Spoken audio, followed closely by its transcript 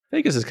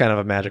Vegas is kind of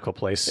a magical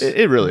place.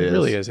 It really is. It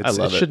really is. I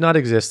love it it. should not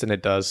exist, and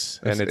it does.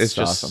 And it's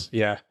just awesome.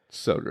 Yeah.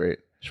 So great.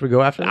 Should we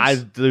go after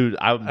this?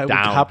 I'm We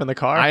down. hop in the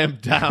car? I am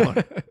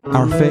down.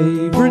 Our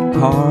favorite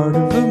part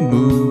of a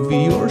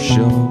movie or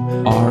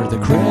show are the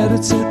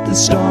credits at the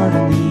start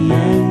and the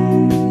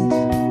end.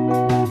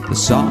 The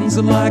songs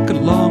are like a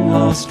long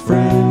lost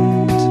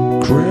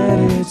friend.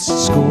 Credits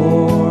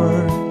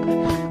score,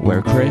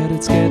 where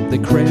credits get the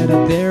credit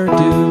they're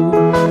due.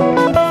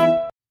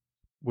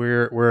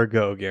 We're a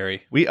go,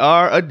 Gary. We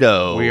are a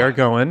dough. We are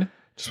going.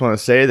 Just want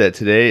to say that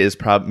today is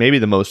maybe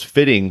the most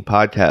fitting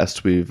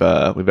podcast we've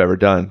ever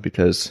done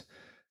because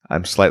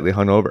I'm slightly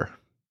hungover.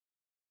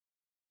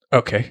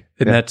 Okay.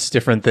 And Yeah. that's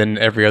different than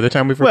every other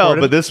time we've Well,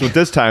 recorded? but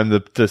this time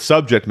the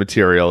subject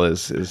material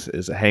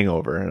is a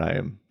hangover, and I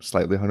am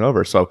slightly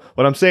hungover. So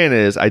what I'm saying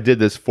is, I did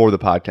this for the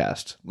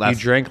podcast. You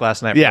drank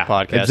last night for Yeah, the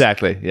podcast.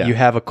 exactly. Yeah. You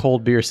have a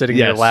cold beer sitting in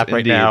your Yes, lap right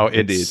indeed, now.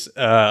 indeed. It's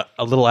a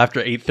little after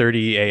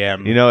 8:30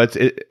 a.m. You know,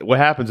 what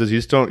happens is you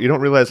don't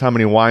realize how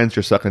many wines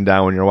you're sucking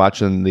down when you're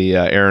watching the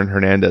Aaron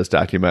Hernandez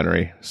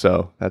documentary.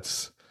 So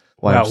that's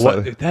why Wow, I'm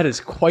slightly. that is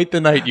quite the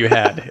night you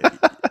had.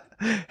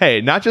 Hey,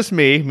 not just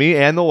me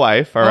and the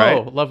wife. All right.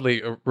 Oh,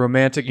 lovely.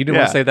 Romantic. You didn't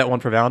want Yeah. to save that one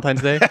for Valentine's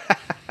Day?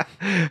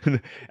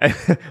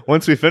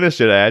 Once we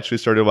finished it, I actually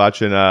started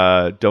watching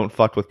 "Don't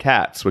Fuck with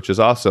Cats," which is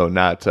also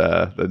not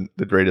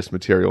the greatest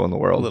material in the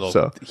world. A little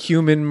So,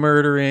 human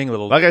murdering, a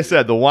little like I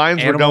said, the wines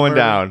were Animal going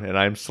murder. down, and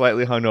I'm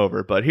slightly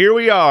hungover. But here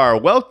we are.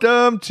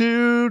 Welcome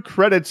to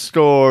Credit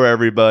Score,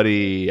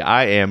 everybody.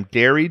 I am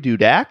Gary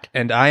Dudak.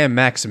 And I am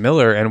Max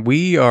Miller, and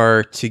we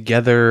are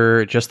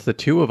together, just the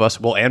two of us.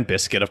 Well, and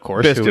Biscuit, of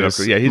course. Biscuit, who of is-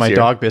 course. Yeah, he's my here.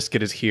 dog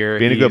Biscuit is here.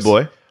 Being a good He's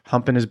boy.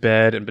 humping his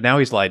bed, but now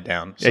he's lied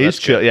down. So Yeah, he's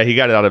that's chill. good. Yeah, he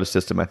got it out of his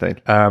system, I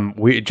think.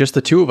 We just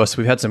the two of us.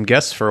 We've had some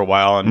guests for a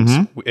while,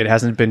 and it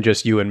hasn't been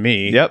just you and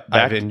me. Yep,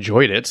 I've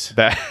enjoyed it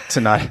Back,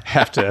 to not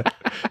have to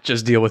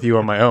just deal with you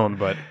on my own.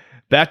 But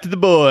back to the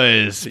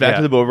boys. Back Yeah,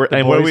 to the boys. the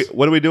And boys.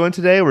 what are we doing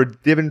today? We're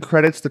giving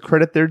credits the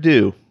credit they're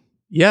due.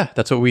 yeah,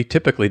 that's what we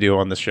typically do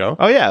on this show.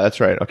 Oh yeah, that's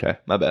right. Okay,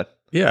 my bad.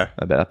 Yeah.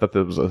 I thought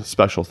that was a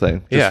special thing.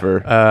 Just Yeah.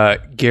 for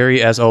Gary,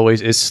 as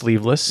always, is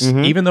sleeveless,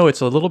 Mm-hmm. even though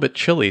it's a little bit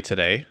chilly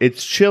today.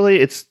 it's chilly.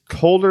 It's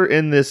colder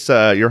in this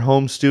your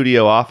home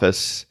studio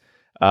office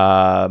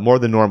more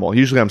than normal.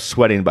 Usually I'm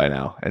sweating by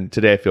now, and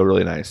today I feel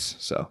really nice.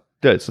 So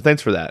good. So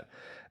thanks for that.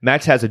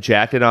 Max has a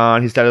jacket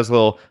on. He's got his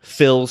little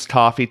Phil's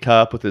coffee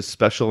cup with his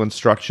special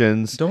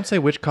instructions. Don't say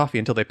which coffee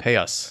until they pay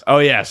us. Oh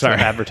yeah, to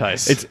sorry.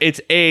 advertise. It's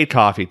a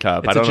coffee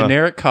cup. It's a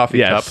generic coffee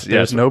Yes, cup.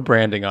 There's yes. no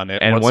branding on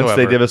it. And whatsoever. once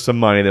they give us some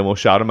money, then we'll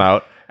shout them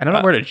out. and I'm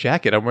not wearing a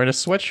jacket. I'm wearing a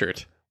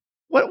sweatshirt.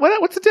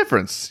 What's the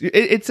difference?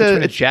 It's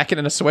Wearing a a jacket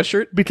and a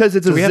sweatshirt. because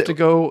it's So a we have zip- to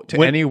go to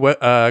when- any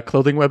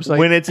clothing website.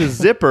 when it's a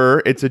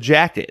zipper, it's a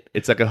jacket.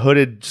 It's like a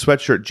hooded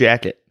sweatshirt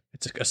jacket.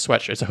 It's a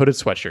sweatshirt. It's a hooded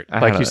sweatshirt, I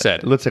like don't you know. said.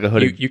 It looks like a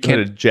hooded, You can't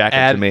hooded jacket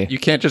add, to me. You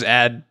can't just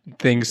add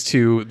things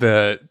to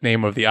the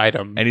name of the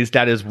item. And he's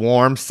got his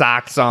warm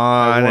socks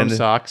on, warm and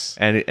socks.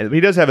 and he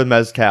does have a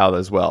mezcal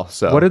as well.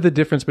 So What are the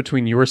difference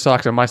between your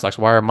socks and my socks?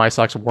 Why are my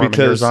socks warm and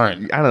yours because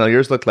aren't? I don't know,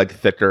 yours look like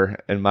thicker,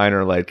 and mine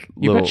are like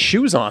You little. got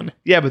shoes on.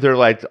 Yeah, but they're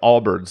like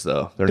Allbirds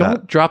though. They're Don't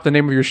not drop the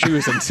name of your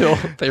shoes until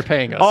they're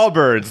paying us.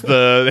 Allbirds.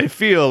 They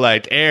feel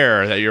like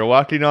air that you're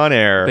walking on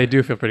air. They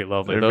do feel pretty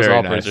lovely. They're Those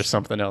very Allbirds nice. are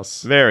something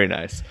else. Very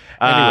nice.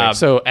 Anyway,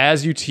 so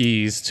as you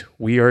teased,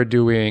 we are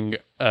doing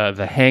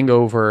the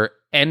Hangover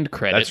end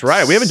credits. that's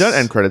right. We haven't done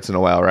end credits in a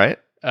while, right?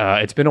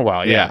 It's been a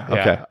while. Yeah. Yeah,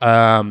 okay.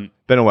 Okay.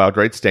 Been a while.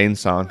 Great Stain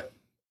song.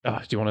 Do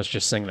you want us to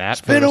just sing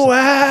that? Been a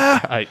while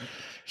I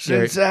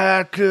since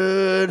I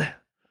could. just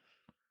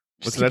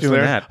What's keep the next doing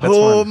lyric? that. That's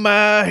Hold fun.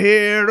 my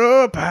head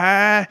up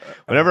high.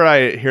 Whenever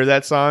I hear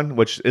that song,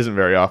 which isn't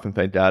very often,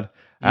 thank God,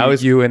 I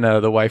always You and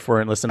the wife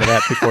weren't listening to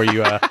that before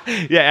you.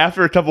 yeah.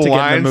 After a couple To get in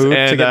wines the mood-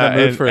 and, to get in the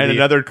mood and, for and the-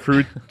 another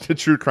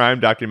true crime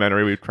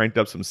documentary, we cranked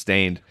up some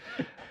Stained.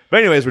 But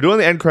anyways, we're doing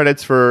the end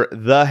credits for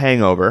The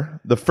Hangover,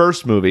 the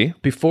first movie.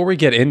 Before we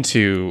get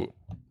into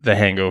the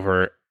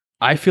Hangover,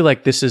 I feel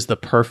like this is the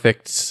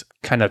perfect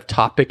kind of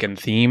topic and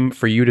theme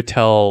for you to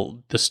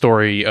tell the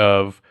story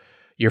of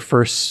your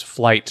first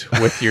flight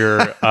with your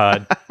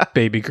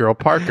baby girl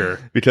Parker.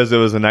 Because it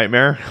was a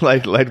nightmare,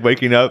 like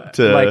waking up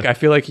to Like, I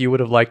feel like you would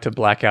have liked to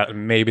black out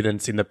and maybe then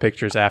seen the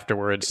pictures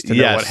afterwards to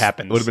know what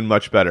happens. Would have been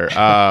much better.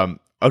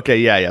 Okay,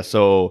 yeah.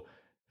 So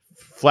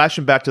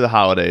flashing back to the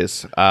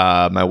holidays,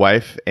 my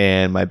wife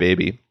and my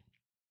baby,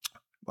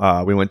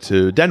 we went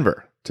to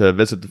Denver to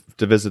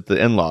visit the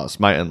in-laws,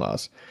 my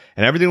in-laws,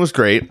 and everything was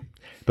great.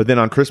 But then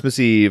on Christmas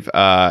Eve,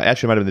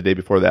 actually it might have been the day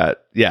before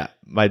that. Yeah,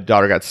 my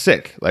daughter got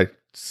sick, like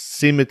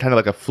seemed kind of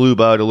like a flu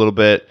bug a little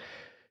bit.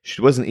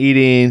 She wasn't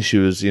eating. She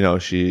was,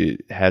 she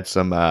had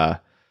some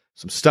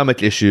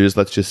stomach issues,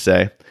 let's just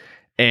say.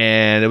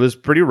 And it was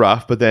pretty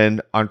rough. But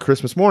then on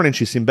Christmas morning,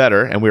 she seemed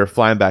better, and we were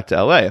flying back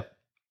to LA.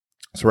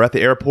 So we're at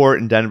the airport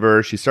in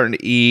Denver. She's starting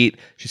to eat.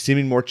 She's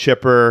seeming more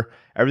chipper.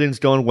 Everything's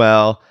going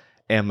well.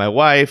 And my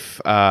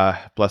wife,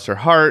 bless her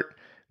heart,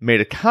 made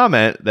a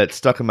comment that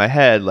stuck in my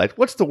head, like,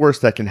 what's the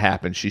worst that can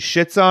happen? She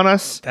shits on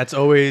us.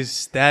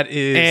 That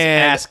is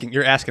asking.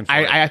 You're asking for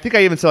it. I think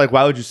I even said, like,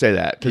 why would you say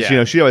that? Because,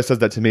 Yeah. she always says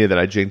that to me, that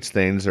I jinx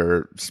things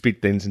or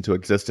speak things into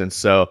existence.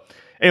 So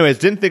anyways,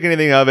 didn't think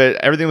anything of it.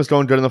 Everything was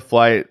going good on the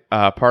flight.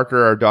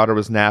 Parker, our daughter,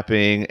 was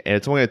napping, and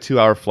it's only a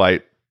 2-hour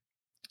flight.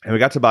 And we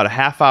got to about a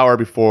half hour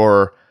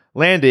before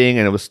landing,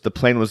 and the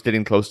plane was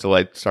getting close to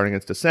like starting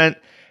its descent.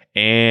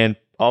 And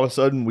all of a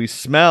sudden we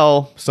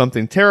smell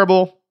something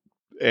terrible.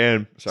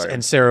 And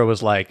And Sarah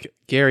was like,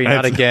 Gary,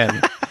 not again.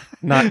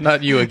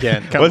 not you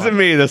again. It wasn't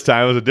me this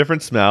time. It was a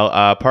different smell.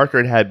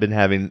 Parker had been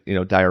having,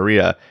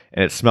 diarrhea,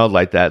 and it smelled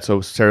like that.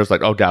 So Sarah's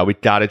like, "Oh God, we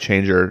got to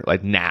change her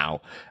like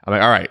now." I'm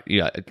like, "All right,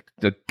 yeah."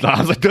 I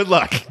was like, "Good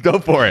luck, go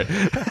for it."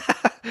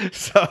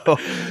 so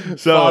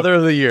Father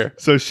of the year.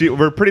 So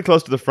we're pretty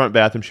close to the front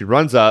bathroom. She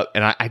runs up,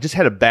 and I just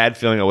had a bad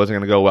feeling it wasn't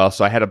going to go well.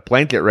 So I had a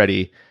blanket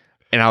ready,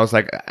 and I was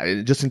like,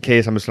 just in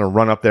case, I'm just going to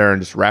run up there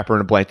and just wrap her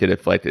in a blanket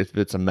if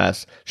it's a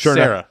mess. Sure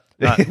Sarah. enough.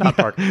 Not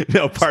Parker.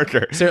 No,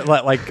 Parker. Sarah,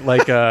 like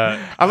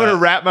I'm going to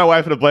wrap my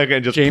wife in a blanket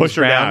and just James push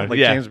her Brown, down. like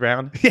Yeah. James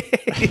Brown.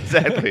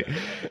 Exactly.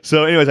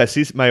 So anyways, I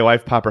see my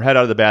wife pop her head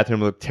out of the bathroom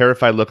with a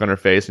terrified look on her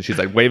face, and she's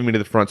like waving me to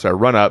the front. So I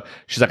run up.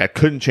 She's like, I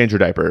couldn't change her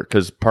diaper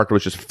because Parker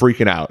was just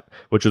freaking out,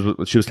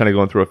 she was kind of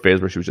going through a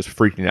phase where she was just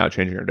freaking out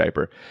changing her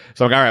diaper.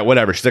 So I'm like, all right,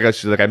 whatever.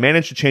 She's like, I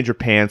managed to change her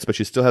pants, but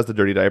she still has the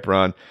dirty diaper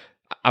on.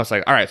 I was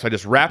like, all right. So I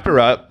just wrapped her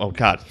up. Oh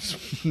God,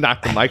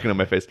 knocked the mic into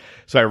my face.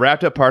 So I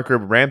wrapped up Parker,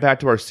 ran back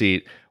to our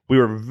seat. We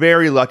were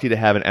very lucky to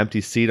have an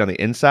empty seat on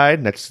the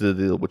inside next to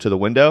the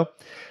window.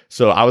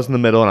 So I was in the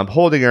middle, and I'm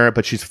holding her,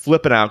 but she's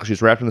flipping out because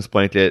she's wrapped in this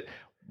blanket.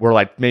 We're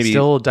like maybe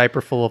Still a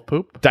diaper full of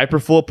poop? diaper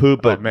full of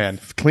poop, but man.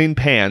 clean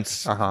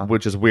pants,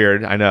 which is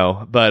weird. I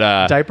know,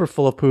 but Diaper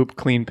full of poop,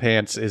 clean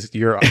pants is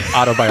your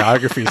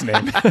autobiography's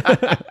name.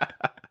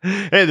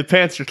 hey, the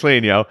pants are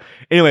clean, yo.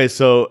 Anyway,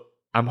 so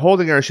I'm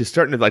holding her. She's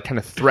starting to like kind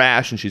of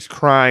thrash, and she's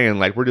crying,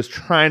 and like we're just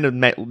trying to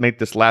make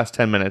this last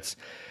 10 minutes.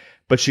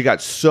 But she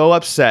got so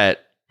upset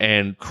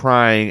and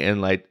crying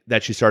and like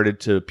that she started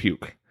to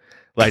puke.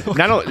 Like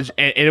not only,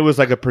 and it was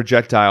like a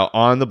projectile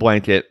on the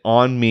blanket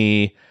on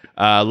me.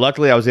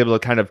 Luckily, I was able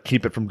to kind of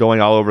keep it from going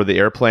all over the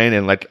airplane,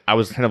 and like I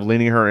was kind of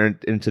leaning her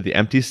into the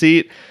empty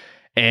seat,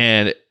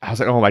 and I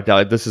was like, "Oh my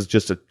God, this is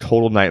just a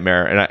total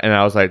nightmare." And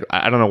I was like,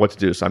 I don't know what to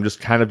do, so I'm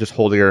just kind of just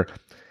holding her,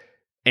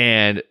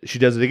 and she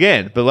does it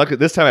again. But luckily,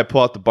 this time I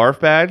pull out the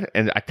barf bag,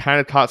 and I kind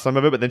of caught some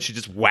of it, but then she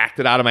just whacked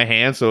it out of my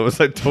hand, so it was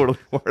like totally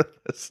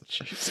worthless.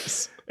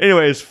 Jesus.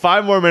 Anyways,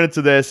 5 more minutes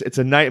of this. It's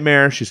a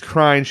nightmare. She's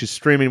crying. She's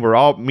screaming.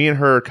 Me and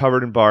her are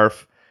covered in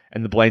barf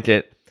and the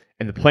blanket,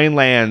 and the plane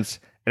lands.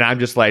 And I'm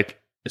just like,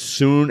 as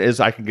soon as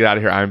I can get out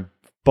of here, I'm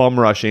bum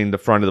rushing the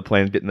front of the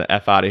plane, getting the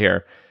F out of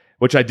here,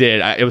 which I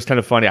did. It was kind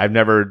of funny. I've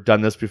never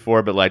done this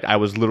before, but like I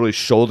was literally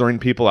shouldering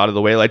people out of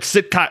the way, like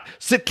sit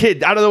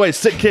kid out of the way,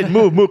 sit kid,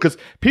 move, because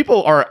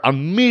people are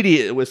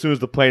immediate as soon as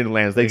the plane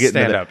lands. They get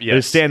stand up. Yes.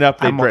 They stand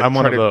up. I'm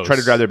one of those. Try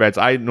to grab their beds.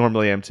 I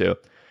normally am too.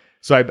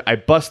 So I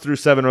bust through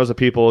 7 rows of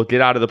people,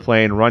 get out of the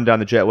plane, run down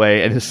the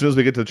jetway, and as soon as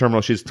we get to the terminal,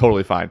 she's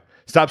totally fine.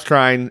 Stops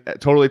crying,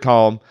 totally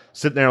calm,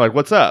 sitting there like,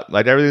 "What's up?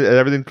 Like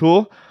everything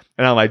cool?"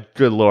 And I'm like,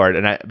 "Good Lord!"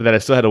 But then I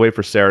still had to wait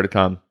for Sarah to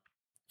come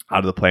out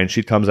of the plane.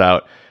 She comes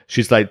out.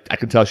 She's like, I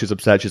can tell she's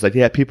upset. She's like,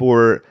 "Yeah, people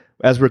were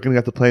as we're getting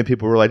off the plane,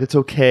 people were like, it's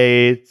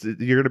okay,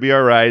 you're gonna be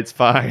all right, it's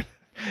fine."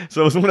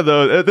 So it was one of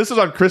those. This was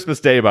on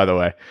Christmas Day, by the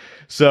way.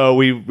 So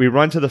we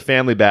run to the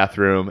family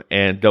bathroom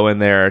and go in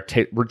there.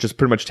 We're just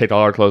pretty much take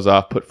all our clothes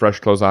off, put fresh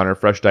clothes on her,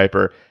 fresh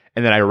diaper,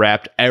 and then I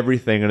wrapped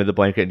everything into the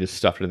blanket and just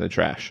stuffed it in the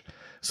trash.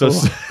 So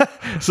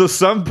so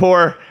some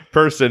poor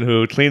person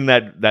who cleaned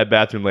that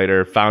bathroom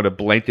later found a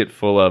blanket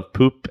full of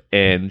poop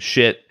and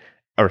shit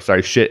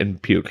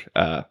and puke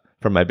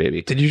from my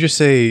baby. Did you just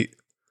say?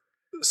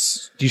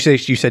 You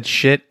said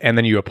shit and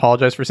then you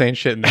apologized for saying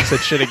shit and then said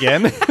shit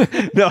again?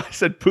 No, I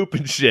said poop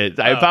and shit.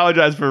 I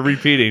apologize for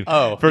repeating.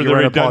 For the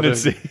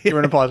redundancy. You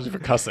weren't apologizing for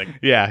cussing.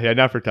 Yeah,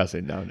 not for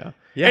cussing. No.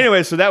 Yeah.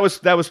 Anyway, so that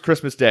was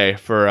Christmas Day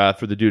for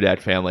the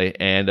Dudad family,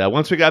 and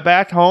once we got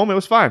back home, it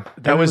was fine.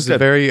 That was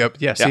very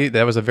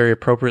that was a very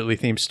appropriately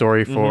themed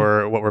story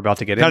for what we're about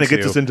to get into. Kind of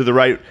gets us into the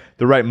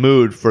right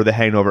mood for the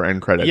Hangover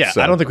end credits. Yeah,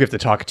 so. I don't think we have to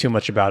talk too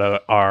much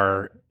about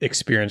our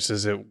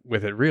experiences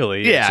with it.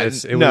 Really, yeah. It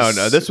was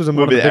this was a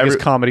movie one of the biggest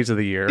comedies of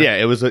the year. Yeah,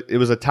 it was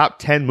a top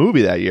 10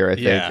 movie that year, I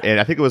think, Yeah. and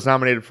I think it was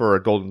nominated for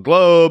a Golden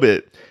Globe.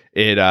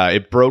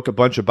 It broke a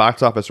bunch of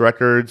box office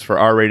records for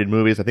R-rated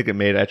movies. I think it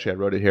made, actually I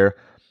wrote it here,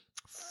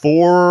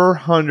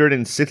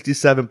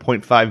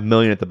 $467.5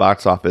 million at the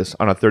box office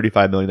on a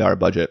 $35 million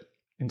budget.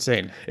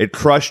 Insane. It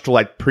crushed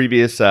like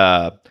previous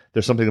There's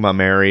Something About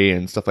Mary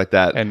and stuff like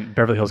that. And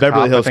Beverly Hills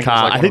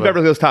Cop. I think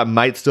Beverly Hills Cop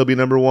might still be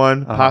number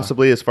one,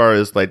 possibly, as far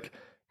as like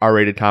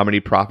R-rated comedy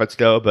profits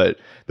go, but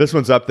this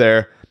one's up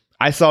there.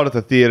 I saw it at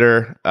the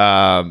theater.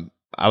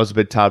 I was a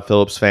big Todd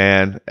Phillips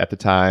fan at the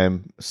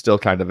time. Still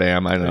kind of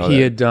am. I know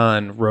he had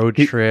done Road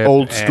Trip,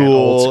 Old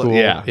School.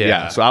 Yeah.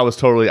 Yeah. So I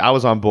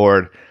was on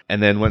board,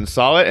 and then went and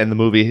saw it, and the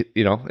movie,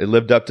 it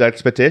lived up to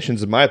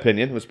expectations. In my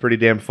opinion, it was pretty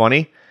damn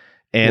funny,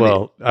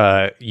 And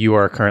you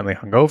are currently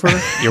hungover.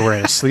 You're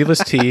wearing a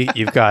sleeveless tee.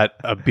 You've got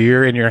a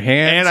beer in your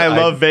hands. and I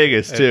love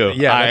Vegas too.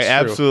 yeah, I that's true.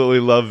 absolutely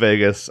love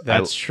Vegas.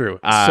 That's true.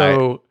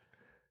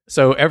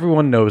 So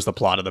everyone knows the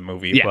plot of the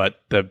movie, Yeah.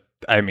 but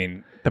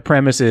the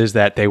premise is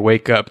that they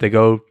wake up, they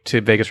go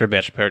to Vegas for a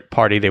bachelor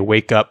party, they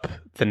wake up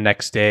the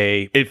next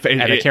day, and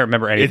they can't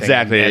remember anything.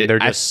 Exactly. And they're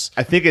just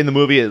I think in the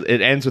movie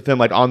it ends with them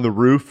like on the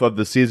roof of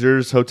the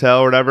Caesars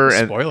Hotel or whatever.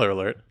 spoiler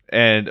alert.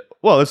 And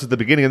well, this is the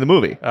beginning of the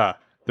movie.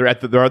 They're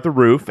at the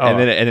roof, and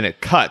then it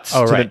cuts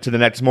to the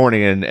next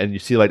morning, and you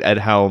see like Ed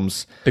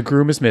Helms. The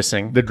groom is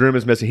missing. The groom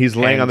is missing. He's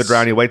laying on the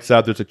ground. He wakes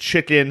up. There's a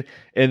chicken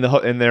in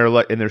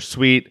their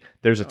suite.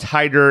 There's a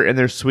tiger in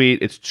their suite.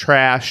 It's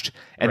trashed,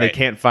 and they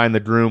can't find the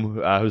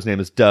groom, whose name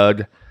is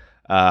Doug.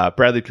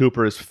 Bradley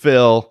Cooper is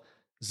Phil.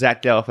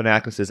 Zach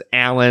Galifianakis is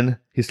Alan.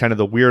 He's kind of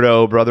the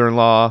weirdo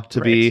brother-in-law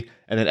to be,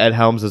 and then Ed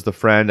Helms is the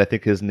friend. I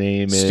think his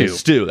name is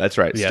Stu. That's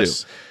right, yes.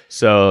 Stu.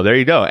 So there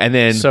you go. And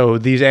then so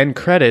these end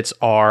credits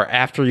are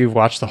after you've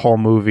watched the whole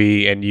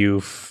movie and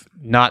you've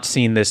not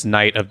seen this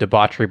night of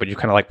debauchery, but you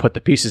kind of like put the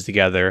pieces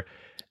together.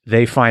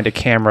 They find a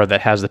camera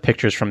that has the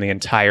pictures from the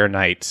entire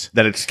night.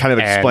 that it's kind of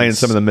explains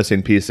some of the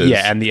missing pieces.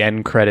 Yeah, and the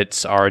end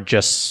credits are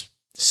just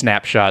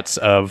snapshots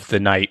of the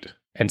night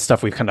and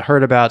stuff we've kind of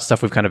heard about,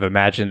 stuff we've kind of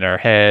imagined in our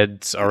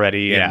heads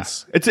already. Yeah,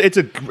 And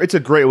it's a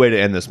great way to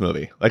end this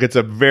movie. Like it's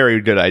a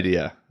very good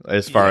idea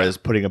as far as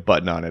putting a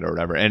button on it or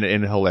whatever, and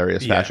in a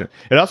hilarious fashion.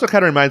 It also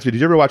kind of reminds me.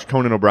 Did you ever watch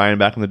Conan O'Brien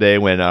back in the day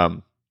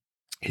when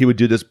he would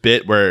do this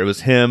bit where it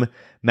was him,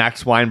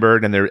 Max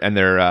Weinberg, and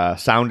their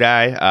sound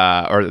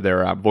guy or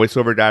their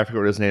voiceover guy? I forget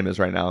what his name is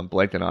right now. I'm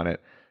blanking on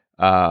it.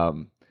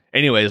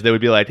 Anyways, they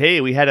would be like,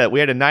 "Hey, we had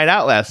a night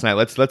out last night.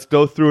 Let's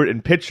go through it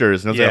in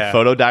pictures." And it was like a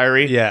photo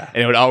diary. Yeah.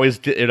 And it would always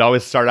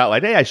start out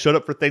like, "Hey, I showed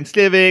up for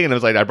Thanksgiving," and it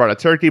was like I brought a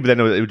turkey, but then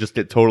it would just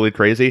get totally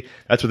crazy.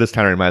 That's what this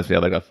kind of reminds me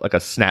of, like a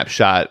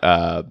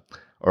snapshot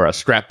or a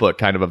scrapbook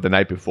kind of the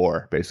night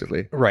before,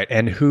 basically. right.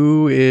 And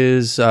who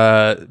is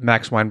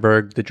Max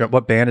Weinberg?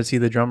 What band is he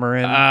the drummer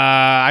in?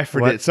 I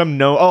forget. What? It's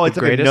like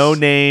greatest? a no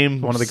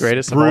name, One of the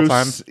greatest of all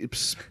time?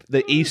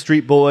 The E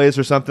Street Boys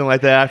or something like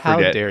that. I How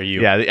forget. dare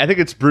you. Yeah, I think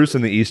it's Bruce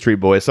and the E Street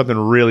Boys. Something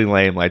really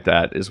lame like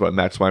that is what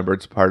Max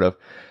Weinberg's a part of.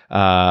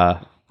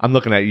 I'm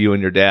looking at you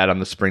and your dad on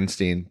the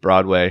Springsteen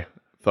Broadway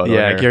photo.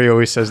 Yeah, here. Gary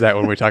always says that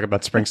when we talk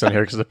about Springsteen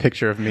here because the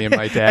picture of me and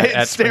my dad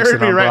at Stare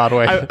Springsteen on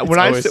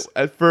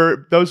Broadway.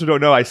 For those who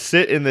don't know, I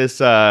sit in this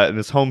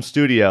home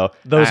studio.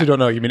 Those who don't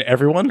know, you mean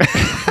everyone?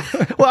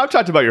 Well, I've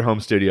talked about your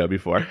home studio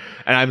before,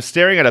 and I'm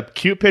staring at a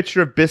cute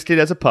picture of Biscuit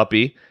as a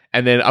puppy,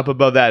 and then up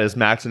above that is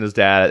Max and his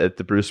dad at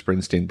the Bruce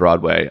Springsteen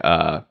Broadway.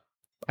 I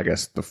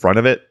guess the front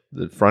of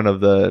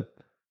the.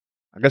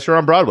 I guess you're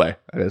on Broadway.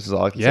 I guess is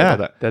all I can say about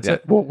that. That's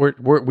it. Well,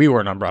 we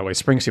weren't on Broadway.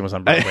 Springsteen was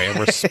on Broadway, and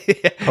we're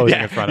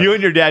posing in front of you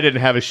and your dad didn't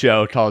have a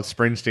show called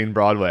Springsteen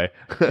Broadway.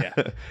 Yeah.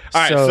 All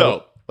right,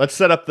 so let's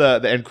set up the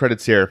end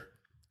credits here.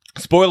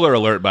 Spoiler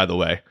alert, by the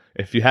way.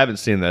 If you haven't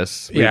seen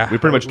this, we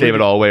pretty much gave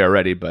it all away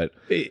already, but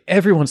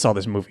everyone saw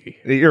this movie.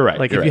 You're right.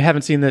 Like, if you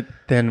haven't seen it,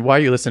 then why are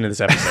you listening to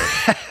this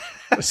episode?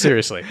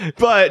 Seriously.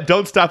 But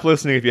don't stop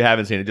listening if you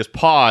haven't seen it. Just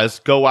pause,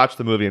 go watch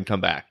the movie, and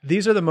come back.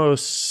 These are the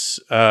most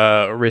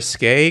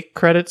risque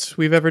credits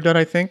we've ever done,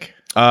 I think.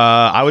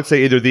 I would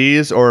say either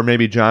these or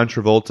maybe John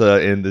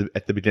Travolta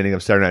at the beginning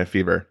of Saturday Night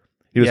Fever.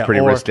 He was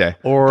pretty risque.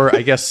 Or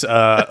I guess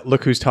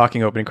Look Who's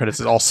Talking opening credits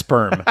is all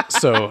sperm.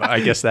 So I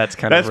guess that's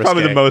kind of risque. That's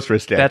probably the most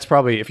risque. That's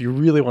probably, if you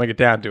really want to get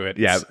down to it.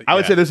 Yeah, I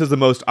would say this is the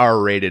most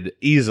R-rated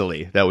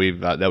easily that we've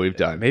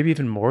done. Maybe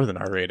even more than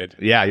R-rated.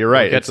 Yeah, you're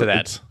right. We'll get to that.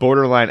 It's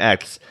borderline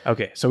X.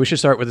 Okay, so we should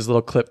start with this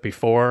little clip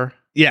before.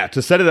 Yeah,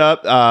 to set it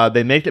up,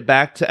 they make it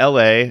back to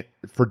L.A.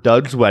 for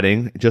Doug's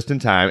wedding just in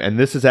time, and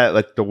this is at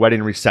like the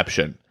wedding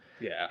reception.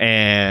 Yeah,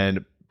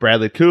 and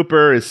Bradley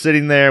Cooper is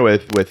sitting there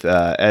with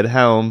Ed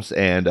Helms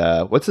and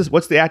what's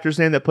the actor's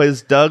name that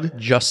plays Doug?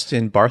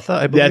 Justin Bartha,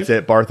 I believe. That's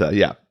it, Bartha.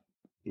 Yeah.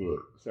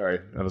 Sorry,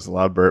 that was a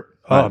loud burp.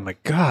 Oh my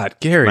God,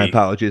 Gary! My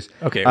apologies.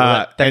 Okay,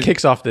 well, that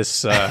kicks off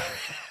this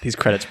these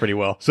credits pretty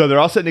well. So they're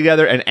all sitting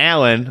together, and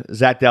Alan,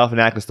 Zach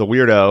Galifianakis, the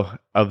weirdo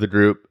of the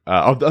group.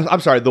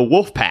 I'm sorry, the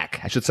Wolf Pack.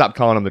 I should stop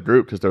calling them the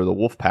group because they're the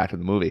Wolf Pack in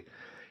the movie.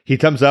 He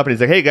comes up and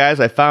he's like, "Hey guys,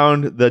 I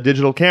found the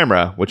digital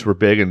camera," which were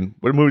big. And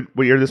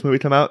what year did this movie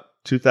come out?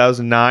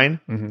 2009.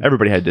 Mm-hmm.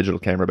 Everybody had a digital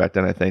camera back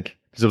then, I think,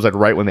 because it was like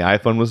right when the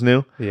iPhone was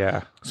new.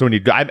 Yeah. So when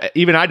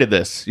even I did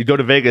this. You go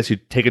to Vegas, you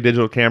take a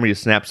digital camera, you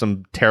snap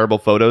some terrible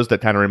photos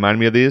that kind of remind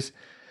me of these.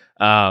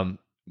 Not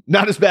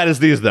as bad as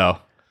these though.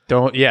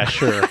 Yeah,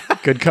 sure.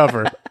 Good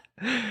cover.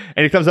 And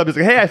he comes up, he's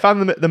like, "Hey, I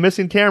found the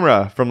missing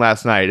camera from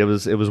last night. It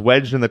was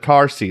wedged in the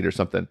car seat or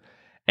something."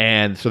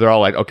 And so they're all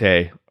like,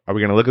 "Okay, are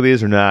we going to look at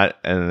these or not?"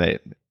 And then they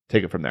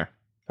take it from there.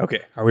 Okay.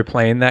 Are we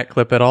playing that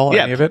clip at all?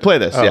 Yeah, any of it? Play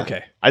this. Oh, yeah.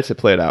 Okay. I'd say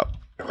play it out.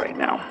 Right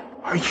now.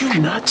 Are you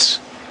nuts?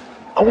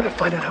 I want to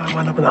find out how I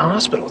wound up in the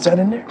hospital. Is that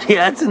in there?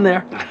 Yeah, it's in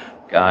there.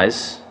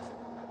 Guys,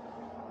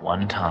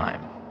 one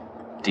time.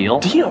 Deal?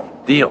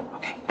 Deal.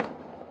 Okay.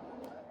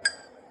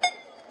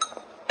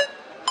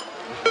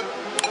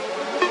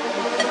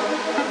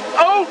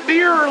 Oh,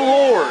 dear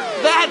Lord.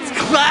 That's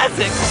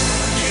classic.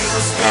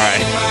 All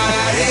right.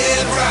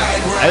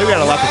 I think we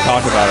got a lot to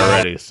talk about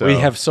already. So We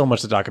have so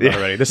much to talk about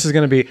already. This is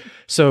going to be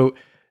so.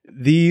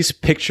 These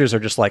pictures are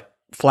just like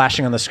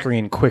flashing on the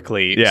screen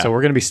quickly. Yeah. So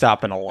we're going to be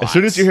stopping a lot. as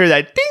soon as you hear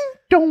that ding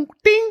dong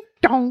ding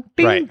dong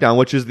ding Right. dong,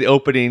 which is the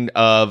opening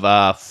of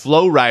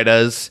Flo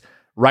Rida's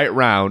Right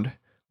Round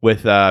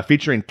with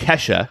featuring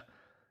Kesha.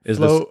 Is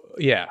this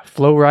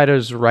Flow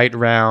Rider's Right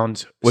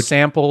Round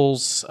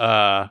samples.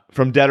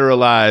 from Dead or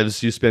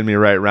Alive's You Spin Me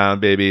Right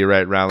Round, Baby,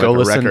 Right Round. Go like a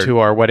listen record. to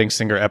our Wedding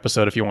Singer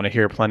episode if you want to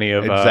hear plenty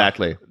of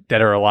Exactly.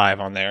 Dead or Alive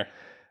on there.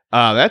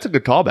 That's a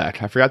good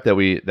callback. I forgot that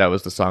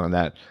was the song on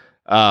that.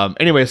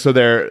 Anyway, so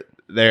they're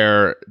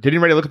getting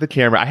ready to look at the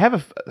camera. I have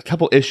a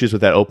couple issues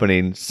with that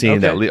opening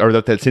scene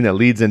Okay. that scene that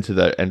leads into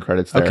the end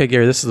credits there. Okay,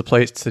 Gary, this is the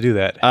place to do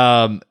that.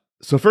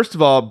 So first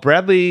of all,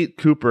 Bradley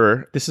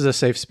Cooper, This is a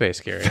safe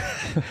space, Gary.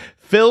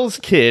 Phil's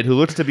kid, who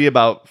looks to be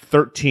about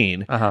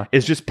 13,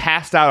 is just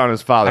passed out on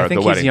his father I at think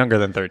the he's wedding. younger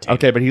than 13.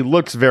 Okay, but he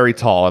looks very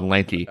tall and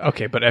lanky.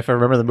 Okay, but if I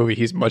remember the movie,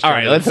 he's much All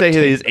younger right, let's than say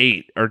 13. he's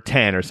 8 or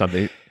 10 or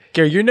something.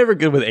 Gary, you're never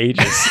good with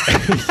ages.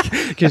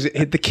 Because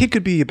the kid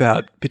could be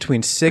about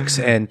between 6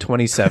 and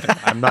 27.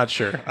 I'm not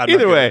sure. I'm not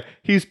Either good. way,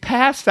 he's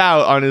passed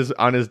out on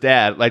his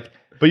dad.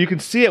 But you can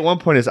see at one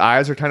point his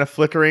eyes are kind of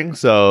flickering.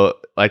 So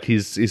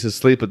he's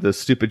asleep, but the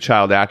stupid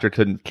child actor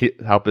couldn't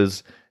help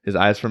his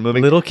eyes from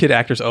moving. Little kid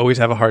actors always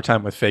have a hard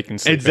time with faking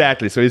sleeping.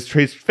 Exactly. So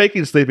he's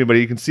faking sleeping, but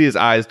you can see his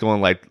eyes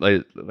going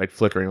like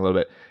flickering a little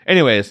bit.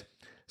 Anyways,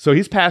 so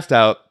he's passed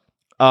out.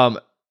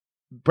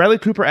 Bradley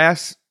Cooper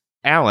asks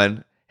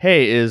Alan,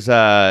 "Hey, is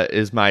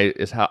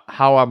how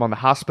I'm on the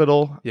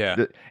hospital?"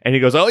 Yeah. And he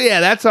goes, "Oh yeah,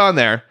 that's on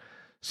there."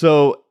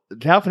 So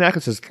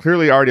Galifianakis has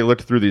clearly already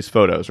looked through these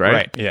photos, right?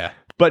 Right, yeah.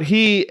 But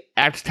he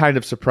acts kind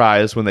of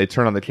surprised when they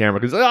turn on the camera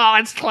because, oh,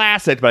 it's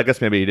classic. But I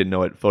guess maybe he didn't know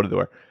what photo they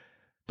were.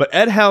 But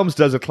Ed Helms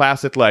does a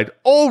classic,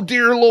 oh,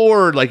 dear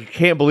Lord, you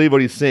can't believe what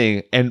he's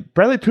seeing. And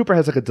Bradley Cooper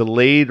has a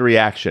delayed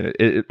reaction.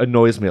 It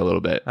annoys me a little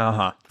bit.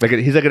 Uh-huh.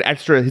 He's he's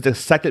a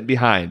second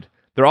behind.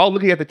 They're all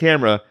looking at the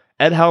camera.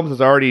 Ed Helms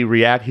has already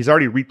he's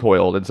already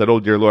recoiled and said, oh,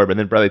 dear Lord. And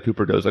then Bradley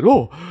Cooper goes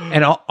oh.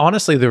 And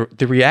honestly, the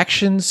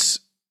reactions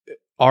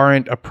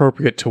aren't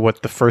appropriate to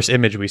what the first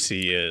image we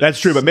see is. That's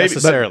true, but maybe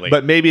necessarily.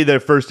 but maybe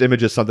the first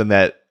image is something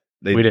that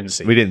We didn't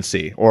see. We didn't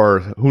see, or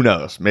who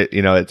knows?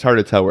 It's hard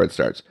to tell where it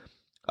starts.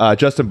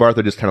 Justin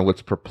Bartha just kind of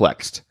looks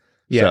perplexed.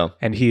 Yeah, So,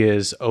 and he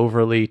is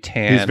overly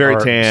tan. He's very or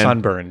tan.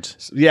 sunburned.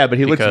 yeah, but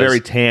he looks Because- very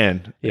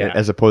tan Yeah.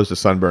 as opposed to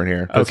sunburn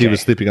here because he Okay. was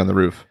sleeping on the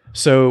roof.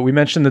 So we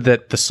mentioned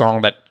that the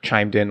song that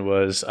chimed in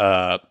was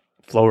Flo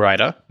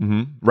Rida.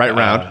 Right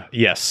round.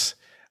 Yes.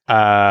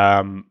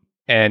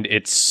 And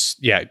it's,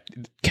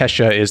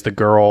 Kesha is the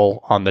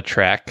girl on the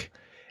track.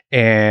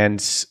 And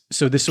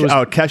so this was...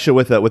 Kesha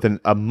with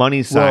a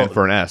money sign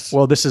for an S.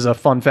 Well, this is a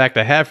fun fact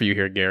I have for you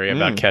here, Gary,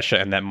 about Kesha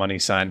and that money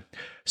sign.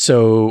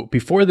 So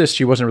before this,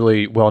 she wasn't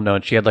really well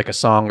known. She had a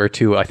song or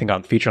two, I think,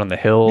 on Featured on the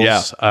Hills.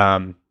 Yeah.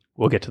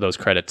 We'll get to those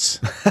credits.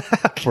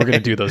 We're going to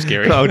do those,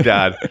 Gary. Oh,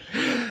 God.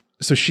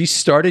 So she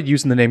started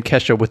using the name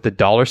Kesha with the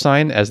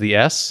 $ as the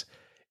S,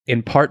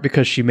 in part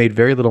because she made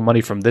very little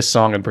money from this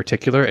song in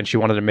particular, and she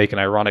wanted to make an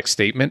ironic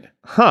statement.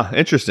 Huh,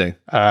 interesting.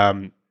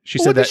 She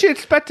What said did that she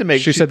expect to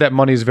make? she said that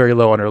money is very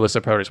low on her list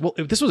of priorities. Well,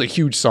 this was a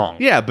huge song.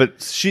 Yeah,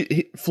 but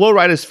Flo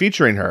Rida is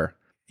featuring her.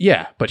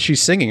 Yeah, but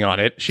she's singing on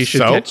it. She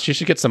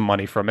should get some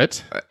money from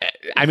it.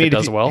 I mean, it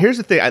does well. Here's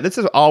the thing. This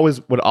is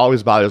what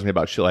always bothers me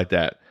about shit like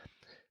that.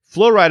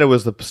 Flo Rida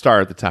was the star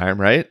at the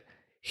time, right?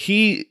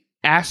 He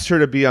asked her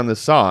to be on this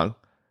song,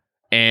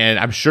 and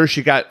I'm sure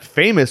she got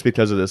famous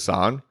because of this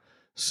song.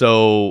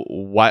 So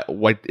why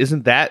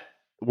isn't that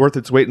worth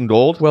its weight in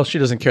gold? Well, she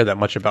doesn't care that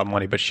much about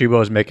money, but she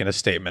was making a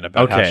statement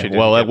about how she Okay. didn't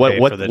Well, get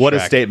paid for the what a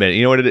track. statement.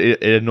 You know what?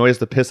 It annoys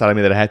the piss out of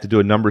me that I had to do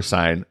a number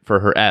sign for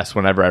her S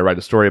whenever I write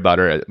a story about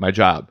her at my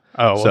job.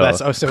 Oh,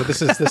 well, so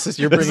this is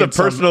you're This is bringing a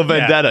personal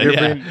vendetta,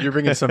 yeah. You're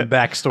bringing some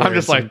backstory. I'm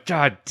just and some- like,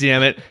 God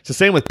damn it. It's the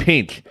same with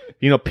Pink.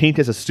 Pink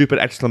has a stupid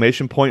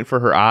exclamation point for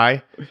her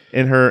I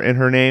in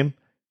her name.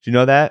 Do you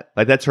know that?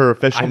 That's her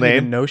official I didn't name.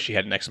 even know she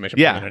had an exclamation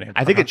point in her Yeah. name.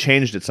 I think it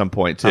changed at some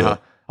point too. Uh-huh.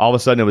 All of a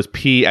sudden it was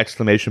P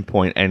exclamation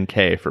point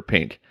NK for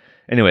Pink.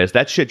 Anyways,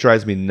 that shit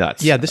drives me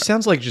nuts. Yeah, this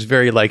sounds like just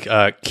very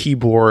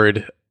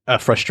keyboard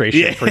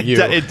frustration for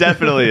you. It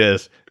definitely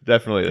is.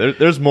 Definitely.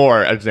 There's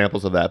more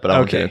examples of that, but I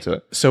won't get into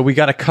it. So we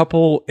got a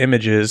couple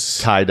images.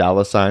 Ty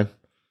Dolla $ign.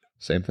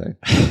 Same thing.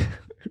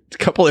 A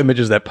couple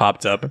images that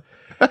popped up.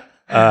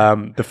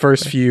 The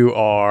first few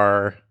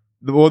are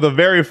Well, the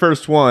very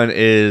first one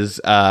is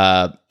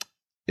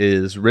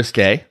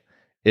risque.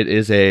 It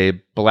is a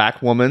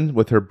black woman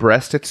with her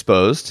breast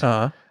exposed.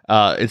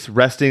 It's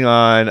resting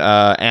on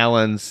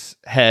Alan's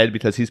head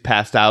because he's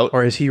passed out.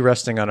 or is he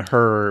resting on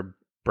her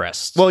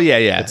breast? Well, yeah.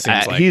 It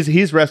seems like.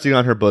 He's resting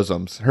on her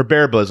bosoms, her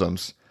bare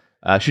bosoms.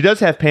 She does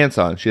have pants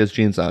on. She has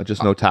jeans on,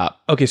 just no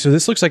top. Okay, so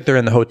this looks like they're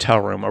in the hotel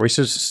room. Are we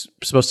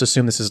supposed to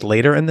assume this is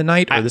later in the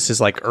night, or this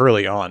is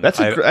early on?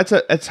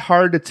 It's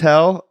hard to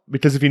tell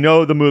because if you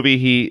know the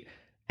movie,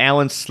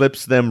 Alan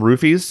slips them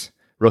roofies,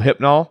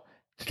 Rohypnol,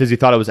 because he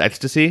thought it was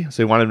ecstasy,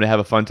 so he wanted him to have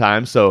a fun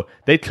time. So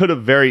they could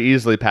have very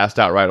easily passed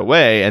out right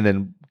away, and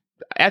then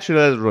actually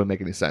that doesn't really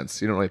make any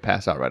sense. You don't really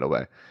pass out right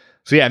away.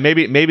 So yeah,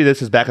 maybe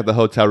this is back at the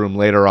hotel room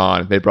later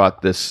on. They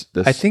brought this.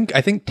 I think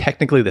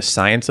technically the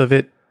science of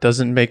it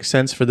doesn't make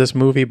sense for this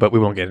movie, but we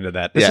won't get into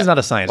that. This is not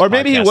a science. Or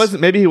maybe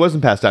podcast. he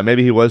wasn't passed out.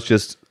 Maybe he was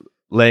just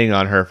laying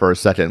on her for a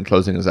second and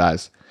closing his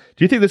eyes.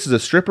 Do you think this is a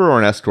stripper or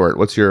an escort?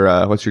 What's your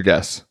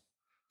guess?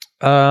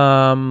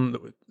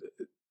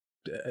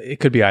 It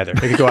could be either. It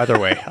could go either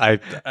way.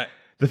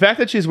 The fact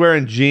that she's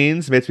wearing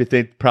jeans makes me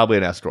think probably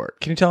an escort.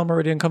 Can you tell I'm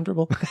already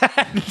uncomfortable?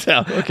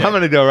 So, okay. I'm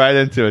going to go right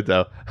into it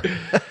though.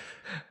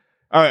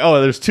 All right.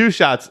 Oh, there's 2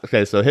 shots.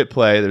 Okay, so hit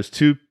play. There's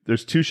two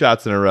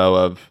shots in a row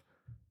of.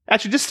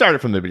 Actually, just start it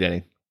from the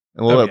beginning,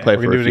 and we'll play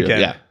for a few. Again.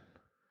 Yeah,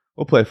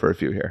 we'll play for a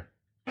few here.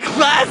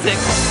 Classic.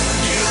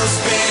 You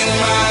spin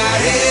my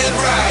head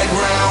right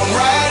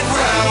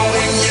round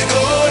when you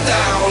go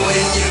down.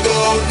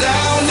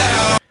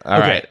 All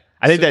right.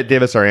 I think that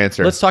gave us our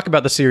answer. Let's talk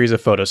about the series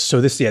of photos.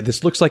 So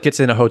this looks like it's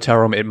in a hotel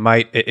room.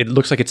 It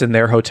looks like it's in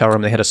their hotel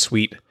room. They had a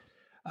suite.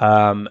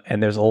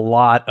 And there's a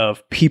lot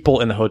of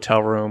people in the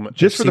hotel room.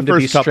 Just for the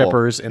first couple.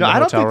 Strippers in the I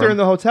hotel don't think they're in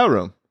the hotel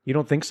room. You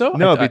don't think so?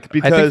 No,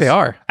 because I think they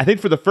are. I think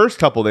for the first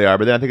couple they are,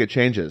 but then I think it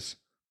changes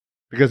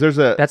because there's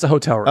a. That's a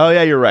hotel room. Oh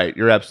yeah, you're right.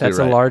 You're absolutely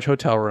right. That's a large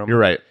hotel room. You're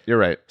right. You're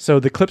right. So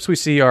the clips we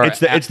see are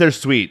it's their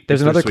suite.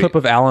 There's another clip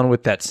of Alan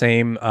with that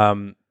same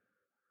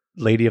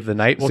lady of the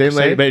night. Same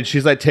lady, but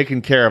she's like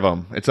taking care of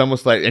him. It's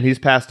almost like, and he's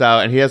passed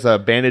out, and he has a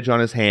bandage on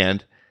his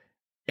hand.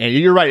 And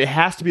you're right; it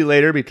has to be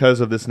later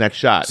because of this next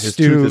shot. His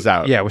tooth is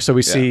out. Yeah, so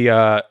we see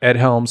Ed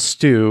Helms,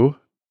 Stu,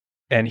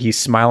 and he's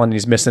smiling and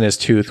he's missing his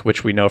tooth,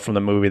 which we know from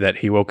the movie that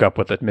he woke up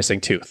with a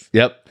missing tooth.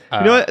 Yep.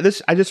 You know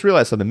what? I just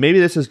realized something. Maybe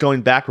this is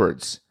going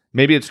backwards.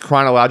 Maybe it's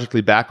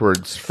chronologically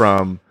backwards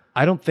from.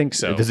 I don't think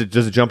so. Does it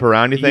jump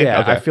around? You think? Yeah,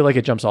 okay. I feel like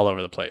it jumps all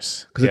over the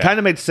place. Because it kind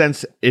of makes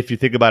sense if you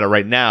think about it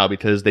right now,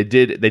 because they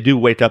do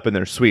wake up in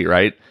their suite,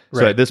 right?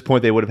 So at this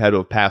point, they would have had to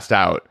have passed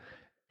out,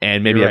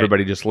 and maybe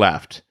everybody just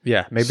left.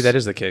 Yeah, maybe that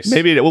is the case.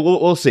 Maybe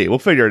we'll see. We'll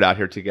figure it out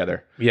here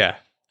together. Yeah,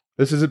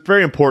 this is a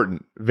very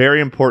important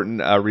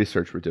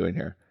research we're doing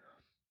here.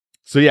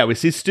 So yeah, we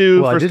see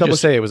Stu. Well, first I did couple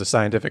just say it was a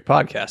scientific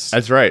podcast.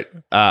 That's right.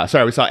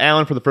 Sorry, we saw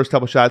Alan for the first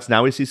couple shots.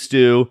 Now we see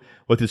Stu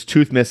with his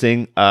tooth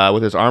missing,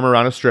 with his arm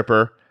around a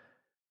stripper.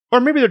 Or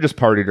maybe they're just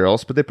party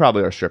girls, but they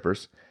probably are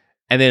strippers.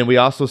 And then we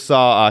also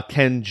saw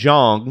Ken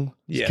Jeong's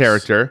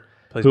character.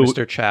 Plays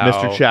Mr. Chow.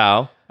 Mr.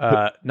 Chow.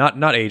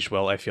 Not aged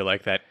well, I feel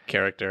like, that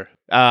character.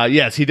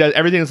 Yes, he does.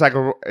 Everything is like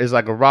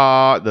a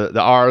raw,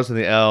 the R's and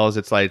the L's.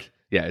 It's like,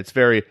 yeah, it's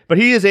very... But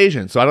he is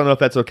Asian, so I don't know if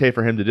that's okay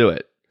for him to do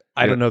it.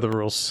 I don't know the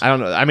rules. I don't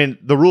know. I mean,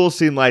 the rules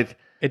seem like...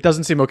 It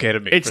doesn't seem okay to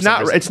me. It's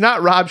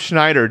not Rob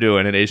Schneider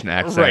doing an Asian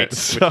accent. Right.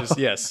 So which is,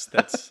 yes,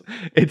 that's...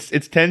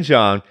 It's Ken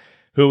Jeong,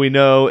 who we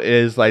know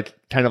is like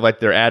kind of like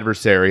their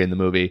adversary in the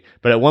movie.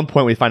 But at one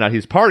point we find out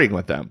he's partying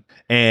with them.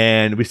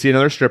 And we see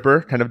another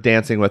stripper kind of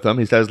dancing with them.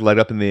 He's got his leg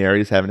up in the air.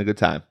 He's having a good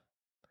time.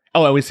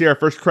 Oh, and we see our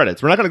first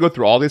credits. We're not going to go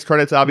through all these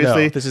credits,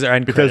 obviously. No, this is our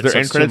end because credits.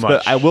 They're end credits,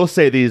 but I will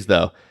say these,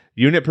 though.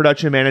 Unit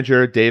production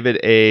manager,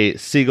 David A.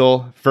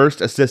 Siegel.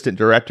 First assistant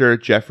director,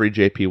 Jeffrey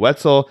J.P.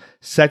 Wetzel.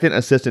 Second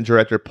assistant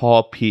director,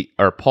 Paul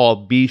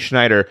B.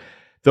 Schneider.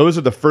 Those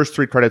are the first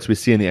 3 credits we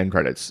see in the end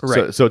credits.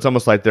 Right. So it's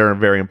almost like they're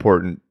very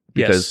important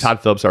because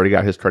Todd Phillips already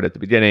got his credit at the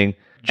beginning.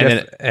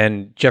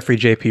 And Jeffrey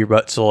J.P.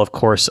 Wetzel, of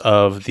course,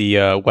 of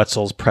the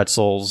Wetzel's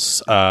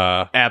Pretzels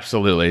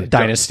absolutely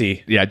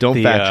dynasty.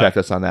 Don't fact check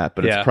us on that,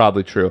 but it's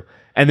probably true.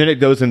 And then it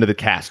goes into the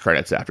cast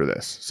credits after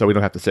this, so we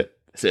don't have to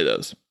say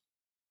those.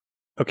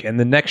 Okay, and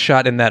the next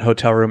shot in that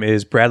hotel room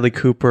is Bradley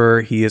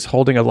Cooper. He is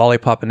holding a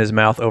lollipop in his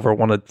mouth over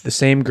one of the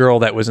same girl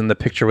that was in the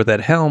picture with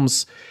Ed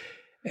Helms,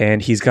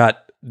 and he's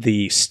got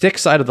the stick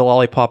side of the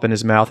lollipop in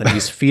his mouth, and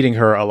he's feeding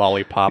her a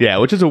lollipop. Yeah,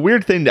 which is a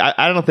weird thing.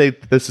 I don't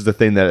think this is a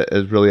thing that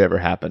has really ever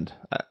happened.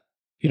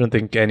 You don't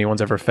think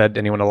anyone's ever fed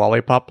anyone a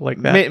lollipop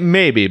like that?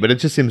 Maybe, but it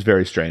just seems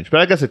very strange.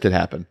 But I guess it could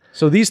happen.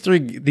 So these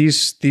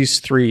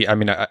three. I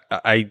mean,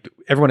 I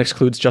everyone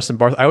excludes Justin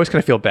Bartha. I always kind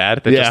of feel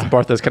bad that Justin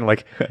Bartha is kind of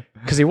like,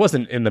 because he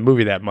wasn't in the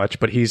movie that much,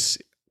 but he's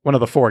one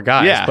of the 4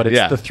 guys. But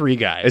it's the 3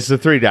 guys. It's the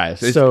 3 guys.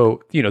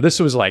 So this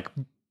was like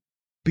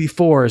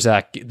before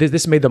Zach.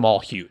 This made them all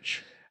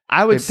huge.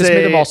 I would say this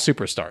made them all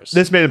superstars.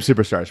 This made them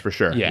superstars for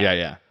sure.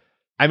 Yeah.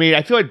 I mean,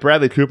 I feel like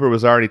Bradley Cooper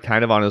was already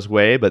kind of on his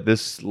way, but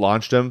this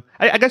launched him.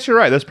 I guess you're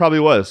right. This probably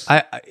was.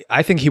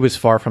 I think he was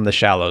far from the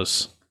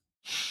shallows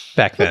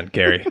back then,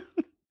 Gary.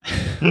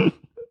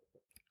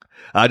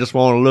 I just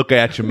want to look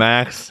at you,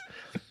 Max.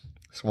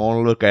 Just want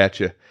to look at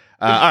you.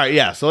 All right,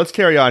 yeah. So let's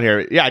carry on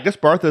here. Yeah, I guess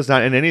Bartha's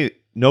not in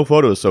no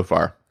photos so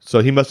far. So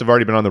he must have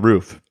already been on the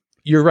roof.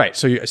 You're right.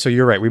 So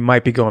you're right. We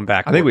might be going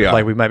back. I think we are.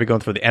 Like we might be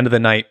going from the end of the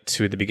night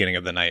to the beginning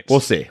of the night.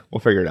 We'll see.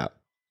 We'll figure it out.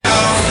 You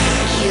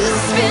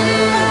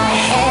spin my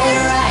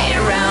head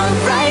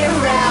right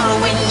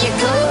around when you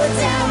go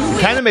down.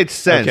 Kind of makes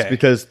sense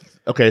because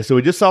Okay, so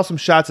we just saw some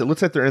shots. It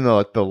looks like they're in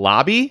the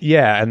lobby.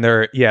 Yeah, and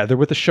they're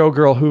with the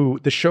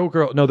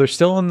showgirl. No, they're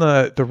still in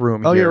the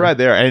room. Oh, here. you're right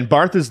there. And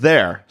Barth is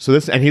there. So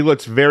and he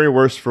looks very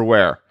worse for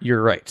wear.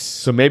 You're right.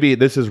 So maybe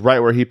this is right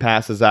where he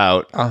passes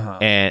out. Uh-huh.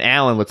 And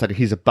Alan looks like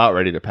he's about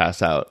ready to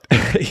pass out.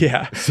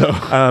 Yeah. So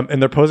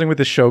and they're posing with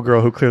the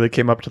showgirl who clearly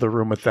came up to the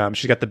room with them.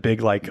 She's got the big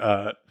pink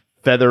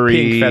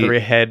feathery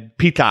head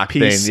peacock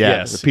piece. thing. Yeah,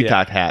 Yes, the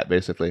peacock hat,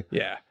 basically.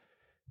 Yeah.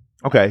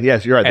 Okay,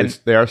 yes, you're right. And-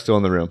 They are still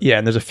in the room. Yeah,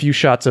 and there's a few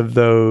shots of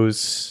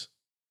those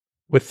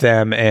with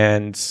them,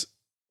 and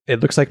it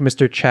looks like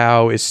Mr.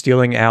 Chow is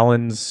stealing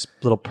Alan's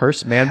little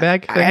purse, man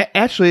bag thing?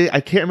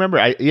 I can't remember.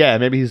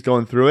 Maybe he's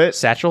going through it.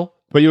 Satchel?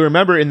 But you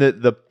remember in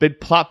the big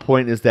plot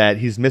point is that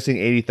he's missing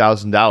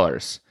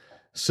 $80,000.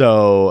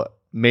 So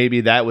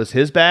maybe that was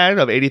his bag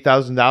of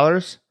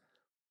 $80,000?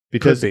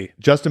 Because Could be.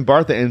 Justin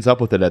Bartha ends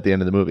up with it at the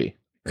end of the movie.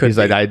 He's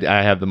like,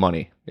 I have the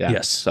money. Yeah.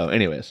 Yes. So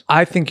anyways.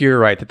 I think you're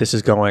right that this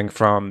is going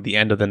from the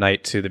end of the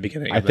night to the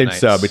beginning I of the think night.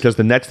 so, because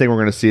the next thing we're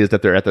going to see is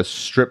that they're at the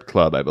strip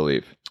club, I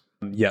believe.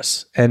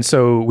 Yes. And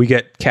so we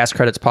get cast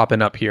credits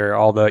popping up here.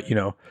 All the,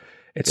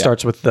 it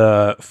starts with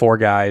the four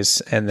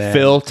guys, and then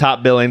Phil,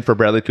 top billing for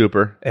Bradley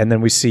Cooper. And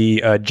then we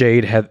see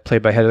Jade,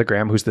 played by Heather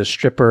Graham, who's the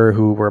stripper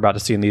who we're about to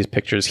see in these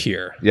pictures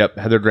here. Yep.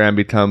 Heather Graham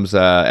becomes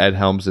Ed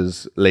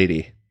Helms'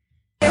 lady.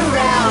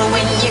 Around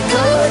when you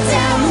go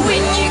down,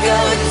 when you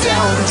go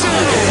downtown.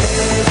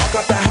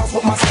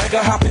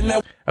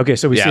 Okay,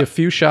 so we Yeah. see a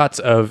few shots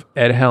of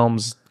Ed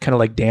Helms kind of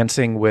like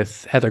dancing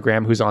with Heather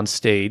Graham, who's on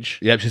stage.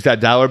 Yep, she's got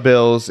dollar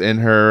bills in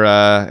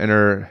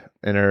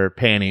her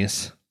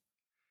panties.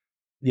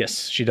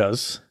 Yes, she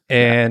does.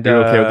 And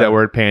You're okay with that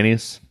word,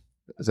 panties?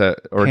 Is that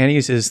or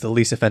panties is the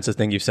least offensive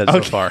thing you've said so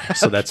Okay. far,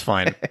 so that's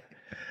fine.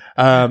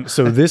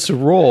 So this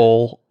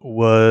role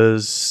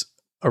was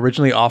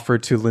originally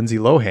offered to Lindsay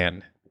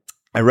Lohan,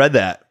 I read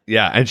that.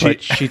 Yeah, and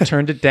but she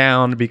turned it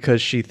down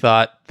because she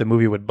thought the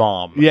movie would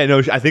bomb. yeah,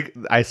 no, I think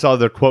I saw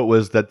the quote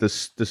was that the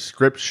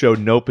script showed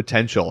no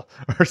potential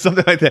or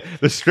something like that.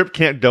 The script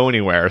can't go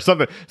anywhere or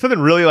something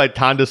really like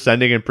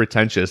condescending and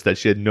pretentious that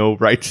she had no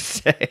right to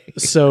say.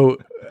 So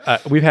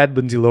we've had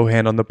Lindsay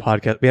Lohan on the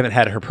podcast. We haven't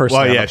had her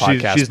personally Well, yeah, on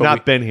the podcast. she's but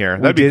not been here.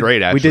 we That'd be did-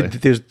 great, actually. We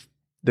did.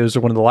 Those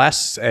are one of the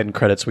last end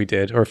credits we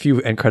did, or a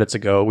few end credits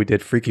ago. We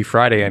did Freaky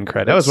Friday end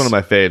credits. That was one of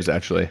my faves,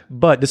 actually.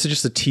 But this is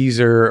just a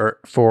teaser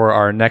for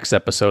our next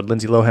episode.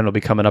 Lindsay Lohan will be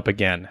coming up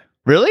again.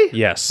 Really?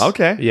 Yes.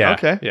 Okay. Yeah.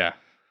 Okay. Yeah.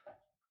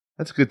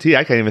 That's a good tea.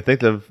 I can't even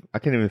think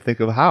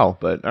of how,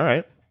 but all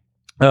right.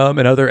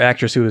 Another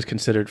actress who was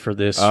considered for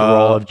this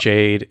role of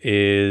Jade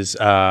is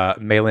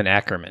Malin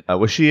Ackerman.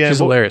 Was she in? She's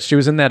hilarious. She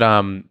was in that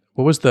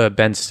what was the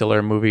Ben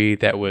Stiller movie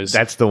that was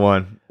That's the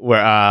one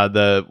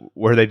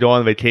where they go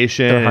on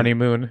vacation. their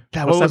honeymoon?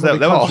 What What's was that? movie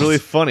That was called? really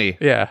funny.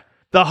 Yeah.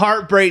 The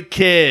Heartbreak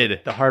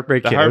Kid. The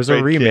Heartbreak The Kid. It was a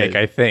Heartbreak remake, Kid.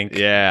 I think.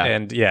 Yeah.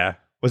 And yeah,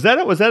 Was that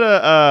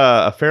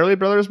a Fairley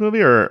Brothers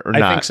movie or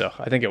not? I think so.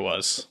 I think it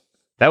was.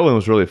 That one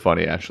was really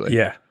funny, actually.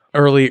 Yeah.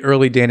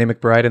 Early Danny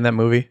McBride in that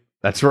movie.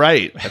 That's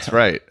right. That's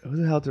right. Who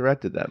the hell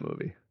directed that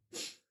movie?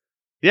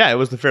 Yeah, it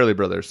was the Fairley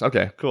Brothers.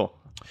 Okay, cool.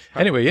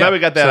 Anyway, yeah. Glad we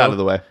got that So, out of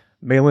the way.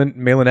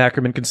 Malin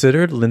Ackerman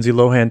considered, Lindsay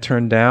Lohan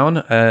turned down.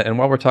 And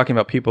while we're talking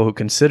about people who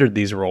considered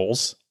these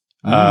roles,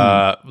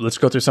 let's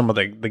go through some of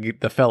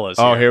the fellas.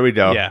 Oh, here we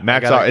go. Yeah,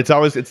 Max. I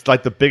gotta- It's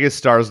like the biggest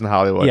stars in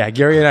Hollywood. Yeah,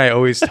 Gary and I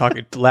always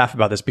laugh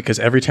about this because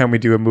every time we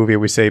do a movie,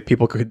 we say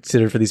people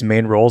considered for these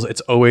main roles.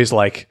 It's always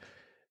like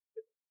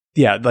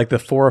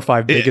the 4 or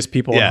 5 biggest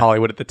people in yeah.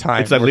 Hollywood at the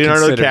time. It's like were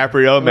Leonardo considered.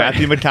 DiCaprio, Right.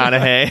 Matthew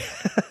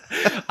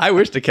McConaughey. I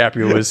wish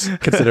DiCaprio was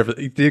considered.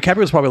 DiCaprio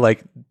was probably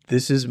like,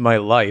 "This is my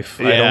life.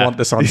 I don't Yeah. want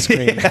this on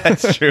screen." Yeah,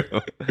 that's true.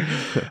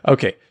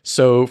 Okay,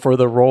 so for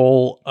the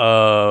role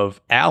of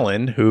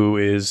Alan, who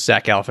is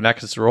Zach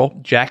Galifianakis' role,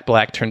 Jack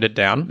Black turned it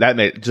down.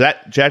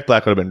 that Jack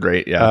Black would have been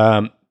great.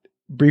 Yeah.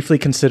 Briefly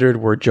considered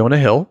were Jonah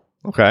Hill,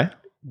 Okay.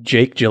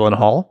 Jake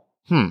Gyllenhaal,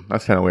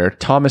 That's kind of weird.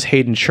 Thomas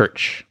Hayden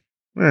Church.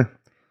 Eh.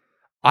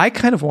 I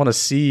kind of want to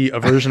see a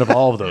version of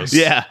all of those.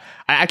 Yeah.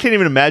 I can't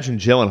even imagine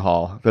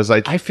Gyllenhaal because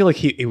I feel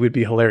like it would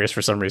be hilarious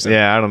for some reason.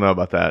 yeah, I don't know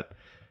about that.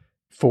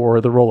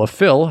 For the role of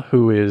Phil,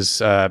 who is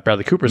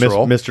Bradley Cooper's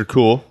role, Mr.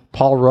 Cool.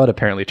 Paul Rudd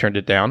apparently turned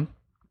it down.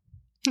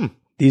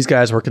 These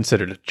guys were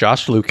considered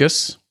Josh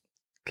Lucas,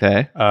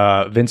 Okay.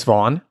 Vince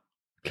Vaughn,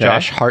 Okay.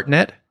 Josh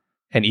Hartnett,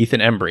 and Ethan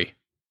Embry.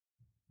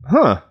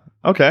 Huh.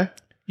 Okay.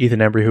 Ethan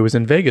Embry, who was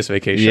in Vegas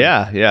Vacation.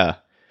 Yeah. Yeah.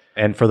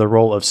 And for the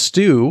role of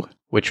Stu,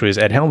 which was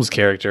Ed Helms'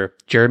 character,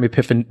 Jeremy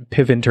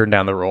Piven turned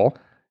down the role.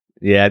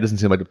 Yeah. It doesn't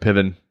seem like a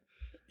Piven.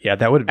 Yeah,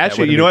 that would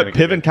Actually, you know what?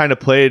 Piven kind of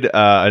played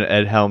an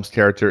Ed Helms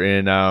character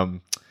in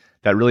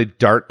that really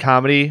dark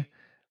comedy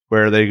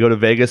where they go to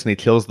Vegas and he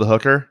kills the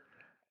hooker.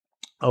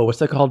 Oh, what's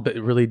that called?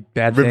 Really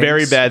bad things.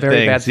 Very bad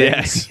things.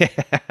 Things.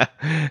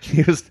 Yeah.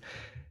 He was.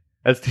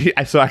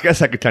 So I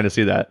guess I could kind of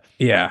see that.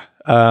 Yeah.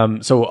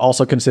 So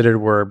also considered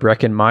were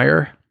Breckin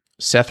Meyer,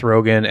 Seth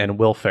Rogen, and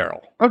Will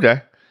Ferrell.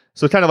 Okay.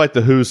 So kind of like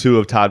the who's who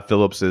of Todd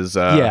Phillips's.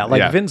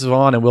 Vince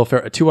Vaughn and Will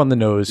Ferrell, 2 on the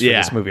nose for Yeah,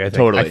 this movie. I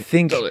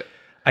think. totally.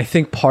 I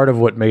think part of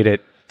what made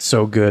it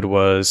so good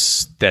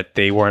was that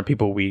they weren't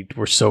people we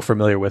were so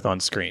familiar with on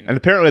screen. And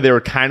apparently they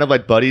were kind of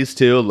like buddies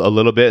too, a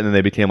little bit, and then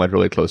they became like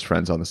really close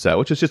friends on the set,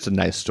 which is just a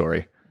nice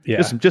story. Yeah,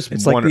 just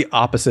it's like the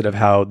opposite of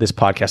how this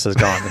podcast has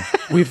gone.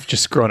 We've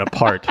just grown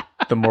apart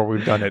the more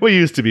we've done it. We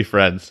used to be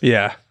friends.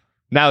 Yeah.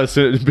 Now,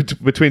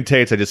 between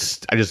takes, I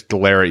just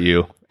glare at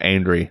you,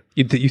 angry.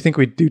 You think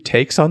we'd do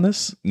takes on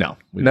this? No,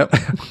 we No.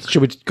 don't.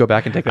 Should we go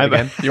back and take that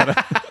again? You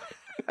wanna...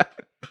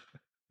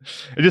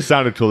 It just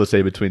sounded cool to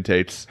say between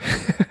takes.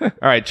 All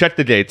right, check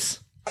the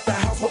dates. The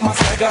house with my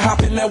swagger,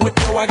 hop in that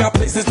window, I got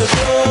places to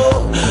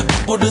go.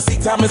 People to see,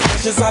 time is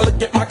precious. I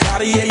look at my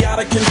Cartier out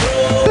of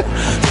control.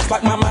 Just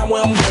like my mind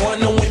where I'm going,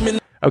 the women.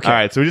 Okay. All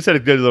right, so we just had a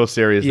good little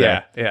series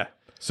there. Yeah.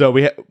 So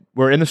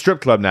we're in the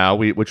strip club now,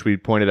 which we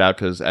pointed out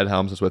because Ed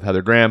Helms is with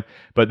Heather Graham.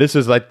 But this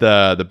is like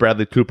the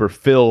Bradley Cooper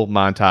Phil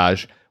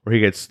montage where he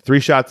gets 3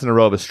 shots in a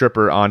row of a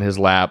stripper on his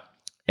lap,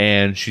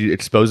 and she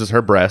exposes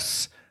her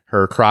breasts,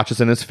 her crotch is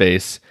in his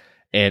face,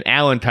 and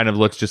Alan kind of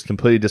looks just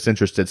completely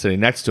disinterested sitting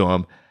next to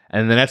him.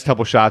 And the next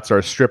couple shots are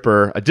a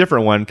stripper, a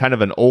different one, kind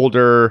of an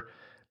older,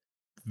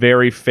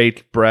 very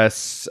fake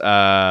breasts,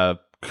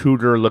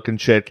 cooter looking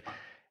chick.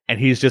 And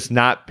he's just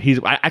not.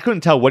 I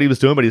couldn't tell what he was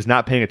doing, but he's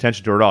not paying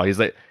attention to her at all. He's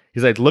like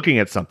looking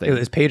at something. It was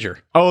his pager.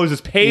 Oh, it was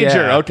his pager.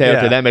 Yeah, Okay,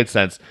 yeah. that made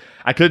sense.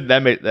 I couldn't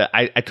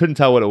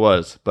tell what it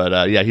was,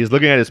 but yeah, he's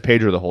looking at his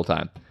pager the whole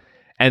time.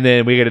 And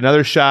then we get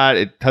another shot.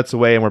 It cuts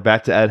away, and we're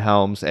back to Ed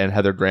Helms and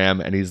Heather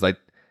Graham, and he's like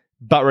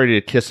about ready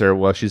to kiss her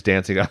while she's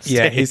dancing on stage.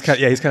 Yeah, he's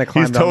kind of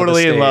climbed He's onto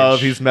totally the in stage. love.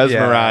 He's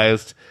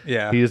mesmerized.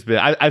 Yeah. He's been.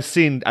 I've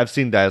seen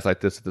guys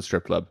like this at the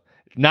strip club.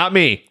 Not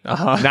me.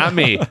 Uh-huh. Not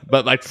me.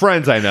 But like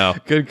friends I know.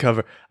 Good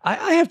cover.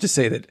 I have to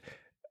say that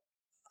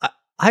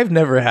I've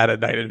never had a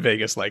night in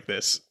Vegas like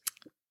this.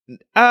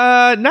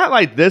 Not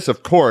like this,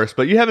 of course.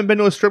 But you haven't been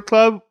to a strip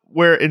club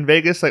where in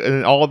Vegas, like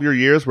in all of your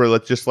years, where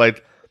it's just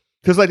like,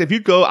 because like if you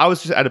go, I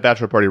was just at a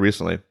bachelor party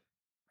recently.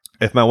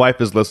 If my wife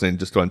is listening,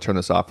 just go and turn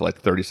this off for like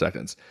 30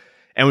 seconds.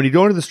 And when you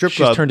go into the strip She's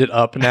club, turned it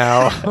up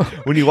now.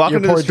 when you walk Your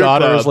into poor the strip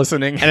daughter club, is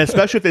listening. and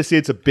especially if they see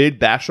it's a big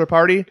bachelor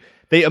party,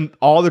 they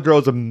all the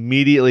girls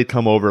immediately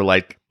come over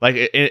like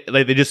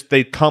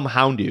they come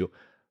hound you,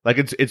 like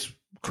it's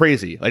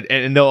crazy, like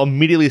and they'll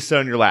immediately sit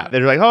on your lap.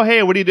 They're like, oh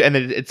hey, what do you do? And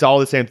then it's all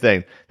the same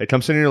thing. They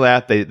come sit on your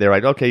lap. They're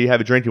like, okay, you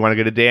have a drink. You want to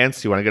get a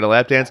dance? You want to get a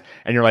lap dance?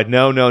 And you're like,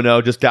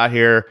 no, just got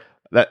here.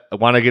 I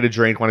want to get a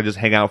drink. Want to just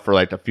hang out for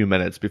like a few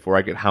minutes before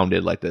I get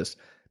hounded like this.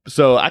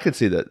 So I could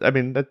see that. I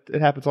mean, that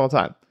it happens all the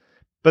time.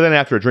 But then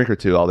after a drink or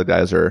two, all the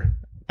guys are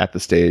at the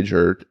stage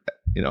or,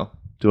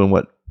 doing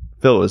what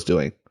Phil was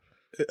doing.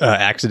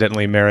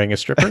 Accidentally marrying a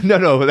stripper?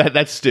 No,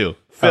 that's Stu.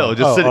 Phil,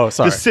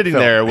 sorry. just sitting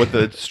Phil. there with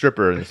the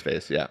stripper in his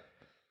face. Yeah.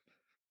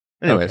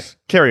 Anyways, Okay.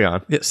 carry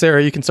on. Yeah,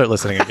 Sarah, you can start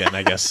listening again,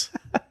 I guess.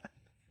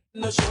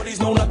 The shorties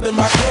know nothing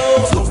but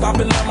clothes. No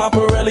stopping at my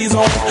Pirelli's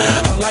on.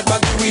 Unlike my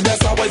theory,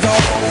 that's always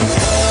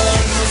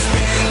on.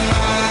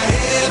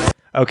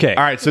 Okay.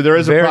 All right, so there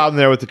is a problem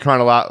there with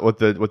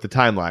the with the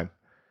timeline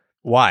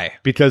Why?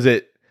 because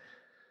we're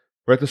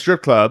at the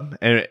strip club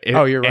and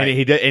You're right.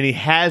 and he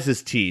has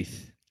his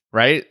teeth,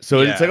 right?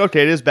 So Yeah. it's like,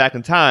 okay, it is back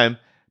in time,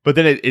 but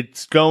then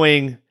it's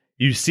going.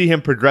 You see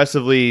him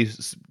progressively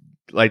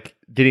like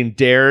getting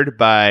dared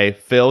by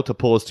Phil to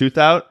pull his tooth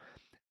out,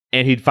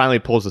 and he finally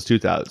pulls his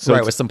tooth out. So right,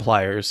 it's- with some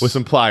pliers. with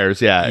some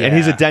pliers, yeah. And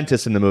he's a Yeah.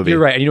 dentist in the movie. You're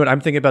right. And you know what? I'm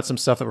thinking about some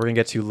stuff that we're going to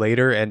get to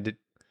later. And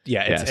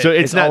So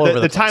it's not all over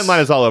the place.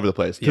 timeline is all over the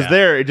place because Yeah.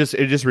 there it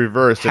just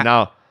reversed and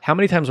now. How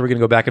many times are we going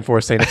to go back and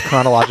forth saying it's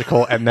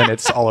chronological and then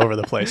it's all over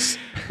the place?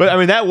 But I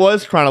mean that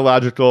was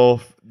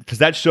chronological because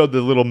that showed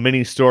the little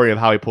mini story of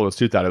how he pulled his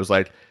tooth out. It was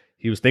like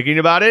he was thinking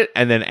about it,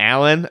 and then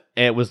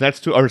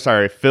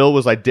Phil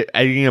was like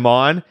egging him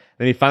on.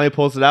 Then he finally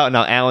pulls it out, and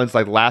now Alan's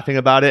like laughing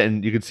about it,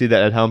 and you can see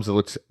that Ed Helms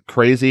looks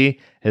crazy.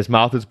 His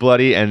mouth is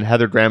bloody, and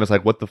Heather Graham is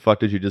like, "What the fuck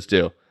did you just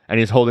do?" And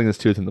he's holding his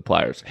tooth in the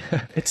pliers.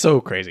 It's so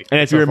crazy. And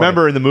if It's you so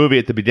remember in the movie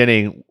at the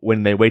beginning,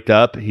 when they wake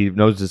up, he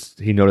notices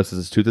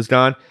his tooth is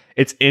gone.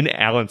 It's in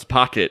Alan's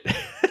pocket.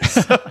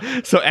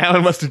 so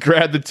Alan must have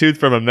grabbed the tooth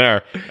from him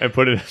there and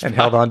put it in his and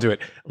pocket. held on to it.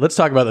 Let's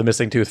talk about the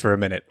missing tooth for a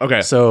minute.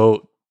 Okay.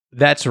 So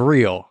that's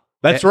real.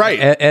 That's right.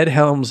 Ed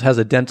Helms has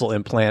a dental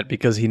implant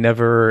because he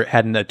never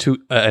had an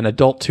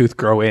adult tooth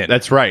grow in.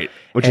 That's right,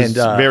 which is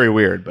very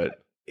weird, but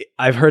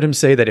I've heard him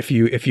say that if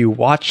you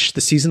watch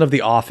the season of The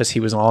Office he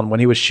was on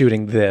when he was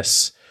shooting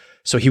this,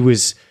 so he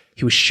was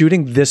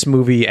shooting this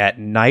movie at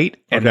night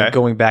and then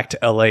going back to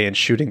LA and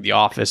shooting The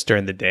Office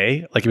during the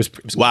day. Like it was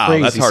Wow,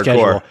 crazy that's hardcore.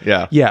 schedule.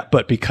 Yeah. Yeah,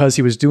 but because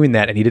he was doing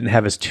that and he didn't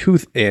have his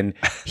tooth in,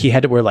 he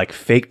had to wear like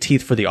fake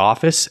teeth for The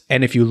Office.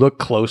 And if you look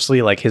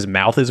closely, like his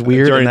mouth is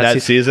weird. During in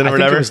that season or I think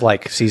whatever? it was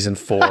like season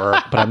 4,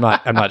 but I'm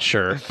not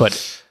sure.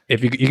 But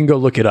if you can go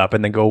look it up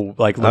and then go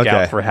like look Okay.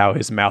 out for how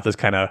his mouth is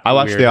kind of I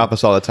watch weird. The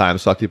Office all the time,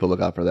 so I'll keep a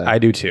lookout for that. I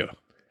do too.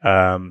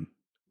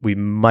 We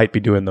might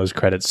be doing those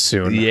credits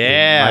soon.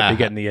 Yeah. We might be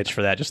getting the itch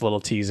for that. Just a little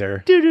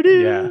teaser.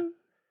 Yeah.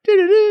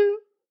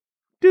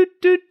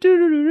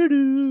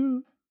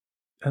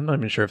 I'm not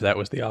even sure if that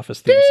was the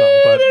Office theme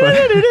song, but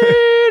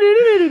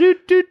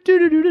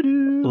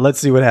let's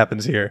see what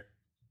happens here.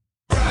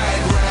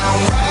 down,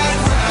 right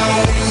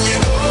round when you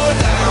go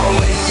down,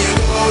 when you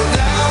go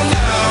down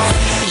now.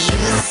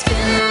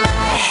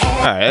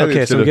 All right.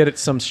 Okay, so we get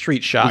some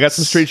street shots. We got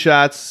some street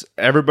shots.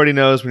 Everybody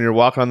knows when you're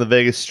walking on the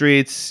Vegas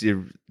streets,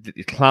 you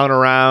clown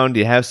around,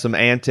 you have some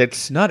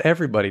antics. Not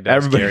everybody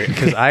does, Gary,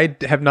 because I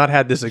have not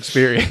had this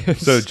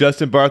experience. So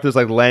Justin Bartha's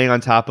like laying on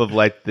top of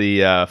like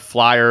the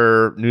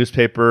flyer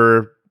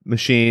newspaper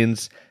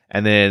machines,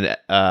 and then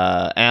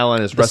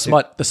Alan is the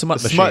smut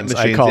machines,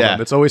 I call them.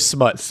 It's always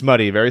smut.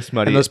 Smutty, very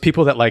smutty. And those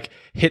people that like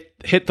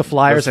hit the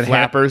flyers Those and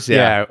flappers,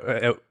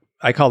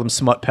 I call them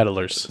smut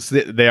peddlers.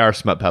 So they are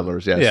smut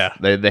peddlers, yes.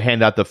 Yeah. They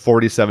hand out the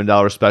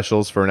 $47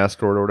 specials for an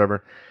escort or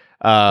whatever.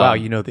 Wow,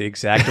 you know the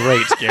exact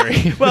rates,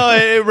 Gary. Well,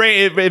 it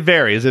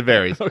varies. It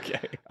varies. Okay.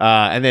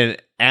 And then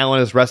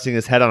Alan is resting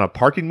his head on a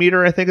parking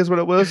meter, I think is what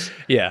it was.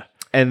 Yeah.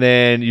 And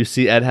then you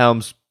see Ed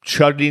Helms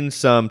chugging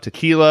some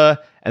tequila,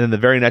 and then the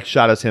very next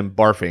shot is him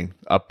barfing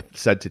up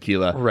said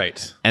tequila.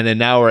 Right. And then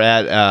now we're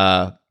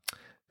at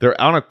they're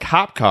on a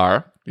cop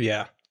car,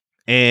 Yeah.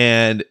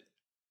 and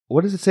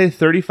what does it say?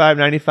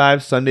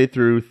 $35.95 Sunday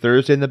through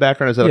Thursday in the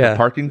background. Is that like a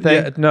parking thing?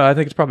 Yeah, no, I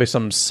think it's probably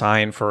some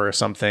sign for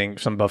something,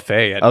 some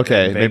buffet.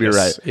 Okay, maybe you're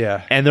right.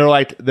 Yeah. And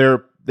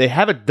they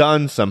have it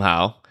done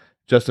somehow.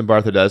 Justin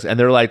Bartha does, and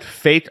they're like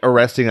fake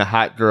arresting a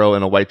hot girl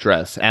in a white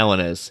dress. Alan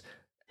is,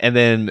 and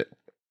then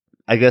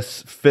I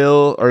guess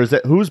Phil, or is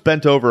it who's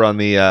bent over on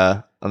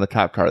the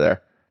cop car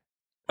there?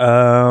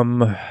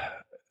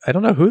 I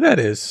don't know who that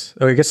is.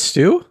 Oh, I guess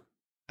Stu.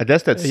 I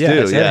guess that's Stu.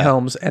 It's Ed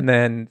Helms, and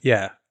then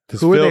who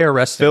Phil, are they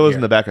arresting? Phil is here?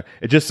 in the background.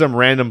 It's just some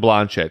random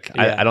blonde chick.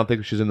 Yeah. I don't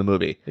think she's in the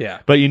movie. Yeah.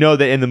 But you know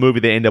that in the movie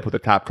they end up with a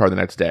cop car the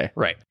next day.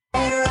 Right.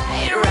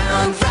 Right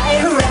around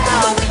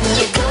when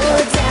you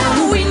go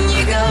down, when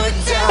you go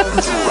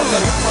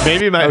down.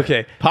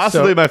 Maybe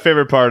possibly my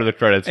favorite part of the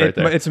credits right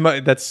there.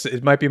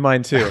 It might be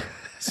mine too.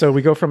 So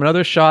we go from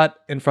another shot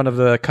in front of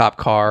the cop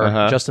car.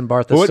 Uh-huh. Justin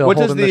Bartha still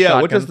holding the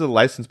shotgun. what does the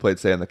license plate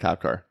say on the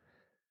cop car?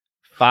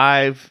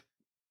 5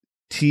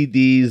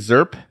 TD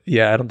Zerp.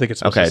 Yeah, I don't think it's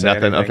supposed to say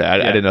nothing. anything. Okay, I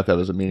Yeah. didn't know if that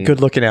was a meaning.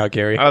 Good looking out,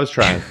 Gary. I was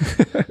trying.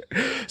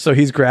 So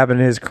he's grabbing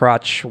his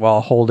crotch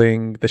while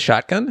holding the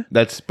shotgun.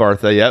 That's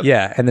Bartha. Yep.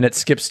 Yeah, and then it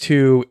skips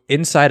to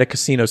inside a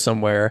casino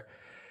somewhere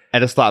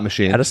At a slot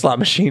machine. at a slot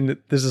machine.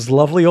 There's this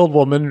lovely old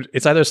woman.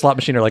 It's either a slot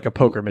machine or like a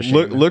poker machine.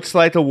 Looks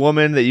like a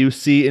woman that you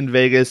see in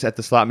Vegas at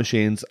the slot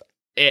machines.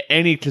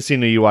 Any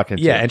casino you walk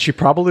into. Yeah, and she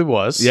probably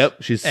was. Yep,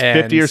 she's And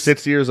 50 or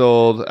 60 years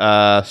old.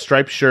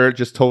 Striped shirt,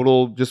 just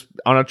on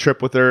a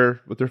trip with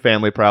her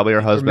family, probably her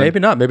Or husband. maybe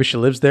not. Maybe she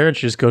lives there and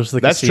she just goes to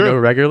the That's casino true.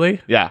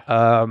 regularly. Yeah,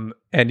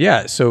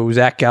 So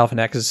Zach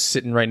Galifianakis is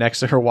sitting right next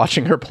to her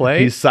watching her play.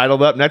 he's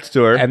sidled up next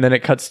to her. And then it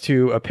cuts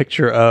to a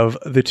picture of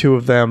the two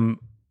of them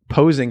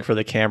posing for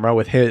the camera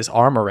with his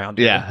arm around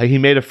her. Yeah, he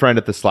made a friend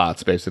at the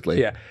slots, basically.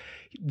 Yeah.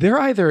 They're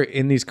either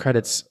in these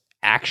credits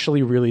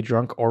actually really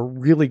drunk or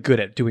really good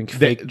at doing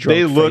fake drunk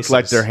They look faces.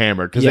 like they're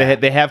hammered because Yeah.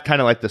 they have kind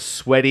of like the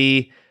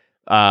sweaty,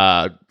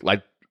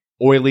 like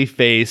oily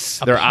face.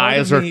 Their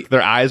part of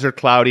eyes are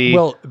cloudy.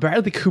 Well,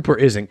 Bradley Cooper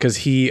isn't because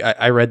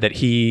I read that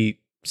he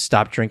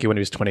stopped drinking when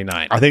he was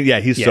 29. I think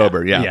he's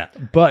sober. Yeah.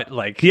 But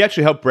like He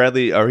actually helped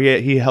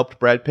he helped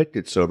Brad Pitt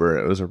get sober.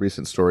 It was a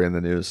recent story in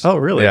the news. Oh,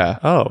 really? Yeah.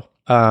 Oh.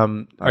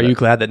 Are you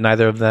glad that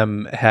neither of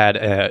them had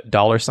a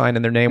dollar sign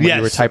in their name when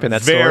you were typing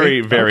that very,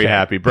 story? very Okay.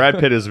 happy. Brad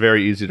Pitt is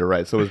very easy to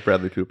write. So is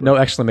Bradley Cooper. No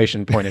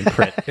exclamation point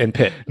in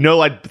Pitt. No,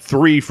 like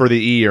 3 for the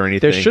E or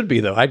anything. There should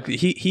be though.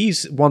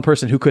 He's one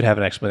person who could have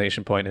an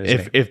exclamation point in his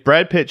name. If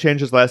Brad Pitt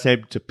changed his last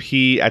name to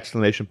P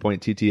exclamation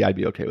point TT, I'd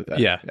be okay with that.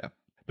 Yeah.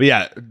 But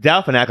yeah,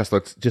 Galifianakis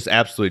looks just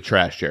absolutely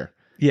trashed here.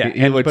 Yeah,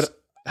 he looks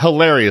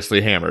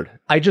hilariously hammered.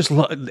 I just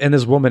love, and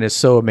this woman is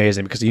so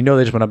amazing because they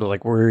just went up to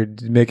like, we're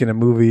making a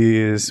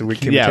movie. Can we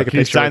take a can picture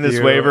you sign with this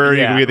you? waiver?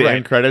 Yeah, you can be the right.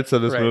 end credits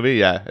of this Right. movie.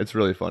 Yeah, it's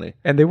really funny.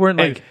 And they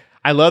weren't And like,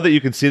 I love that you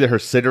can see that her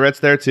cigarettes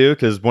there too,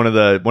 because one of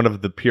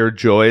the pure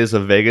joys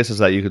of Vegas is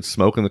that you can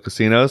smoke in the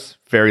casinos.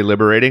 Very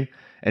liberating,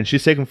 and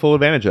she's taking full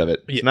advantage of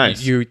it. It's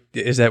nice.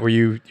 Is that where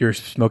your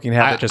smoking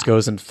habit just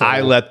goes in full?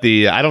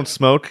 I don't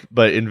smoke,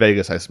 but in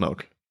Vegas I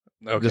smoke.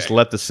 Okay. Just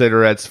let the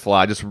cigarettes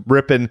fly, just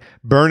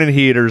burning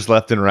heaters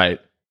left and right.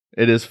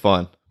 It is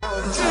fun.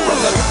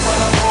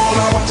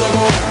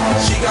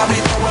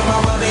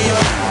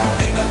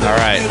 All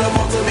right.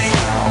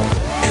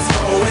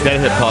 Gotta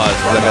hit pause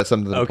because I got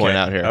something to point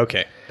out here.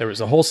 Okay. There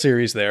was a whole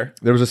series there.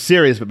 There was a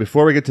series, but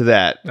before we get to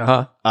that,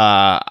 Uh-huh.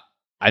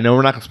 I know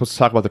we're not supposed to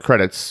talk about the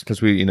credits because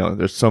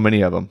there's so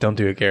many of them. Don't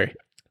do it, Gary.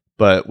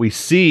 But we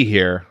see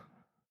here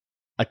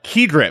a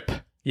key drip.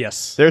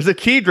 Yes. There's a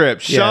key drip.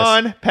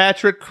 Sean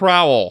Patrick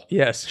Crowell.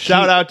 Yes.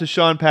 Shout out to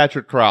Sean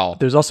Patrick Crowell.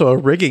 There's also a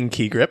rigging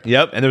key grip.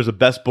 Yep. And there's a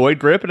Best Boy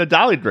grip and a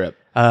Dolly grip.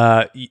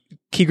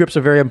 Key grips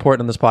are very important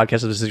on this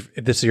podcast.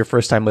 If this is your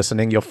first time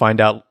listening, you'll find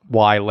out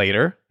why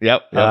later.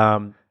 Yep.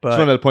 But just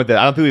wanted to point that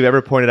I don't think we've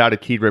ever pointed out a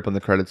key grip on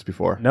the credits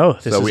before. no,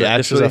 this is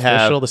actually official.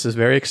 have This is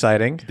very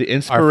exciting. the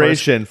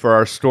inspiration for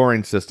our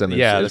storing system. Is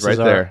This right is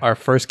there. our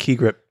first key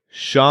grip.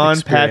 Sean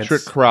experience.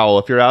 Patrick Crowell.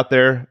 If you're out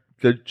there,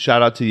 good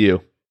shout out to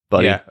you.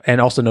 buddy. Yeah, and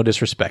also no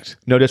disrespect.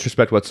 No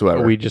disrespect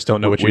whatsoever. We just don't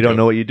know what you we don't do.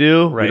 know what you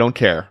do. We Right. don't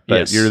care. But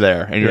Yes. you're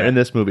there, and you're Yeah. in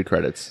this movie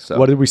credits. So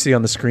What did we see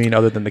on the screen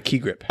other than the key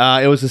grip?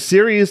 it was a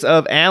series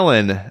of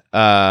Alan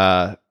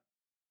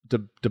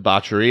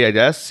debauchery, I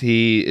guess.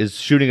 He is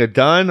shooting a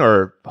gun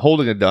or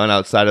holding a gun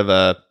outside of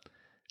a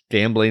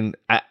gambling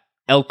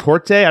El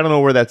Corte. I don't know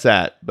where that's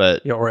at,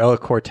 but Yeah, or El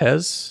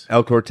Cortez.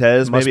 El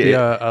Cortez. Must maybe be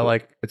a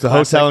like. it's a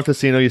classic- hotel and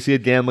casino. You see a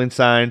gambling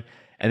sign,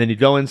 and then you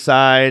go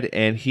inside,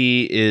 and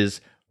he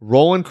is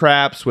rolling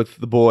craps with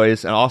the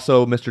boys, and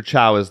also Mr.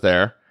 Chow is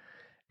there,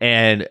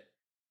 and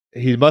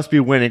he must be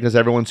winning because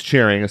everyone's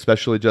cheering,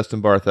 especially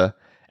Justin Bartha.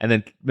 And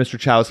then Mr.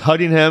 Chow is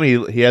hugging him.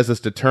 He has this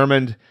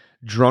determined,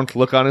 drunk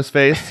look on his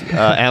face.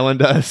 Alan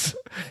does.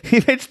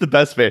 He makes the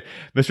best face.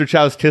 Mr.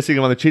 Chow is kissing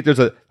him on the cheek. There's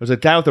a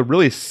guy with a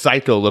really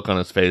psycho look on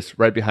his face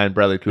right behind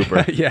Bradley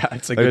Cooper. Yeah,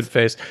 it's a good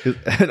face.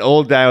 An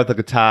old guy with like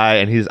a tie,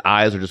 and his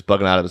eyes are just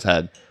bugging out of his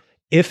head.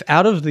 If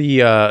out of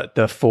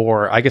the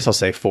four, I guess I'll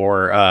say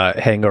four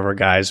hangover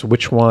guys,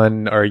 which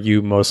one are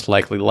you most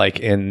likely like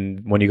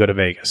in when you go to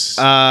Vegas?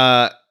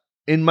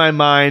 In my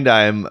mind,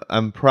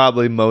 I'm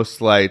probably most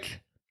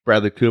like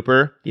Bradley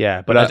Cooper.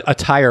 Yeah, but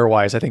attire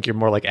wise, I think you're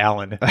more like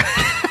Alan.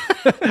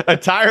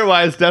 Attire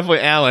wise,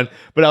 definitely Alan.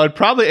 But I would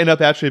probably end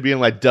up actually being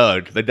like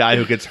Doug, the guy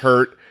who gets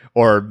hurt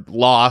or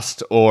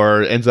lost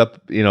or ends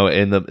up,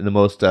 in the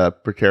most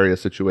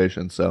precarious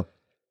situation. So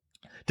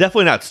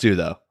definitely not Stu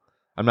though.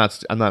 I'm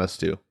not a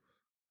Stu.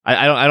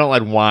 I don't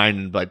like wine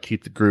and like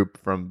keep the group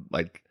from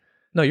like.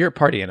 No, you're a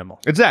party animal.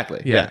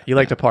 Exactly. Yeah, you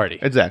like to party.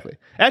 Exactly.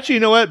 Actually,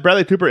 you know what?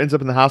 Bradley Cooper ends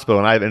up in the hospital,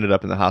 and I've ended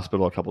up in the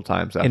hospital a couple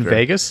times after. In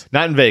Vegas?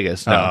 Not in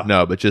Vegas. No, Oh.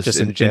 no, but just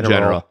in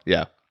general.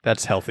 Yeah.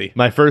 That's healthy.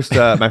 My first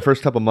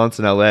couple months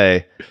in LA,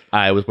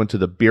 I went to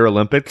the Beer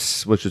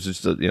Olympics, which is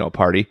just a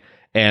party,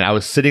 and I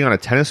was sitting on a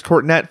tennis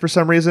court net for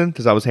some reason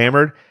because I was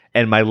hammered,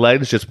 and my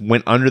legs just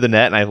went under the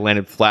net, and I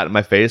landed flat on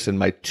my face, and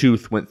my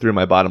tooth went through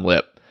my bottom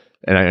lip,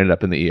 and I ended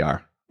up in the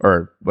ER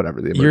or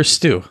whatever. You're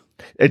Stu.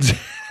 It's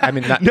I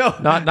mean,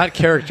 not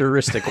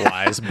characteristic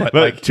wise, but,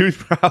 but like tooth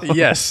problem.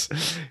 yes.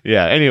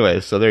 Yeah.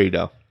 Anyways, so there you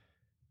go.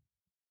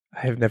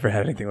 I have never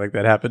had anything like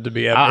that happen to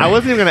me ever. I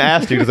wasn't even going to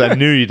ask you because I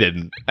knew you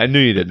didn't.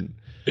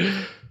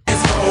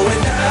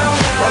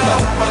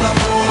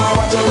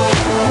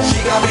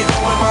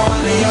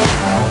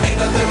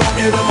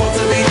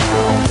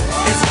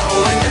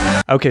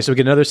 Okay, so we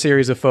get another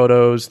series of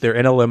photos. They're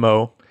in a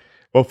limo.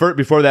 Well,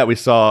 before that, we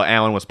saw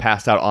Alan was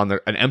passed out on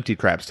an empty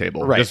craps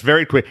table. Right. Just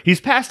very quick. He's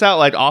passed out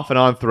like off and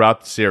on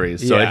throughout the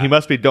series. So Yeah. he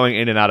must be going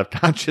in and out of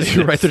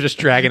consciousness. Right, they're just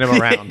dragging him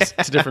around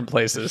to different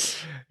places.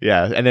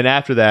 Yeah. And then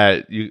after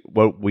that,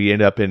 we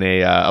end up in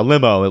a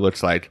limo, it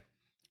looks like.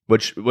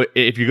 Which,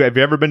 if you've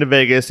ever been to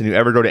Vegas and you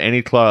ever go to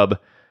any club,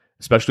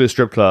 especially a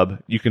strip club,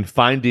 you can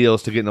find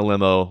deals to get in a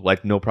limo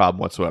like no problem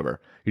whatsoever.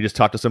 You just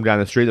talk to some guy on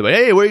the street. They're like,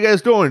 hey, what are you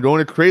guys doing?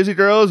 Going to Crazy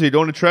Girls? Are you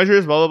going to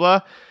Treasures? Blah, blah,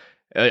 blah.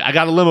 I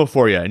got a limo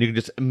for you, and you can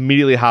just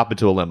immediately hop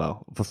into a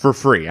limo for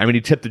free. I mean,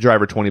 you tip the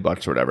driver $20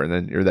 or whatever, and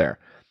then you're there.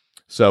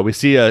 So we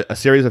see a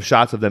series of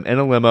shots of them in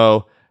a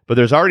limo, but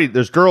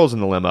there's girls in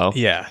the limo.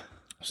 Yeah.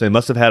 So they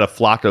must have had a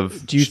flock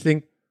of. Do you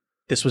think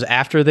this was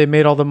after they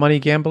made all the money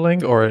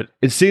gambling, or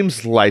It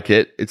seems like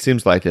it.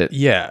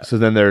 yeah? So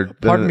then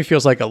Part of me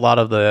feels like a lot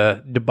of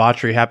the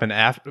debauchery happened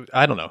after.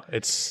 I don't know.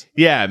 It's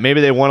yeah,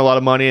 maybe they won a lot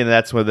of money, and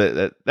that's where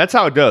that's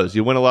how it goes.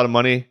 You win a lot of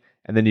money,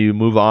 and then you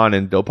move on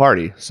and go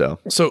party. So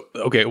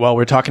okay. Well,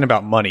 we're talking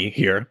about money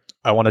here.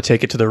 I want to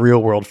take it to the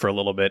real world for a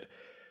little bit.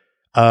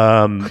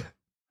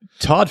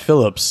 Todd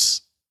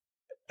Phillips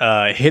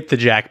hit the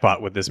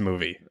jackpot with this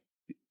movie.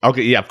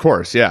 okay, yeah, of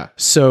course, yeah.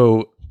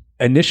 So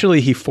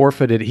initially he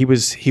forfeited.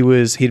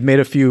 He'd made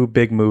a few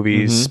big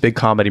movies, big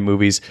comedy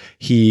movies.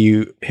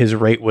 His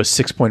rate was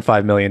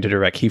 $6.5 million to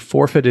direct. He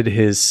forfeited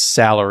his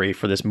salary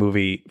for this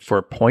movie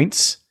for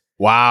points.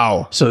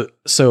 Wow, So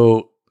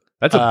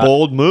that's a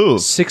bold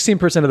move.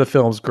 16% of the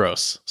film's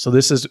gross. So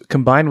this is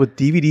combined with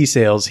DVD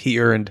sales. He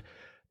earned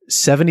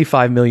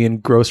 $75 million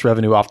gross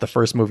revenue off the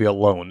first movie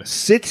alone.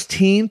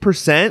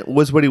 16%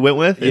 was what he went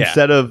with Yeah.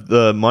 instead of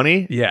the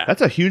money. Yeah.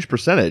 That's a huge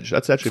percentage.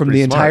 That's actually From the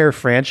pretty smart. entire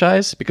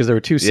franchise, because there were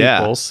two Yeah,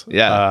 sequels.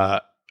 yeah.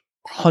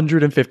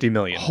 $150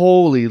 million.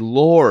 Holy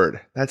Lord,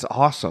 that's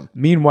awesome.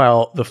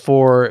 Meanwhile, the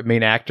four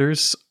main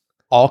actors,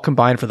 all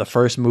combined for the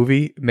first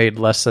movie, made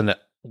less than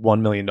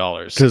 $1 million.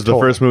 Because the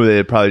first movie,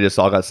 they probably just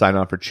all got signed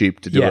on for cheap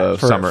to do a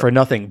summer. for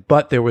nothing.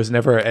 But there was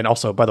never, and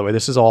also, by the way,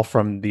 this is all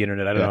from the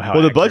internet. I don't know how.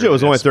 Well, the budget accurate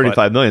was it only is,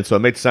 but- $35 million, so it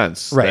makes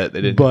sense. right? that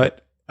they didn't.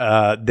 But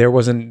there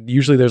wasn't.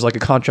 Usually, there's like a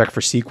contract for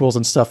sequels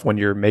and stuff when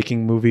you're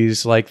making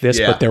movies like this,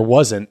 Yeah. but there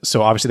wasn't.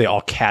 So obviously, they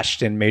all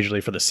cashed in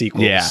majorly for the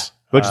sequels. yeah,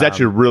 which is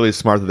actually really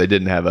smart that they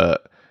didn't have a.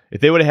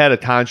 If they would have had a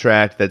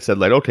contract that said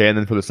like, okay, and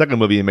then for the second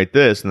movie you make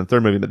this, and the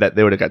third movie that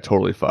they would have got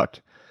totally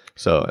fucked.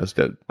 So that's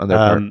good on their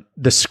part.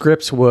 The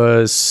script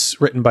was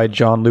written by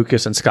John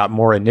Lucas and Scott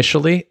Moore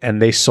initially,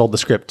 and they sold the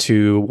script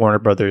to Warner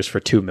Brothers for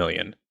 $2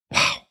 million.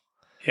 Wow.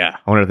 Yeah.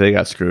 I wonder if they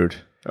got screwed,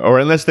 or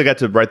unless they got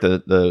to write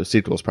the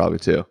sequels, probably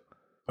too.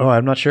 Oh,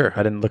 I'm not sure.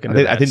 I didn't look into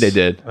I that. think they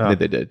did. I think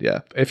they did.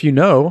 Yeah. If you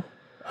know,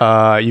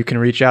 You can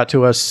reach out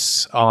to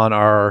us on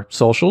our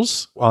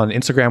socials. On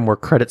Instagram, we're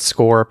Credit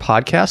Score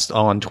Podcast.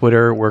 On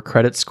Twitter, we're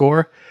Credit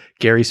Score.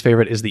 Gary's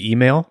favorite is the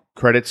email.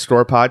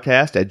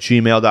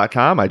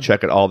 creditstorepodcast@gmail.com. I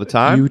check it all the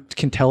time. You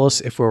can tell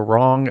us if we're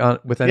wrong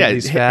with any of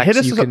these facts. hit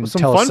us you with can some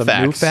tell us fun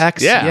some new facts.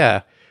 facts.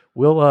 Yeah.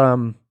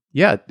 We'll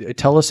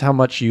tell us how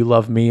much you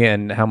love me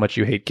and how much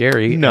you hate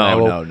Gary. No, and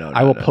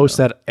I will no, post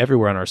that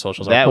everywhere on our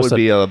socials. that would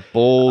be a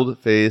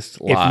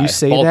bold-faced lie. if you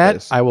say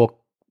Bold-faced. that, I will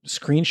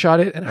screenshot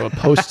it and I will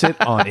post it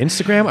on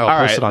Instagram. I will All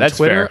post right, it on that's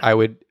Twitter.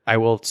 fair. I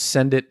will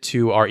send it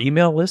to our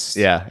email list.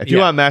 Yeah, if you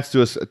want Max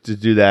to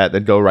do that,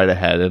 then go right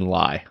ahead and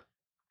lie.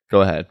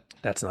 Go ahead.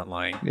 That's not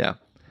lying. Yeah. All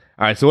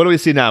right. So what do we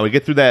see now? We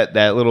get through that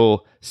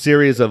little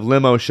series of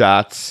limo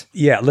shots.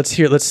 Yeah, let's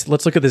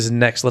look at this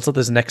next. Let's let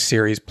this next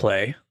series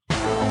play. It's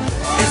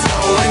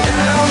going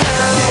down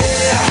now.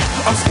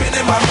 Yeah, I'm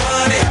spending my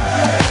money.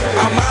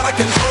 I'm out of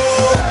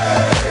control.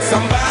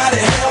 Somebody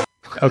help.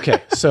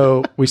 Okay,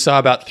 so we saw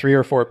about 3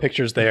 or 4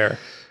 pictures there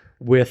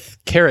with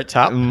Carrot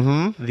Top,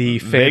 the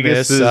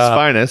famous Vegas'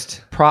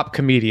 finest. prop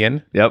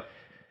comedian. Yep.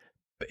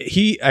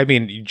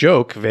 You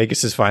joke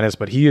Vegas' finest,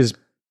 but he's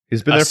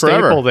been a there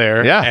forever. staple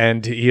there, Yeah.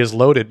 and he is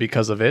loaded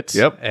because of it.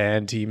 Yep.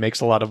 And he makes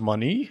a lot of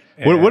money.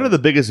 What are the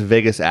biggest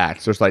Vegas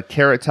acts? There's like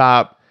Carrot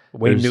Top.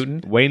 Wayne there's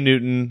Newton. Wayne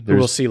Newton. Who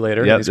we'll see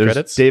later in Yep, these there's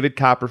credits. David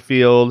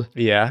Copperfield.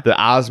 Yeah. The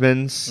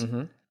Osmonds.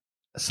 Mhm.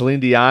 Celine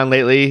Dion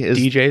lately is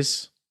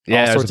DJs.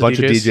 Yeah, all there's sorts a bunch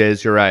of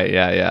DJs. You're right.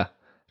 Yeah.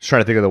 Just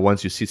trying to think of the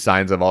ones you see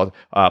signs of all.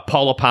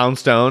 Paula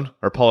Poundstone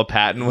or Paula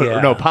Patton.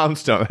 Yeah. No,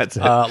 Poundstone. That's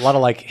it. A lot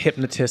of like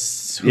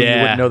hypnotists who you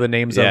Yeah. wouldn't know the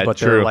names Yeah, of, but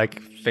true. they're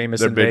like famous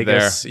They're in big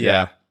Vegas. there.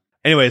 Yeah.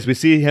 Anyways, we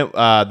see him.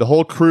 The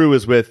whole crew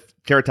is with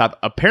Carrot Top.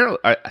 Apparently,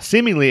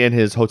 seemingly in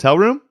his hotel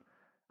room.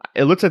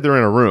 It looks like they're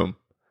in a room,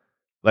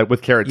 like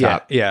with Carrot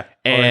Top. Yeah.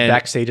 Or And-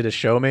 backstage at a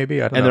show,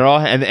 maybe. I don't know. And they're all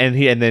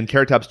and then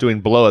Carrot Top's doing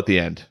blow at the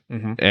end,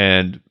 Mhm.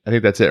 and I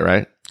think that's it,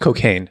 right?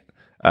 Cocaine.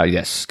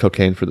 Yes,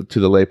 cocaine to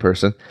the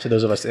layperson. To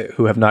those of us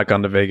who have not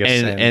gone to Vegas.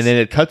 And then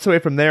it cuts away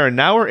from there, and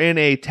now we're in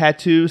a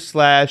tattoo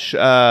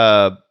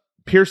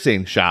 /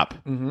 piercing shop,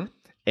 Mhm.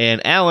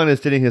 and Alan is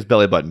getting his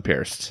belly button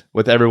pierced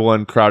with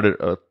everyone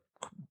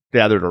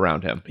gathered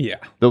around him. Yeah.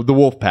 The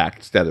wolf pack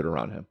is gathered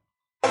around him.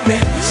 She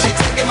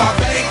taking my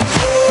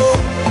bankroll,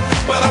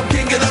 but I'm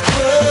king of the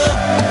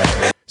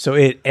club. So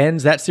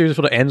that series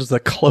photo ends with a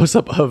close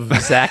up of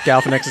Zach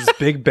Galifianakis'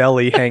 big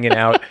belly hanging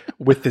out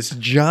with this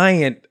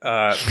giant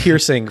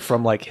piercing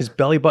from like his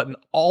belly button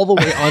all the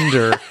way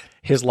under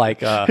his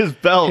like His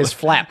belt. his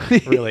flap,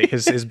 really,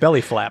 his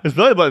belly flap. His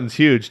belly button's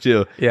huge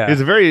too. Yeah. He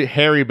has a very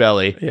hairy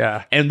belly.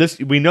 Yeah. And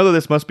we know that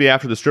this must be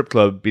after the strip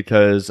club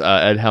because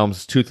Ed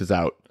Helms' tooth is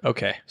out.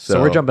 Okay.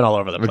 So we're jumping all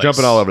over the place. We're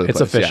jumping all over the it's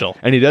place. It's official.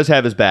 Yeah. And he does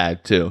have his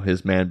bag too,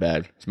 his man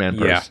bag, his man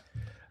purse.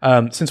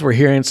 Since we're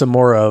hearing some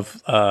more of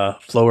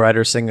Flo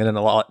Rida singing in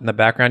the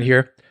background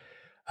here,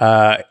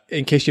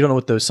 in case you don't know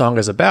what the song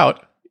is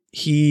about,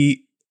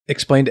 he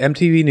explained to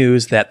MTV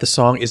News that the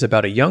song is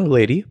about a young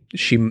lady.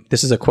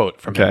 This is a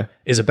quote from him.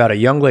 Is about a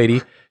young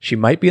lady. She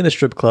might be in the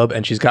strip club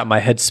and she's got my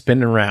head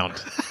spinning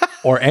around.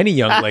 Or any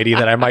young lady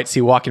that I might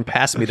see walking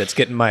past me that's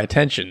getting my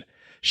attention.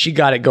 She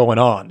got it going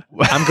on.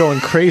 I'm going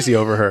crazy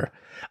over her.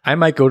 I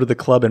might go to the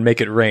club and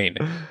make it rain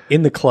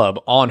in the club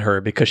on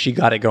her because she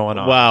got it going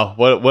on. Wow,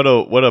 what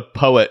a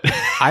poet.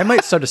 I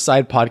might start a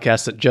side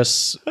podcast that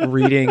just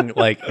reading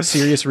like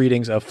serious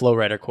readings of Flo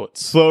Rida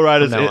quotes. Flo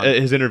Rida's From now on.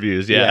 his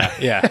interviews, yeah.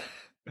 Yeah.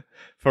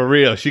 For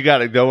real, she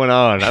got it going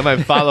on. I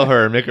might follow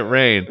her and make it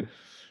rain.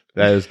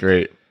 That is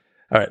great.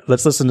 All right,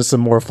 let's listen to some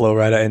more Flo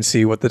Rida and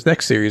see what the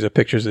next series of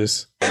pictures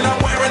is. And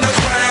I'm wearing a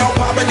crown,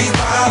 popping these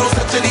bottles,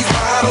 touching these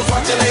bottles,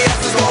 watching their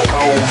asses go.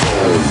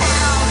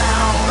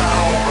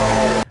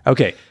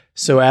 Okay,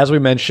 so as we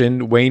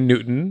mentioned, Wayne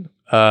Newton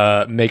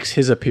makes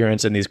his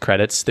appearance in these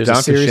credits. There's a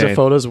Donkey series Shane. of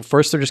photos.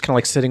 First, they're just kind of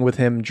like sitting with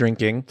him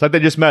drinking. It's like they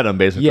just met him,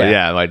 basically. Yeah.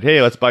 Yeah, like,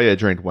 hey, let's buy you a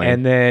drink, Wayne.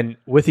 And then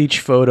with each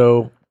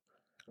photo,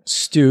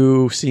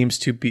 Stu seems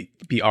to be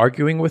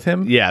arguing with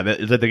him. yeah,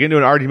 it's like they get into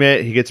an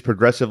argument. He gets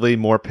progressively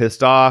more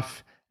pissed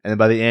off, and then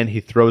by the end, he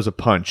throws a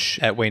punch.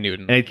 At Wayne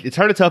Newton. And it's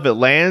hard to tell if it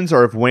lands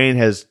or if Wayne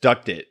has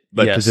ducked it,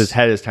 but because Yes. his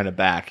head is kind of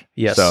back.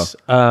 Yes.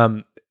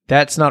 So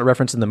That's not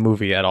referenced in the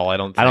movie at all, I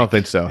don't think. I don't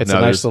think so. It's No,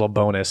 a nice there's- little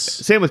bonus.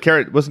 same with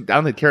Carrot. I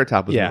don't think Carrot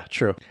Top was. Yeah,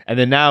 true. And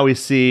then now we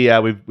see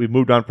we've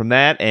moved on from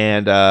that,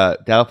 and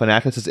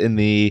Galifianakis is in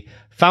the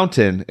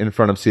fountain in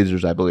front of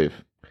Caesars, I believe.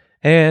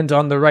 And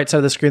on the right side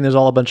of the screen, there's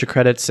all a bunch of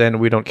credits, and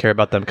we don't care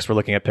about them because we're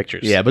looking at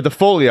pictures. Yeah, but the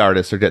Foley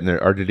artists are getting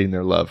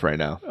their love right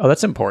now. Oh,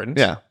 that's important.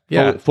 Yeah,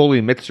 Yeah.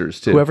 Foley mixers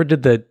too. Whoever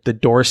did the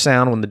door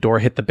sound when the door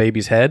hit the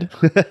baby's head,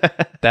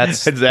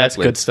 that's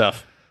Exactly. good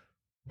stuff.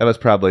 That was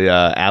probably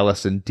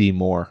Allison D.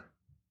 Moore.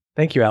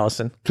 Thank you,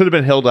 Allison. Could have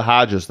been Hilda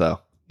Hodges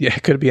though. Yeah,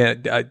 it could be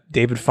a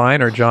David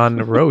Fine or John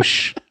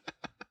Roche.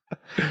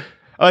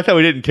 I thought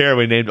we didn't care.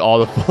 We named all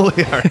the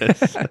Foley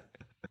artists.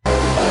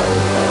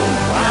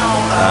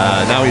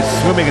 Now he's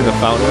swimming in the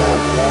fountain.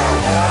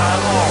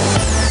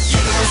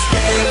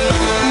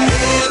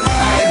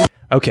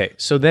 Okay,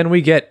 so then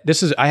we get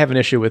I have an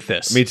issue with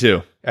this. Me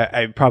too.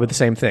 I probably the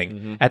same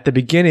thing. At the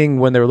beginning,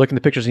 when they were looking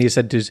at the pictures, and he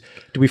said, "Do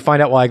we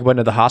find out why I went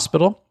to the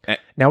hospital?"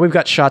 Now we've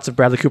got shots of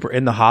Bradley Cooper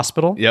in the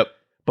hospital. Yep.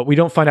 But we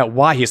don't find out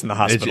why he's in the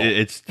hospital.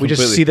 It's we just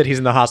completely- see that he's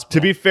in the hospital.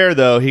 To be fair,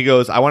 though, he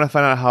goes, "I want to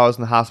find out how I was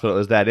in the hospital.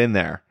 Is that in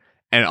there?"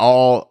 And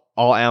all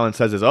Alan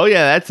says is, "Oh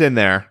yeah, that's in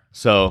there."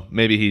 So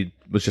maybe he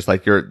was just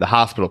like, "The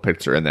hospital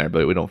pics are in there,"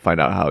 but we don't find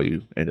out how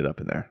you ended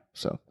up in there.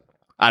 So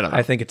I don't know.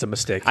 I think it's a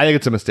mistake. I think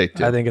it's a mistake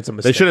too. I think it's a They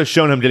mistake. should have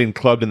shown him getting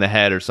clubbed in the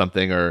head or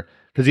something, or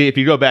because if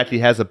you go back, he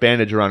has a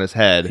bandage around his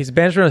head He's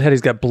bandaged around his head.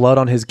 He's got blood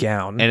on his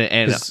gown.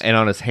 and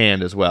on his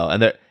hand as well.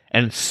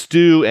 And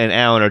Stu and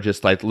Alan are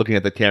just like looking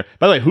at the camera.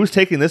 By the way, who's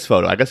taking this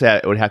photo? I guess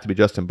it would have to be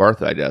Justin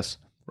Bartha, I guess,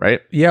 right?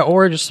 yeah,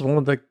 or just one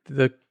of the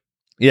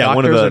Yeah, doctors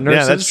one of the or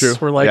nurses. Yeah, that's true.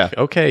 We're like,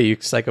 Yeah. okay, you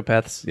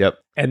psychopaths. Yep.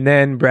 And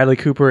then Bradley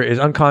Cooper is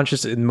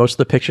unconscious in most of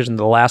the pictures. In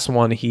the last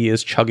one, he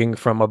is chugging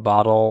from a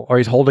bottle, or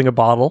he's holding a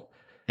bottle.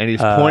 And he's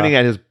pointing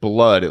at his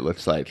blood, it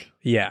looks like.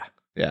 Yeah.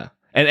 Yeah.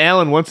 And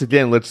Alan, once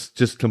again, looks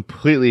just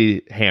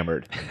completely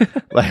hammered.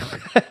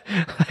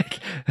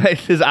 like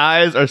his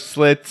eyes are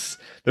slits.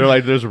 They're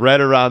like, there's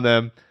red around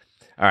them.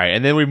 All right.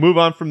 And then we move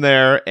on from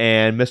there,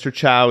 and Mr.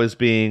 Chow is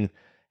being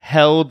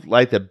held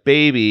like a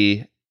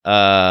baby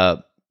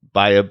by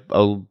a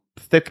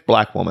thick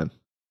black woman.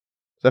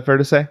 Is that fair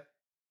to say?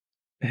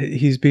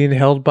 He's being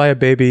held by a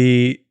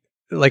baby,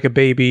 like a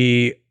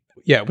baby.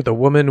 Yeah, with a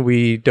woman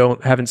we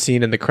haven't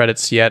seen in the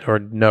credits yet, or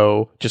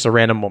no, just a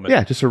random woman.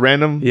 Yeah, just a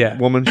random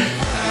woman.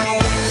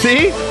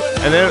 See?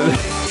 And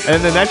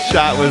then the next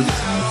shot was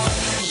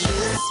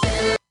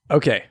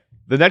Okay.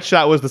 the next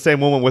shot was the same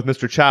woman with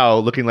Mr. Chow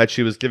looking like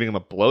she was giving him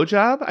a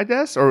blowjob, I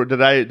guess? Or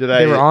did I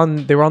They were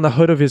on the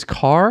hood of his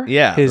car.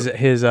 Yeah. His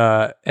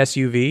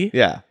SUV.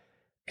 Yeah.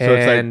 So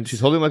it's And- like she's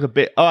holding like a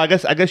bit. Oh, I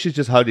guess she's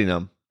just hugging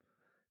him,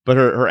 but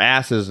her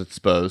ass is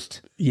exposed,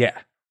 Yeah.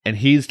 and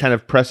he's kind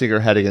of pressing her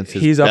head against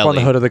his. He's up on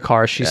the belly. hood of the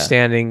car. She's Yeah.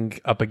 standing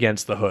up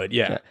against the hood.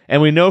 Yeah. Yeah.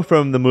 And we know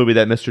from the movie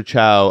that Mr.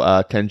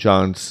 Chow, Ken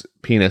Jeong's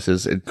penis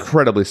is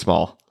incredibly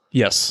small.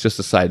 Yes. Just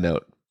a side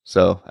note.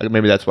 So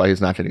maybe that's why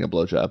he's not getting a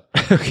blowjob.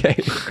 Okay.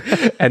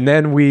 And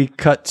then we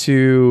cut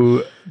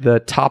to the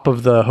top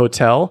of the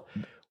hotel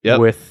Yep.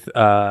 with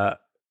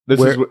This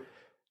Where- is wh-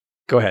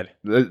 go ahead.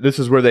 this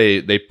is where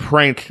they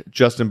prank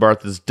Justin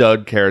Bartha's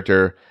Doug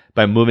character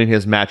by moving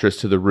his mattress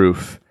to the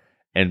roof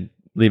and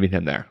leaving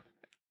him there,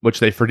 which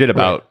they forget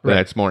about the right.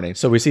 next morning.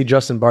 So we see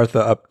Justin Bartha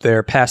up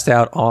there passed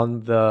out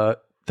on the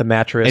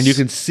mattress. And you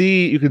can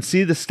see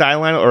the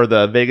skyline or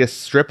the Vegas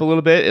Strip a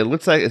little bit. It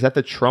looks like, is that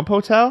the Trump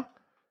Hotel?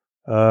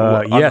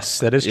 yes,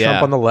 that is Trump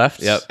Yeah. on the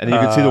left. Yep. And you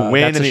can see the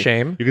wind. That's and a the,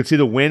 shame. You can see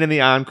the wind in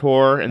the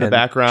Encore in the And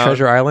background.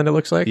 Treasure Island, it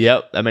looks like.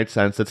 Yep, that makes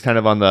sense. It's kind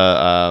of on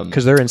the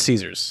Because they're in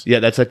Caesars. yeah,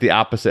 that's like the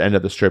opposite end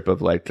of the strip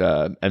of like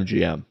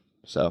MGM.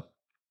 So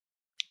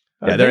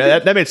yeah,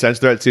 Vegas, that made sense.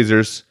 They're at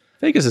Caesars.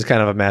 Vegas is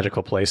kind of a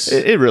magical place.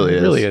 It really is.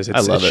 It really is. I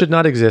love it it. should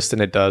not exist,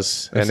 and it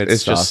does. And It's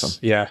it's just awesome.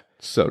 yeah.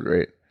 So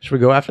great. Should we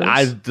go after this?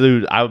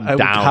 I'm I would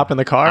down. hop in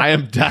the car? I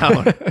am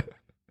down.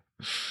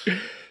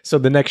 So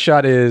the next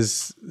shot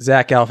is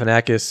Zach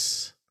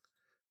Galifianakis.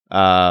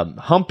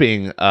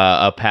 Humping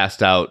a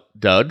passed out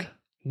Doug.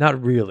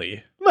 Not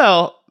really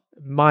Well,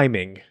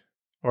 miming.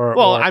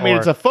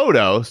 it's a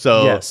photo,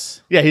 so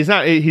yes. yeah,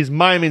 he's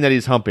miming that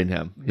he's humping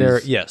him. There.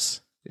 He's-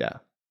 Yes. yeah.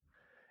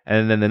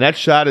 And then the next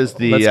shot is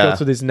the Let's go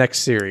through this next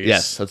series.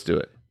 yes, let's do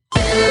it.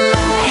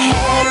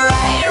 Head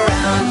right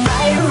around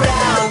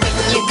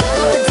when you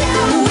go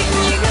down,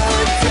 when you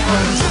go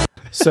down.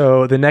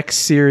 So the next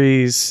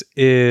series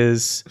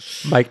is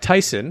Mike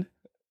Tyson,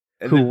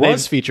 who They've-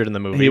 was featured in the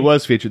movie. He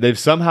was featured. They've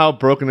somehow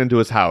broken into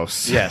his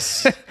house.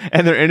 Yes.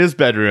 And they're in his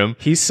bedroom.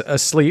 He's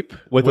asleep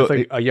With with,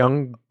 a- a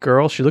young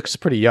girl. She looks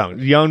pretty young.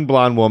 Young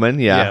blonde woman.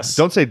 Yeah. Yes.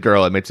 Don't say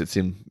girl. It makes it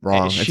seem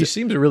wrong. She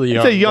seems really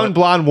young. it's a young but-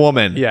 blonde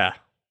woman. Yeah.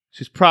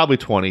 She's probably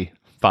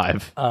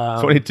 25,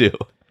 22.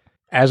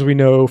 As we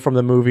know from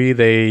the movie,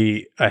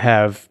 they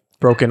have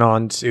broken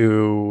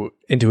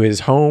into his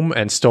home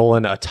and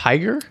stolen a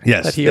tiger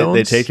that he owns.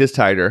 They take his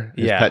tiger,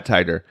 his Yeah. pet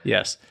tiger.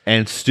 Yes.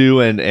 And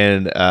Stu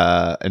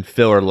and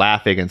Phil are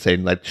laughing and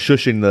saying, like,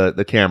 shushing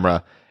the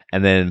camera.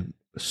 And then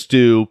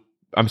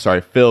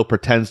Phil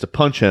pretends to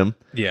punch him.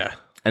 Yeah.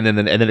 And then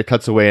it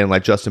cuts away, and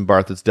like Justin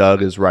Bartha's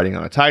Doug is riding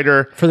on a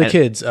tiger. For the And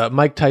kids,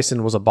 Mike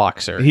Tyson was a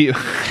boxer.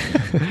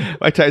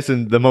 Mike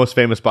Tyson, the most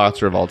famous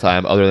boxer of all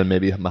time, other than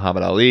maybe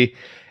Muhammad Ali.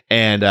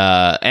 And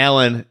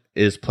Alan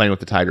is playing with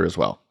the tiger as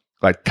well,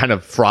 like kind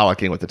of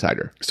frolicking with the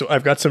tiger. So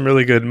I've got some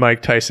really good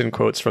Mike Tyson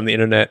quotes from the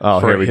internet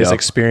Oh, for here we his go.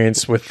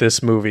 experience with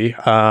this movie.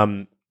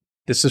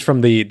 This is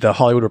from the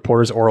Hollywood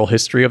Reporter's oral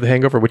history of The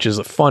Hangover, which is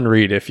a fun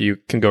read if you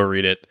can go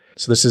read it.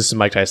 So this is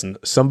Mike Tyson.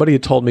 Somebody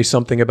had told me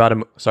something about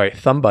him. Sorry,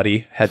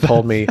 somebody had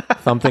told me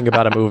something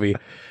about a movie,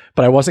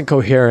 but I wasn't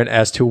coherent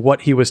as to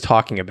what he was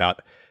talking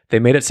about. They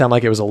made it sound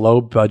like it was a low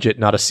budget,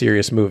 not a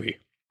serious movie.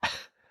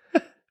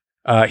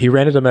 He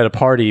rented him at a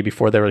party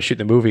before they were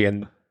shooting the movie,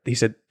 and he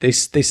said, they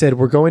said,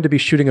 we're going to be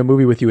shooting a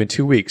movie with you in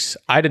 2 weeks.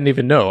 I didn't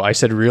even know. I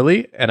said,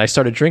 really? And I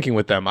started drinking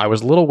with them. I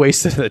was a little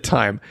wasted at the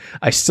time.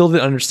 I still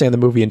didn't understand the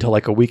movie until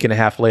like a week and a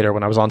half later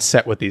when I was on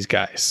set with these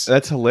guys.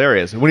 That's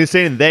hilarious. When he's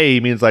saying they, he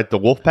means like the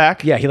wolf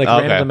pack? Yeah, he like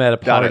ran into them at a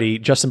Got party.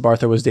 Justin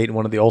Bartha was dating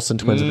one of the Olsen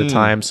twins at the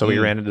time, so he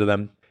ran into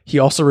them. He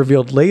also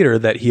revealed later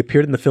that he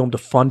appeared in the film to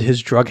fund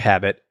his drug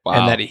habit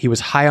and that he was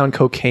high on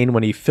cocaine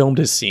when he filmed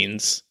his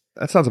scenes.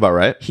 That sounds about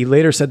right. He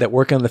later said that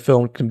working on the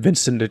film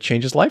convinced him to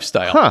change his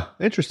lifestyle. Huh.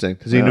 Interesting.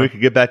 Because he knew he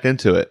could get back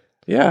into it.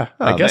 Yeah,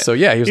 I guess man. so.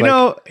 Yeah, he was You like,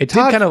 know, it did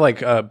kind of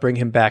like bring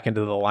him back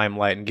into the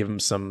limelight and give him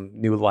some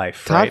new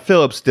life. Todd Right?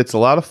 Phillips gets a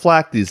lot of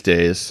flack these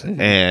days,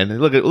 and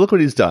look what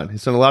he's done.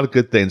 He's done a lot of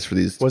good things for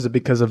these. Was it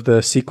because of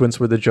the sequence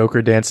where the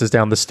Joker dances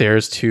down the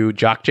stairs to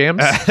Jock Jams?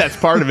 That's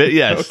part of it.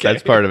 Yes, Okay.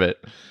 that's part of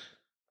it.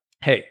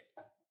 Hey,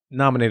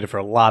 nominated for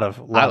a lot of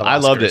I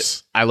loved it.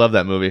 Oscars. I love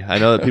that movie. I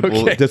know that people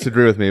Okay.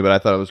 disagree with me, but I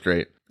thought it was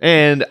great,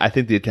 and I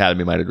think the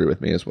Academy might agree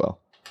with me as well,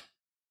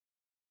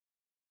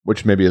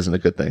 which maybe isn't a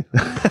good thing.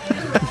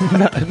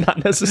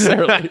 Not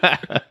necessarily.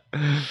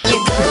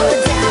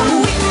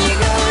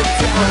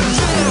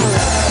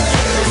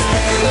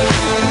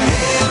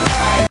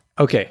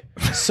 Okay,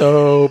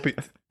 so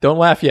don't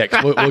laugh yet.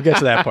 'Cause we'll get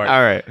to that part.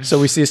 All right. So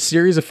we see a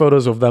series of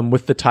photos of them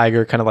with the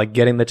tiger, kind of like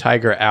getting the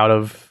tiger out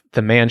of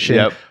the mansion,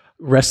 Yep.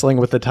 wrestling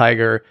with the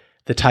tiger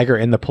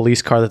in the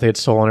police car that they had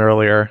stolen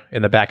earlier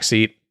in the back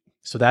seat.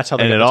 So that's how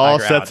they And got it the all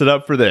tiger sets out. it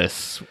up for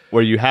this,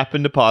 where you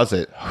happen to pause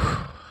it.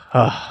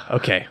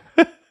 Okay.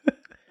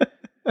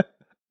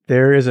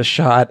 There is a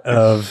shot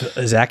of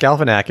Zach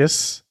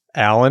Galifianakis,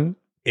 Alan,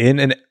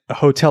 in a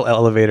hotel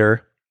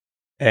elevator,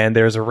 and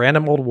there's a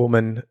random old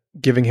woman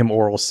giving him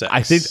oral sex.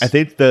 I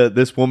think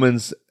this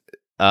woman's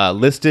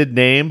listed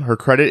name, her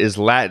credit is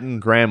Latin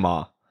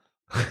Grandma.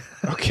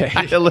 Okay.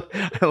 I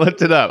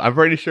looked it up. I'm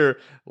pretty sure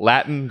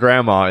Latin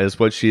Grandma is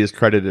what she is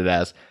credited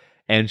as,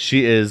 and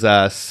she is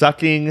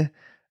sucking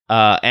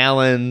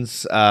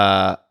Alan's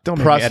Don't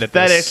make me edit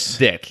prosthetic this.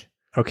 dick.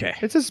 Okay.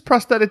 It's his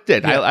prosthetic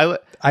dick. Yeah.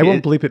 I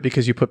won't bleep it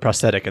because you put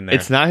prosthetic in there.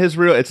 It's not his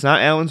real. It's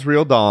not Alan's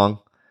real dong.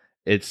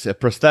 It's a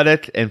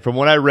prosthetic, and from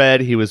what I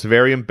read, he was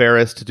very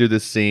embarrassed to do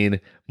this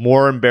scene.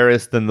 More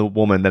embarrassed than the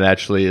woman that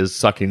actually is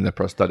sucking the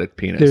prosthetic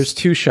penis. There's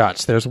two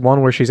shots. There's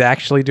one where she's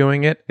actually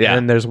doing it, Yeah.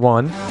 and there's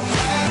one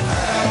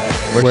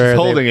where she's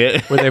holding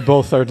it, where they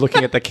both are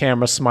looking at the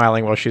camera,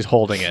 smiling while she's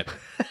holding it.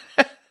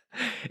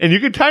 and you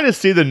can kind of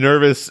see the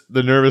nervous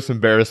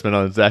embarrassment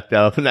on Zach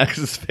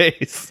Galifianakis'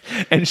 face,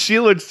 and she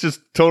looks just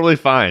totally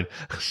fine.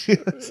 She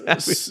looks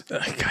happy.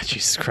 God,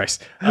 Jesus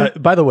Christ!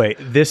 By the way,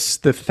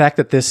 the fact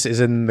that this is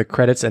in the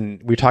credits,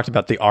 and we talked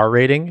about the R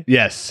rating.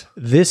 Yes,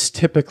 This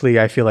typically,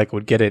 I feel like,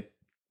 would get it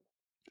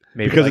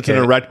maybe because like it's an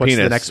erect what's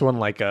penis. the next one?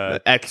 Like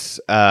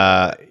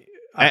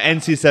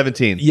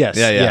NC-17. yes,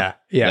 Yeah.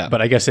 yeah.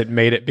 But I guess it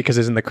made it because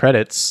it's in the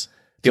credits.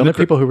 The only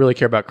people who really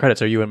care about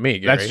credits are you and me,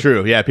 Gary. That's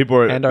true. Yeah, people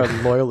are. And our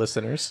loyal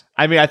listeners.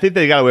 I mean, I think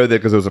they got away with it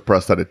because it was a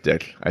prosthetic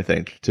dick. I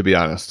think, to be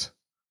honest,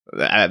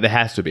 it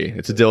has to be.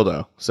 It's a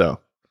dildo. So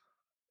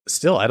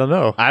Still, I don't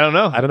know. I don't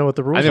know. I don't know what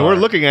the rules I mean, are. we're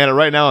looking at it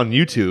right now on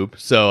YouTube.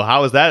 So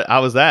how is that?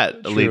 How is that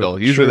illegal?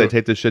 Usually true. they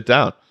take this shit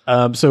down.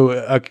 So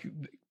a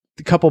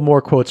couple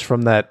more quotes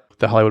from the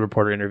Hollywood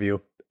Reporter interview.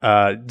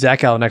 Zach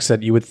Galifianakis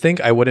said, "You would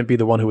think I wouldn't be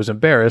the one who was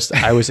embarrassed.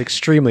 I was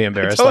extremely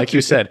embarrassed. told Like you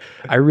you. said,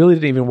 I really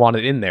didn't even want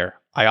it in there.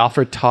 I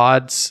offered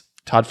Todd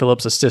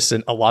Phillips'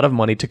 assistant a lot of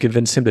money to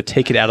convince him to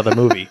take it out of the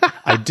movie.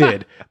 I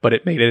did, but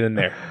it made it in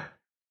there."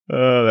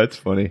 Oh, that's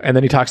funny. And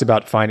then he talks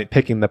about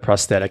picking the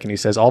prosthetic, and he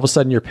says, all of a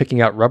sudden you're picking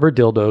out rubber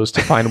dildos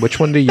to find which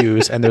one to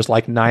use, and there's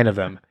like 9 of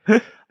them.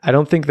 I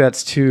don't think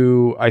that's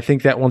too, I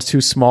think that one's too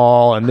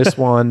small, and this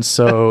one,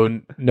 so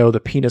no, the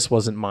penis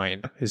wasn't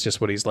mine, is just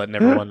what he's letting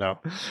everyone know.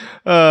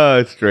 Oh,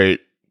 it's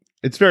great.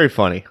 It's very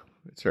funny.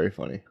 It's very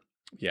funny.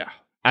 Yeah.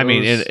 I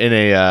mean, in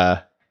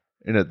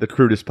the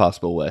crudest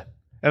possible way,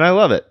 and I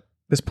love it.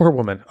 This poor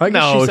woman. I guess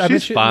No, I mean,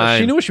 she's fine.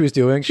 She knew what she was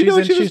doing. She knew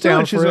what she was she's down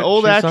doing. She's for an it.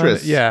 old on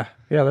actress. it. Yeah,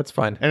 that's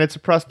fine. And it's a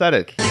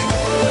prosthetic.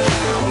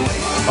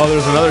 Oh,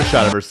 there's another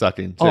shot of her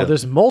sucking. Too. Oh,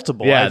 there's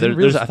multiple. Yeah, I didn't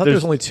realize that. I thought there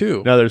was only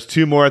 2. No, there's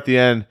 2 more at the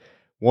end.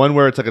 One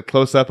where it's like a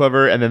close up of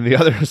her, and then the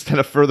other is kind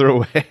of further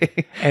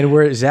away. And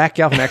where Zach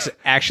Galifianakis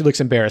actually looks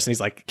embarrassed, and he's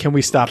like, "Can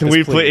we stop? Can this,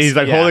 we please?" please? He's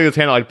like Yeah. holding his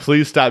hand, like,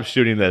 please stop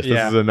shooting this.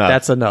 Yeah, This is enough.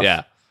 that's enough.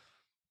 Yeah.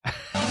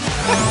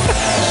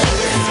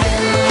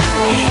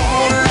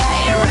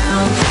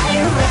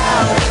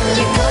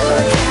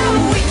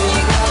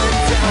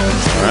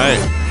 All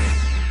right.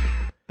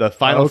 The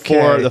final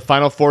Okay. the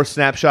final 4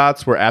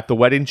 snapshots were at the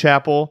wedding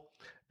chapel.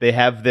 They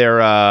have their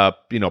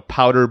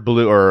powder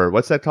blue, or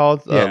what's that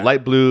called? Yeah.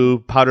 Light blue,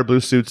 powder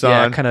blue suits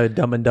Yeah, on. kind of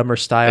Dumb and Dumber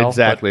style.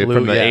 Exactly, but blue,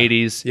 from the yeah.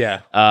 80s.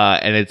 Yeah.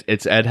 And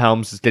it's Ed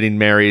Helms is getting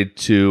married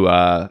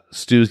to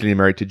Stu's getting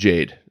married to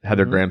Jade,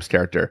 Heather Mm-hmm. Graham's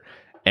character.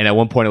 And at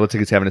one point, it looks like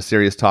he's having a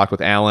serious talk with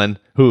Alan,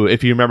 who,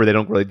 if you remember, they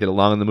don't really get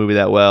along in the movie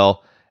that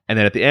well. And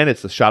then at the end,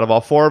 it's a shot of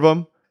all 4 of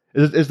them.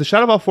 Is the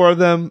shot of all four of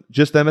them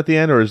just them at the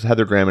end, or is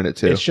Heather Graham in it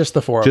too? It's just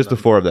the four. Just of the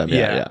them. four of them.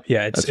 Yeah.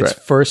 It's That's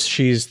right.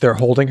 first they're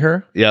holding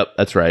her, Yep,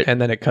 that's right. and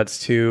then it cuts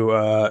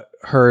to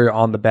her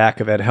on the back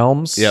of Ed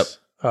Helms. Yep.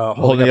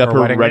 Holding up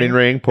her wedding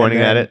ring, pointing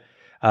And at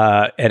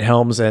then, it. Ed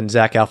Helms and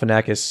Zach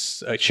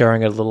Galifianakis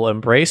sharing a little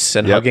embrace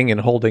and Yep. hugging and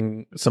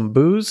holding some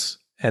booze,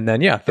 and then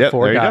the Yep,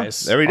 four there you go. guys.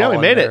 There we go. all We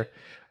in made their- it.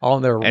 All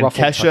in their And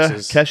ruffled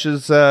tuxes.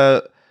 Kesha's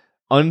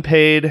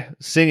unpaid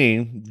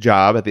singing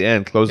job at the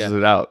end closes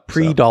it out.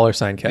 Pre-dollar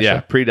sign Kesha. Yeah,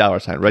 pre-dollar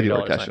sign,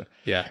 regular $3 Kesha. sign.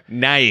 Yeah.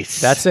 Nice.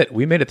 That's it.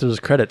 We made it through those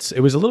credits. It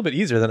was a little bit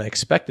easier than I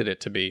expected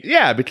it to be.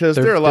 Yeah, because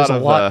there are a There's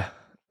lot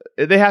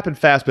of they happen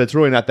fast, but it's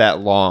really not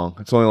that long.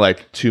 It's only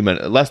like 2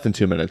 minutes, less than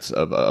 2 minutes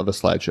of a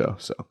slideshow.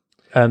 So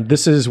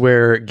This is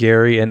where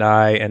Gary and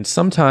I, and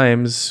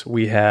sometimes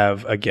we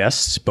have a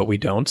guest, but we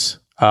don't,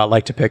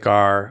 like to pick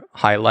our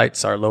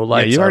highlights, our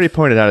lowlights. yeah, you our- already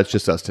pointed out it's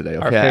just us today.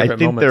 Okay, I favorite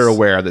think they're moments.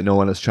 aware that no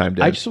one has chimed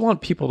in. I just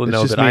want people to It's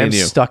know just that me I am and you.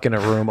 stuck in a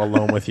room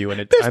alone with you,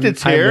 and I'm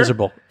Biscuit's here.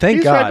 miserable. Thank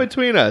He's God. right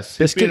between us.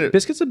 He's being a-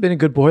 Biscuits have been a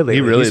good boy lately.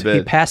 He really He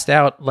been. passed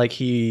out like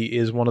he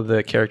is one of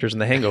the characters in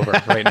The Hangover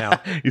right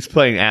now. He's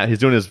playing. He's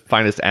doing his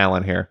finest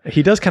Alan here.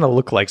 He does kind of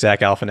look like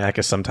Zach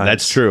Galifianakis sometimes.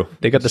 That's true.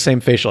 They got the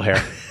same facial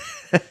hair.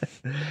 All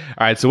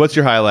right. So what's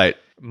your highlight?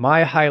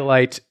 My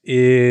highlight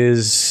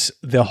is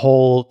the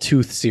whole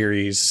Tooth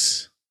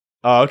series.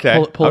 Oh,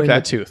 okay. Pulling okay.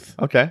 the tooth.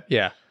 Okay.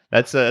 Yeah.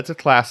 That's a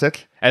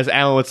classic, as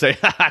Alan would say.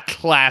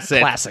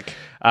 Classic. Classic.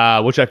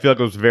 Which I feel like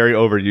was very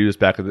overused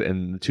back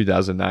in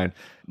 2009.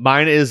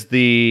 Mine is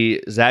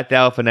the Zach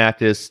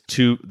Galifianakis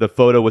the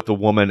photo with the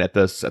woman at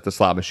the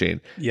slot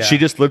machine. Yeah. She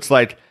just looks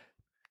like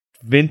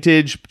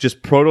vintage,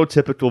 just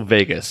prototypical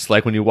Vegas.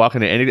 Like when you walk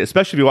into any,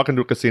 especially if you walk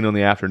into a casino in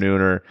the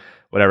afternoon or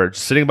whatever,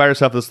 just sitting by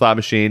herself at the slot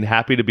machine,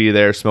 happy to be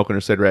there, smoking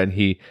her cigarette, and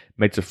he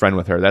makes a friend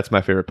with her. That's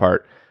my favorite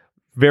part.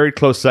 Very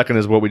close second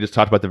is what we just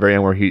talked about at the very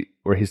end,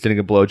 where he's getting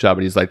a blowjob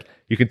and he's like,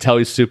 you can tell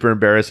he's super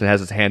embarrassed and has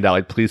his hand out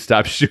like, please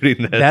stop shooting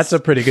this. That's a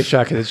pretty good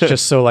shot because it's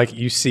just so like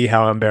you see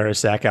how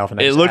embarrassed Zach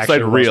Galifianakis It looks actually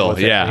like was real, with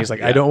it. yeah. And he's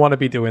like, Yeah. I don't want to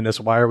be doing this.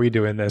 Why are we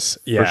doing this?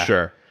 Yeah, for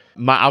sure.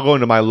 I'll go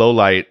into my low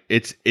light.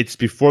 It's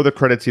before the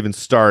credits even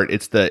start.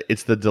 It's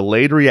the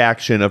delayed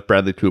reaction of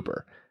Bradley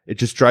Cooper. It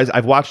just drives.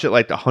 I've watched it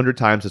like 100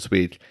 times this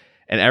week,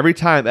 and every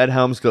time Ed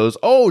Helms goes,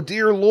 "Oh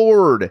dear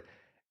Lord,"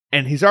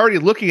 and he's already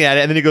looking at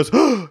it, and then he goes,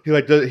 oh, he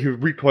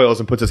recoils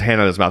and puts his hand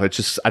on his mouth. It's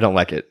just I don't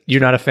like it.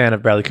 You're not a fan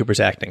of Bradley Cooper's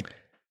acting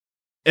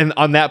And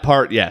on that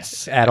part,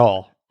 yes, at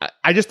all.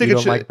 I just think You it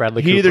don't should. like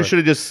Bradley he either Cooper. should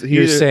have just.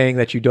 You're saying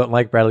that you don't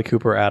like Bradley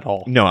Cooper at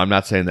all. No, I'm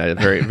not saying that. A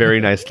very, very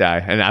nice guy,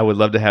 and I would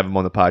love to have him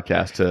on the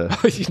podcast.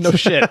 To No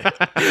shit.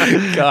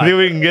 I think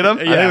we can get him.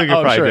 I think we can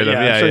probably sure, get him.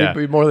 I'm sure you'd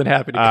be more than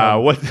happy to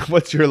come.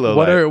 What's your low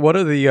light? What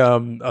are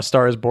the A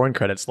Star Is Born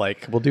credits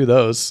like? We'll do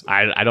those.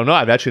 I don't know.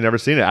 I've actually never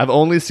seen it. I've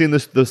only seen the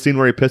scene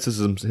where he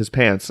pisses his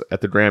pants at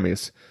the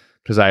Grammys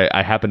because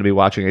I happened to be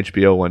watching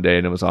HBO one day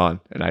and it was on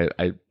and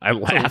I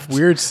laughed.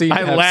 Weird scene. to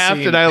I have laughed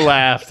seen. and I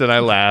laughed and I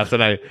laughed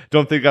and I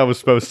don't think I was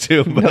supposed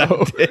to, but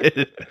I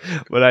did.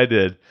 But I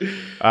did.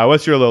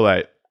 What's your low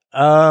light?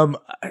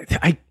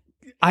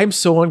 I'm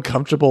so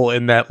uncomfortable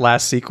in that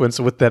last sequence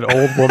with that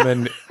old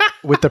woman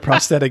with the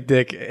prosthetic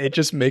dick. It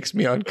just makes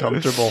me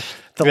uncomfortable.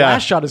 The Yeah.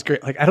 last shot is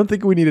great. Like I don't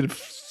think we needed.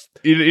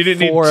 You didn't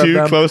need four of two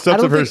them. close-ups I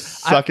don't of her think-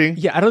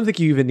 sucking? I don't think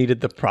you even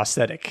needed the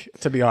prosthetic,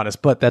 to be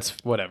honest. But that's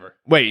whatever.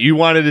 Wait, you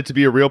wanted it to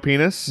be a real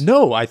penis?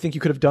 No, I think you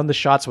could have done the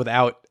shots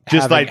without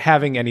Just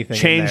having anything.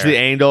 in Change there. the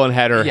angle and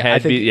had her Yeah, head I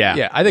think, be...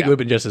 Yeah, I think it would have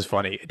been just as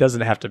funny. It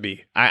doesn't have to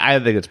be. I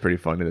think it's pretty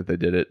funny that they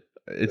did it.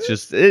 It's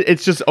just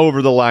it's just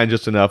over the line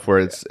just enough where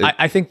it's...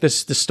 I think the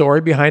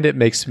story behind it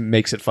makes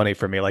it funny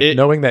for me. Like It-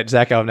 knowing that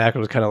Zach Galifianakis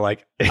was kind of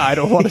like, I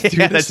don't want to do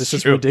Yeah, this. that's This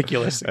is true.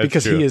 ridiculous That's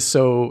because true. he is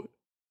so.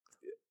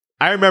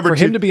 I remember For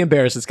him to be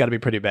embarrassed, it's got to be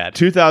pretty bad.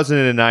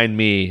 2009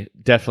 me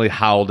definitely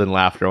howled in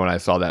laughter when I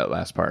saw that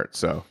last part.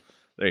 So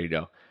there you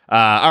go.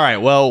 All right.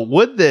 Well,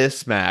 would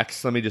this,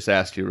 Max, let me just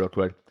ask you real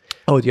quick.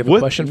 Oh, do you have a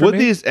Would- question for would me?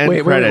 these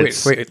end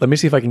credits- Wait. Let me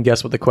see if I can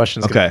guess what the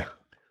question's going to Okay.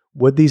 be.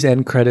 Would these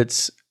end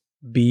credits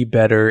be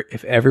better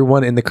if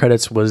everyone in the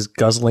credits was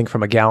guzzling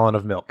from a gallon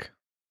of milk?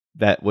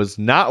 That was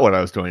not what I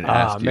was going to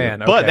Ah, ask you. man,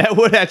 But okay. that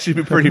would actually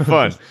be pretty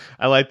fun.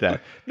 I like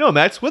that. No,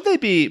 Max, would they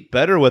be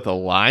better with a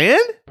lion?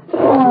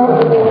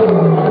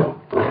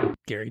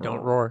 Gary, don't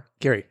roar.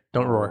 Gary,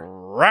 don't roar.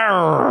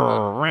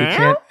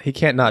 He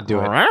can't not do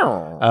it.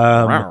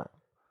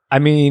 I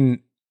mean,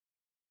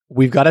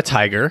 we've got a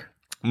tiger.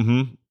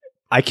 Mm-hmm.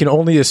 I can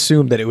only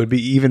assume that it would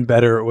be even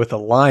better with a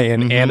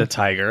lion Mhm. and a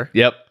tiger.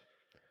 Yep.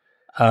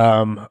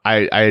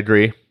 I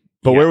agree.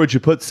 But Yeah. where would you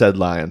put said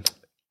lion?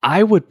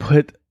 I would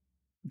put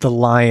the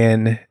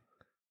lion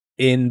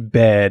in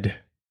bed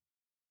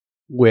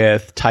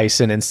with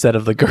Tyson instead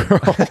of the girl.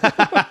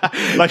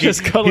 Like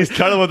Just cuddle- he's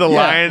cuddling with a Yeah,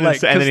 lion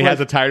like, and then he 'cause, has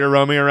a tiger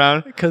roaming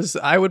around. Because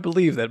I would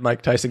believe that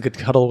Mike Tyson could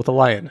cuddle with a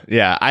lion.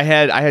 Yeah, I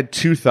had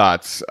two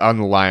thoughts on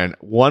the lion.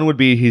 One would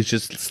be he's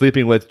just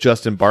sleeping with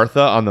Justin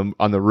Bartha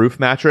on the roof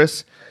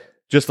mattress,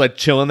 just like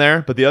chilling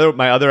there. But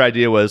my other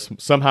idea was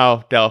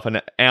somehow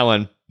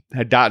Alan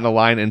had gotten a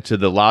line into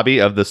the lobby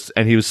of this,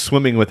 and he was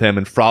swimming with him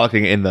and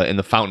frolicking in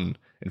the fountain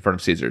in front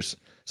of Caesars.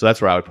 So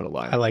that's where I would put a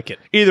lion. I like it.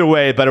 Either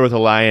way, better with a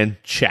lion.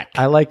 Check.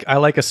 I like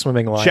a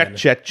swimming lion.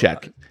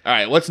 Check. All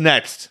right, what's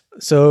next?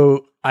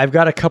 So I've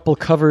got a couple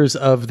covers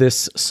of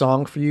this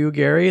song for you,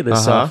 Gary.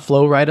 This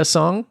Flo Rida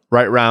song.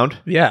 Right round.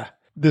 Yeah.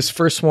 This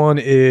first one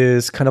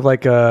is kind of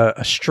like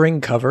a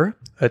string cover.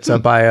 It's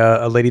by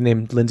a lady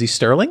named Lindsey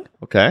Sterling.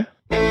 Okay.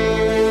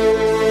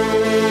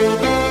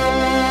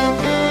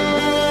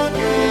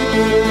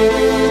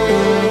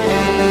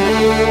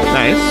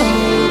 Nice.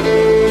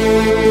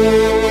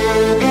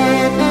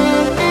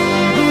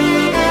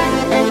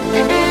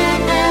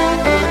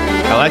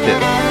 I like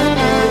it.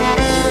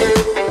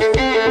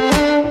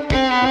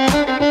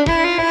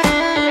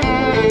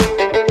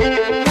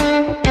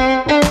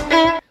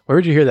 Where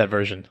would you hear that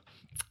version?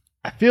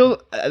 I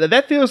feel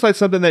that feels like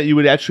something that you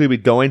would actually be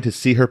going to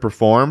see her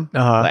perform,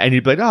 and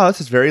you'd be like, "Oh, this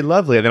is very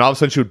lovely," and then all of a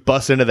sudden she would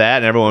bust into that,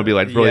 and everyone would be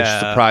like really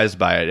surprised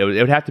by it. It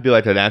would have to be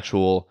like an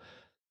actual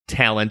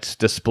talent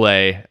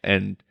display,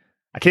 and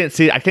I can't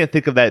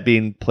think of that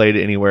being played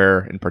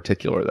anywhere in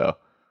particular, though.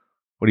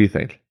 What do you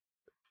think?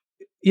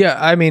 Yeah,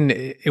 I mean,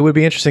 it would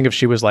be interesting if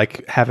she was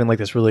like having like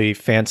this really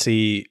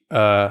fancy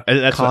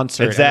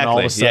concert. Exactly. And all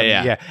of a sudden,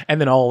 yeah.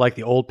 And then all like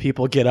the old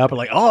people get up and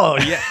like, oh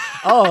yeah,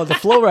 oh the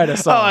Flo Rida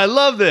song. Oh, I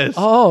love this.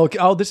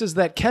 Oh, this is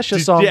that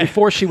Kesha song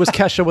before she was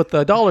Kesha with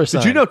the dollar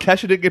sign. Did you know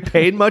Kesha didn't get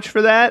paid much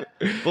for that?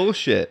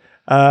 Bullshit.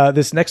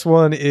 This next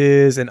one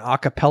is an a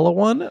cappella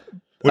one,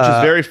 which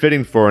is very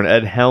fitting for an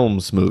Ed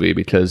Helms movie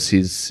because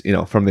he's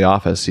from The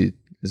Office. He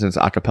is in his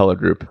a cappella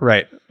group,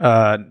 right?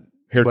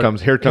 Here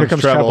comes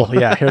Treble.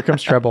 Yeah, Here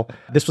Comes Treble.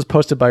 This was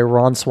posted by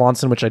Ron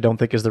Swanson, which I don't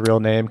think is the real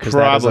name because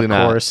that is, of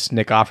course,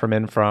 Nick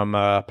Offerman from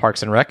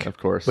Parks and Rec, of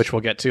course, which we'll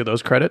get to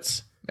those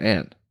credits.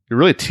 Man, you're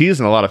really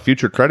teasing a lot of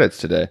future credits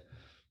today.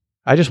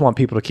 I just want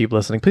people to keep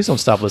listening. Please don't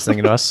stop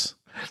listening to us.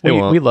 We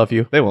love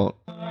you. They won't.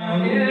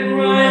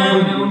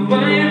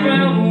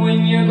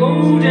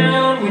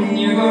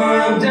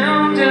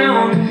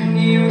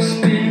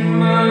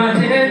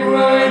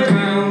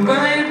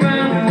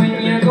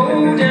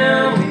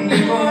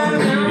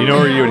 You know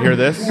where you would hear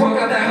this?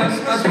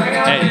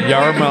 At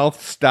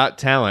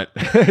Yarmouth's.talent.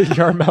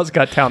 Yarmouth's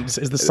Got Talent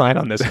is the sign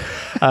on this.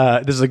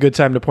 This is a good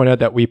time to point out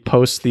that we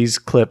post these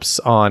clips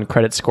on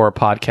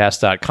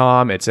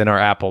creditscorepodcast.com. It's in our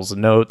Apple's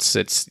notes.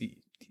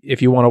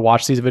 If you want to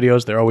watch these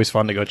videos, they're always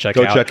fun to go check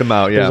out. Go check them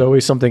out, yeah. There's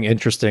always something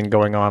interesting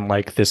going on,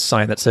 like this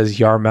sign that says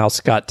Yarmouth's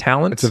Got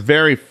Talent. It's a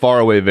very far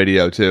away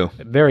video, too.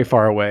 Very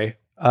far away.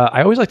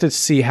 I always like to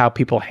see how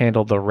people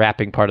handle the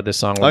rapping part of this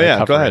song. When they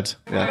cover go ahead. It.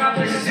 Yeah.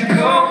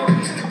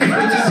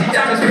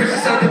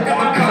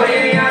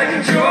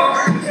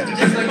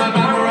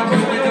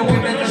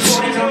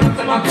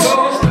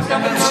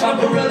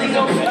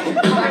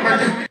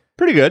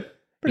 Pretty good.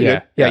 Pretty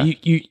good.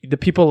 You the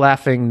people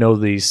laughing know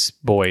these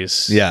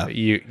boys. Yeah.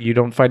 You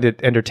don't find it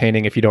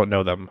entertaining if you don't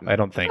know them, I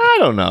don't think. I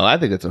don't know. I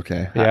think it's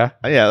okay. Yeah?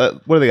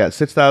 What do they got?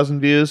 6,000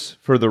 views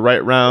for the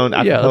right round?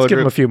 Yeah, let's give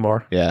them a few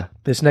more. Yeah.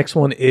 This next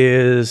one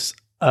is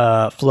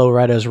Flo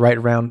Rida's Right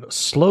Round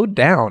Slowed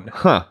Down.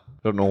 Huh.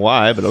 Don't know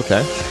why, but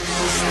okay.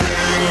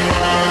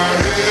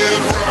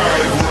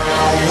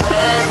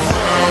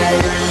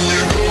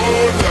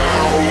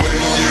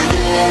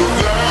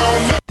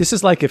 This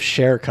is like if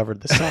Cher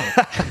covered the song.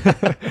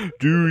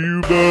 Do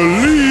you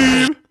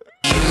believe?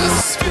 You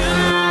spin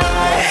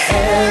my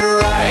head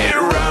right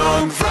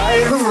around.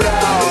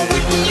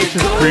 This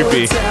is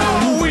creepy.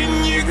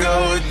 When you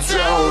go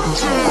down.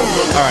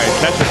 All right,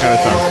 that just kind of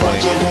sounds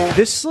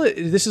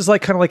funny. This is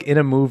like kind of like in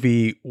a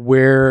movie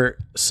where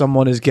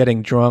someone is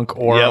getting drunk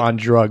or on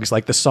drugs.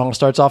 Like the song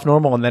starts off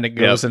normal and then it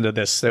goes into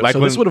this. So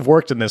this would have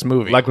worked in this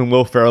movie. Like when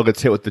Will Ferrell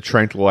gets hit with the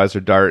tranquilizer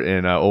dart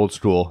in Old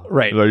School.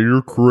 Right. Like,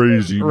 you're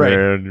crazy, right.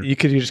 man. You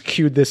could just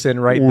cue this in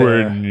right when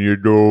there. When you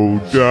go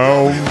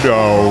down.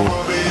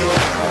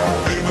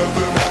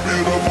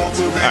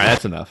 All right,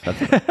 that's enough.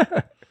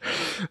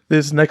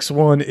 This next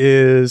one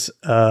is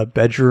a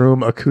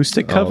bedroom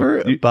acoustic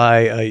cover by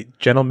a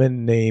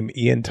gentleman named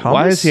Ian Thomas.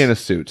 Why is he in a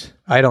suit?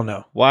 I don't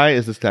know. Why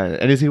is this guy in it?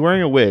 And is he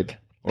wearing a wig?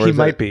 Or he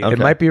might be. Okay. It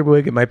might be a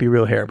wig. It might be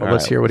real hair. But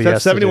let's hear what he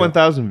has to do.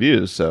 71,000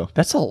 views. So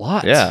that's a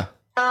lot. Yeah.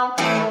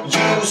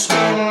 You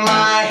spin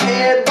my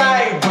head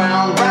right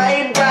round.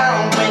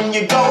 When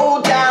you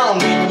go down.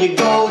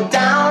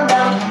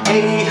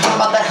 Hey, how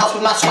about that house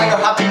with my swagger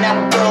hopping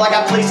out, girl? I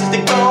got places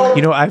to go.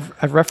 You know,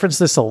 I've referenced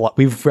this a lot.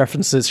 We've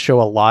referenced this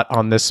show a lot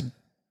on this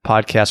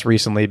podcast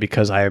recently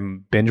because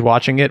I'm binge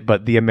watching it.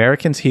 But The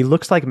Americans, he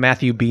looks like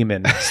Matthew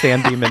Beeman,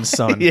 Stan Beeman's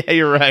son. Yeah,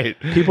 you're right.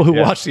 People who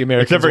watch The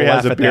Americans, except for he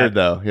has a beard, that.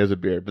 though. He has a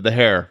beard, but the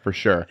hair for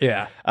sure.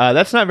 Yeah,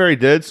 that's not very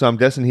good. So I'm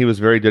guessing he was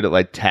very good at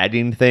like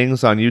tagging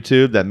things on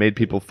YouTube that made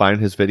people find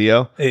his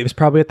video. It was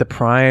probably at the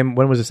prime.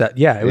 When was this at?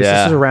 Yeah, it was.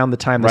 This was around the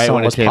time the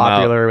song was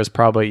popular. It was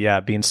probably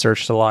being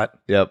searched a lot.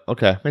 Yep.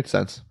 Okay, makes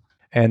sense.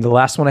 And the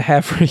last one I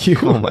have for you,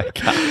 oh my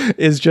god,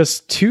 is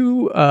just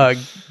two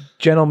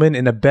gentlemen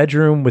in a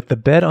bedroom with the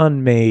bed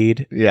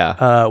unmade.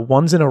 Yeah.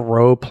 One's in a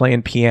row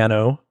playing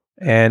piano,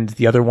 and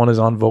the other one is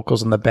on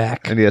vocals in the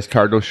back. And he has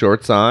cargo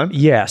shorts on.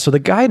 Yeah, so the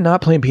guy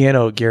not playing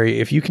piano, Gary,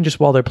 if you can just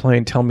while they're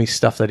playing tell me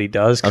stuff that he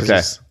does. 'Cause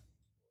Okay.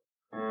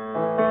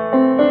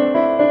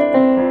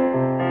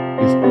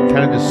 He's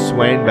kind of just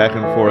swaying back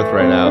and forth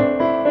right now.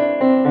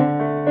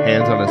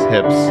 Hands on his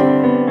hips.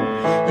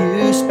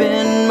 You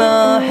spin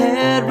my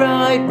head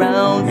right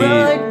round, He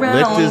right round.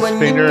 lifts his when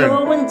finger you're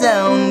and going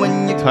down,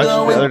 when you're touched the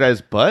going other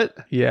guy's butt.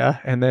 Yeah,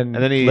 and then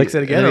He licks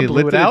it again and or he blew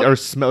it lifted out. or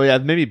smell. Yeah,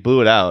 maybe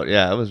blew it out.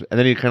 Yeah, it was. And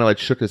then he kind of like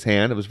shook his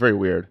hand. It was very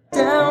weird.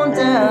 down,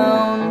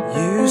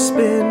 down. You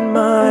spin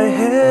my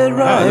head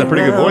right that's a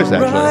pretty good voice,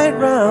 round, actually. right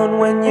round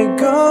when you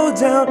go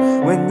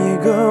down, when you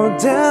go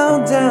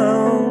down,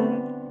 down.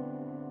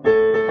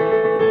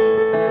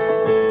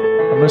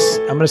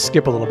 I'm gonna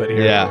skip a little bit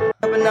here. Yeah.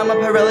 Up and down my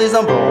Pirelli's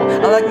on roll. I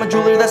like my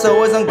jewelry that's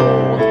always on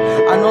gold.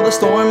 I know the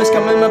storm is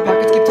coming, my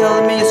pockets keep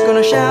telling me it's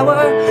gonna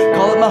shower.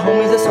 Call up my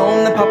homies that's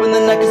home, then pop in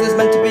the night 'cause it's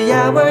meant to be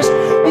ours.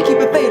 We keep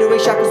it fade away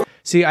shot 'cause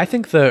See, I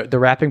think the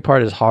rapping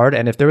part is hard,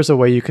 and if there was a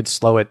way you could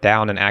slow it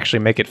down and actually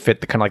make it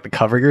fit the kind of like the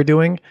cover you're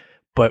doing,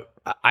 but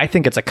I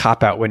think it's a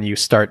cop out when you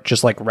start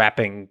just like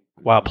rapping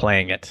while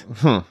playing it.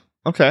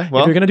 Okay. If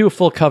Well, you're gonna do a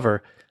full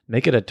cover,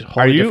 make it a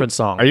wholly different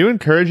song. Are you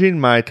encouraging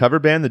my cover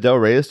band, the Del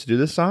Reyes, to do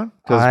this song?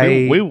 Because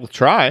we will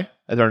try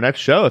at our next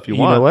show if you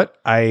want. You know what?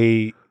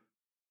 I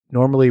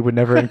normally would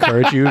never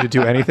encourage you to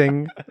do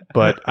anything,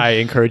 but I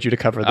encourage you to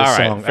cover this All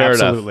right, song. fair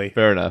Absolutely. enough.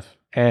 Fair enough.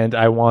 And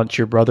I want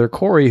your brother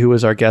Corey, who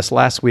was our guest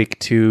last week,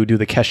 to do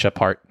the Kesha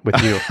part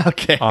with you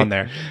Okay. on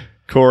there.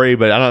 Corey,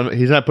 but I don't.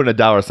 He's not putting a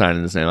dollar sign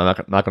in his name. I'm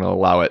not going to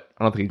allow it.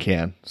 I don't think he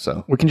can.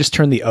 So We can just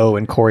turn the O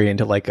in Corey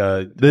into like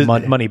a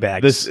money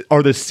bag.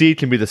 the C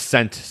can be the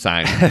cent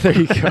sign. There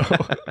you go.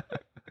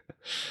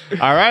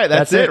 All right,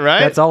 that's it,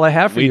 right? That's all I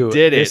have for We you.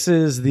 did it. This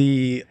is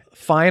the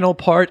final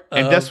part.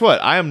 And guess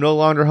what? I am no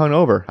longer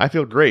hungover. I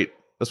feel great.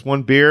 This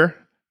one beer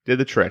did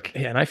the trick.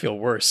 Yeah, and I feel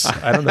worse.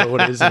 I don't know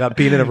what it is about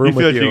being in a room You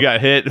feel with like you got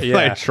hit by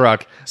Yeah. a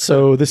truck.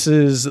 So this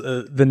is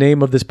the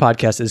name of this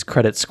podcast is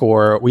Credit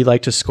Score. We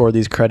like to score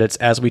these credits.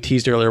 As we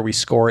teased earlier, we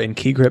score in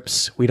key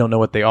grips. We don't know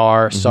what they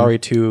are. Sorry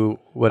to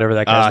whatever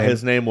that guy's name.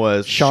 His name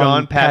was Sean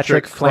Sean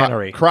Patrick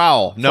Flannery.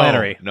 Crowell. No,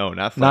 Flannery. no, not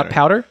Not Flannery.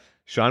 Powder?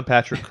 Sean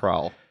Patrick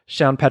Crowell.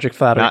 Sean Patrick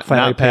Flannery, Not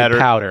played Powder.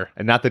 Powder.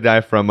 And not the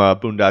guy from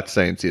Boondock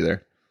Saints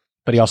either.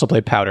 But he also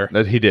played Powder.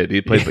 That he did.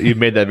 He played. You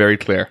made that very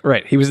clear.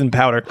 Right. He was in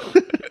Powder.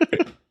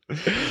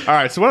 All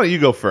right. So why don't you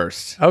go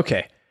first?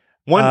 Okay.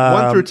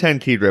 One through 10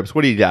 key grips.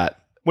 What do you got?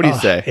 What do you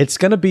say? It's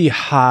going to be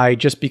high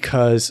just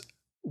because,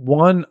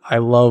 one, I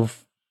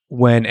love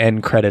when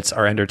end credits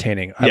are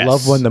entertaining. I Yes.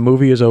 love when the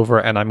movie is over,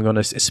 and I'm going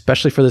to,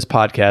 especially for this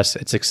podcast,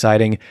 it's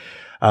exciting.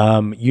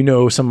 Some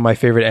of my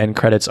favorite end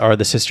credits are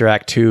the Sister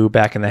Act 2,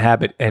 Back in the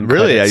Habit end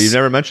Really? credits. You've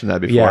never mentioned that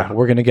before. Yeah,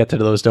 we're going to get to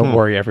those. Don't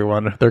worry,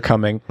 everyone. They're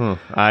coming.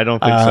 I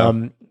don't think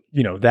so.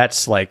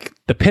 That's like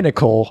the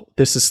pinnacle.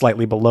 This is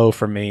slightly below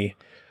for me.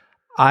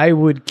 I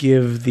would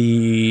give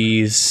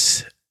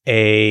these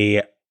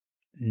a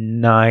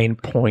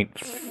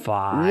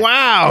 9.5.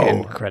 Wow.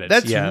 end credits.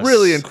 That's Yes.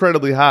 really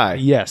incredibly high.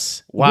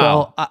 Yes.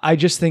 Wow. Well, I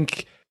just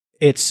think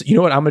it's, you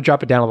know what? I'm going to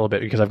drop it down a little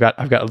bit because I've got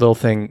a little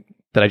thing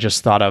that I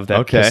just thought of that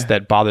Okay.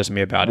 that bothers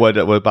me about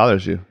it. What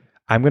bothers you?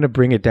 I'm going to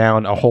bring it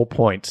down a whole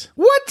point.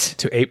 What?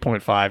 To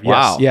 8.5.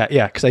 Wow. Yes.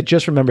 Yeah. Because I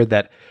just remembered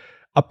that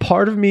a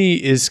part of me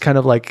is kind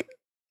of like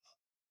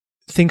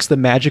thinks the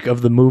magic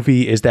of the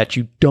movie is that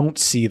you don't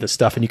see the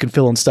stuff and you can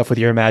fill in stuff with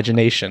your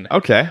imagination.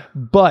 Okay.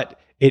 But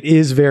it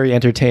is very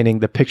entertaining.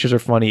 The pictures are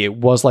funny. It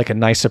was like a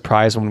nice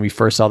surprise when we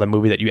first saw the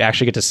movie that you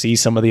actually get to see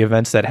some of the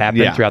events that happen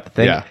Yeah. throughout the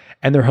thing. Yeah.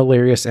 And they're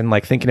hilarious. And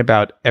like thinking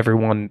about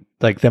everyone,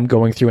 like them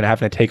going through and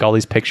having to take all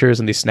these pictures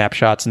and these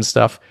snapshots and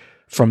stuff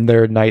from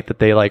their night that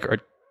they like, or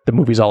the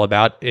movie's all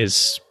about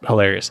is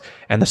hilarious.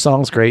 And the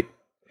song's great.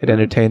 It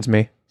entertains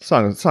me.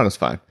 Song is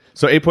fine.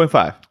 So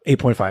 8.5.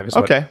 8.5 is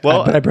Okay,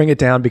 well, but I bring it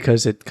down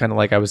because it kind of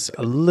like I was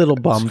a little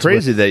bummed. It's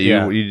crazy with- that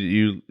yeah.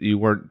 you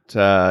weren't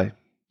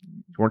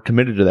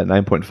committed to that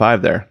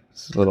 9.5 there.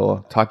 It's a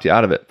little talked you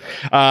out of it.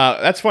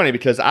 That's funny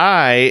because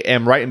I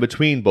am right in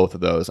between both of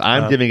those.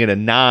 I'm giving it a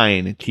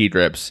 9 key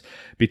drips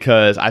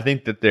because I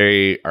think that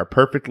they are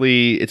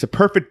it's a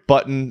perfect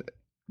button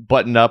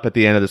up at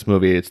the end of this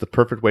movie. It's the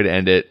perfect way to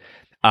end it.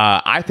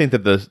 I think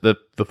that the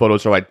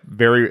photos are like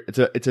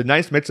it's a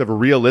nice mix of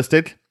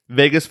realistic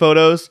Vegas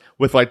photos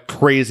with like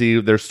crazy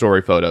their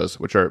story photos,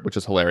 which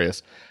is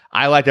hilarious.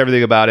 I liked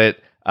everything about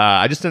it.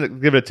 I just didn't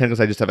give it a 10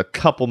 because I just have a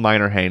couple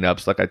minor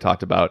hangups like I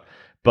talked about.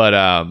 But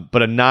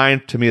a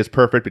 9 to me is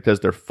perfect because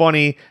they're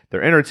funny,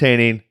 they're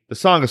entertaining, the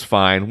song is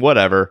fine,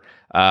 whatever.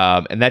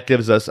 And that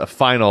gives us a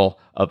final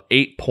of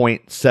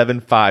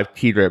 8.75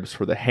 key drips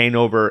for the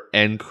Hangover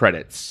end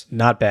credits.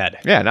 Not bad.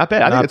 Yeah, not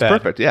bad. I Not think it's bad.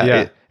 perfect. Yeah,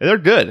 Yeah. they're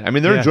good. I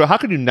mean, they're Yeah. enjoyable. How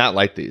could you not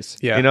like these?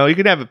 Yeah. You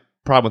can have a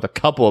problem with a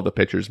couple of the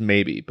pictures,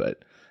 maybe,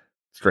 but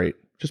it's great.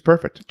 Just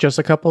perfect. Just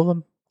a couple of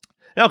them.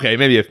 Okay,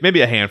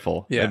 maybe a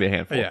handful. Yeah. Maybe a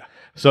handful. Yeah.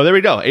 So there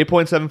we go.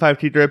 8.75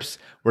 key drips.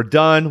 We're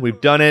done. We've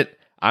done it.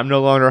 I'm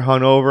no longer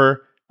hungover.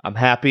 I'm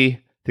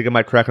happy. think I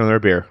might crack another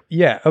beer.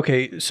 Yeah.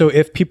 Okay. So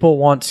if people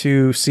want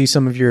to see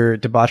some of your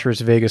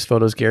debaucherous Vegas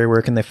photos, Gary,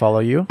 where can they follow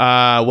you?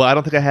 Well, I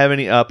don't think I have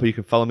any up, but you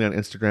can follow me on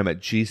Instagram at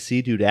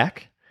GCDudak.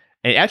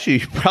 And actually,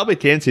 you probably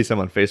can see some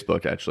on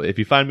Facebook, actually. If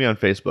you find me on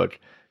Facebook,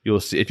 you'll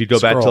see. If you go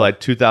back to like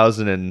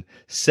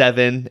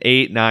 2007,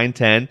 8, 9,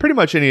 10, pretty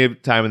much any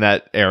time in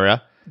that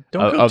era.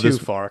 Don't go too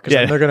far,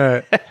 because they're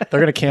gonna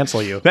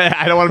cancel you.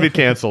 I don't want to be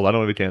canceled.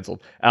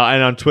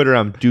 And on Twitter,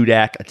 I'm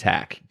Dudak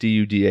Attack.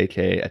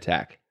 DUDAK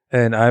Attack.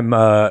 And I'm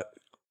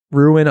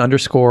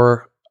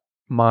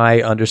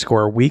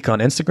ruin_my_week on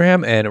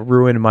Instagram and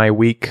ruin my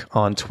week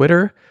on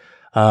Twitter.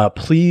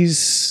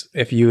 Please,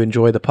 if you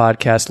enjoy the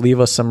podcast, leave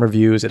us some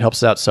reviews. It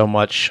helps us out so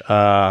much.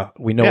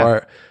 We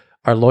know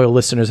our loyal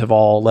listeners have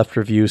all left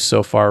reviews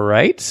so far,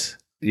 right?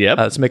 Yep.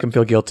 Let's make them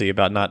feel guilty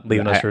about not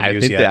leaving us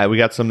reviews yet. That we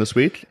got some this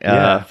week.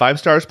 5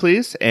 stars,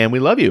 please, and we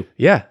love you.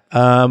 Yeah.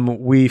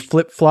 We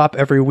flip-flop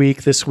every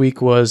week. This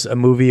week was a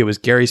movie. It was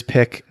Gary's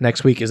pick.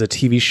 Next week is a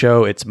TV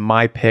show. It's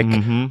my pick.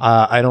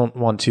 I don't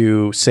want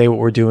to say what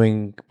we're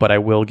doing, but I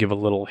will give a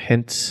little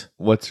hint.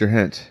 What's your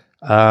hint?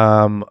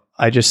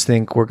 I just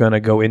think we're going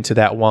to go into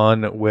that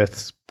one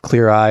with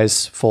clear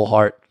eyes, full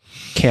heart,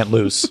 can't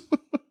lose.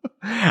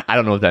 I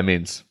don't know what that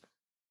means.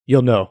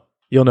 You'll know.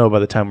 You'll know by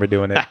the time we're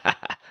doing it.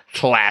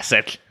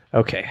 Classic.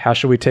 Okay, how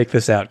should we take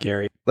this out,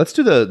 Gary? Let's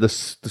do the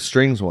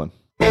strings one.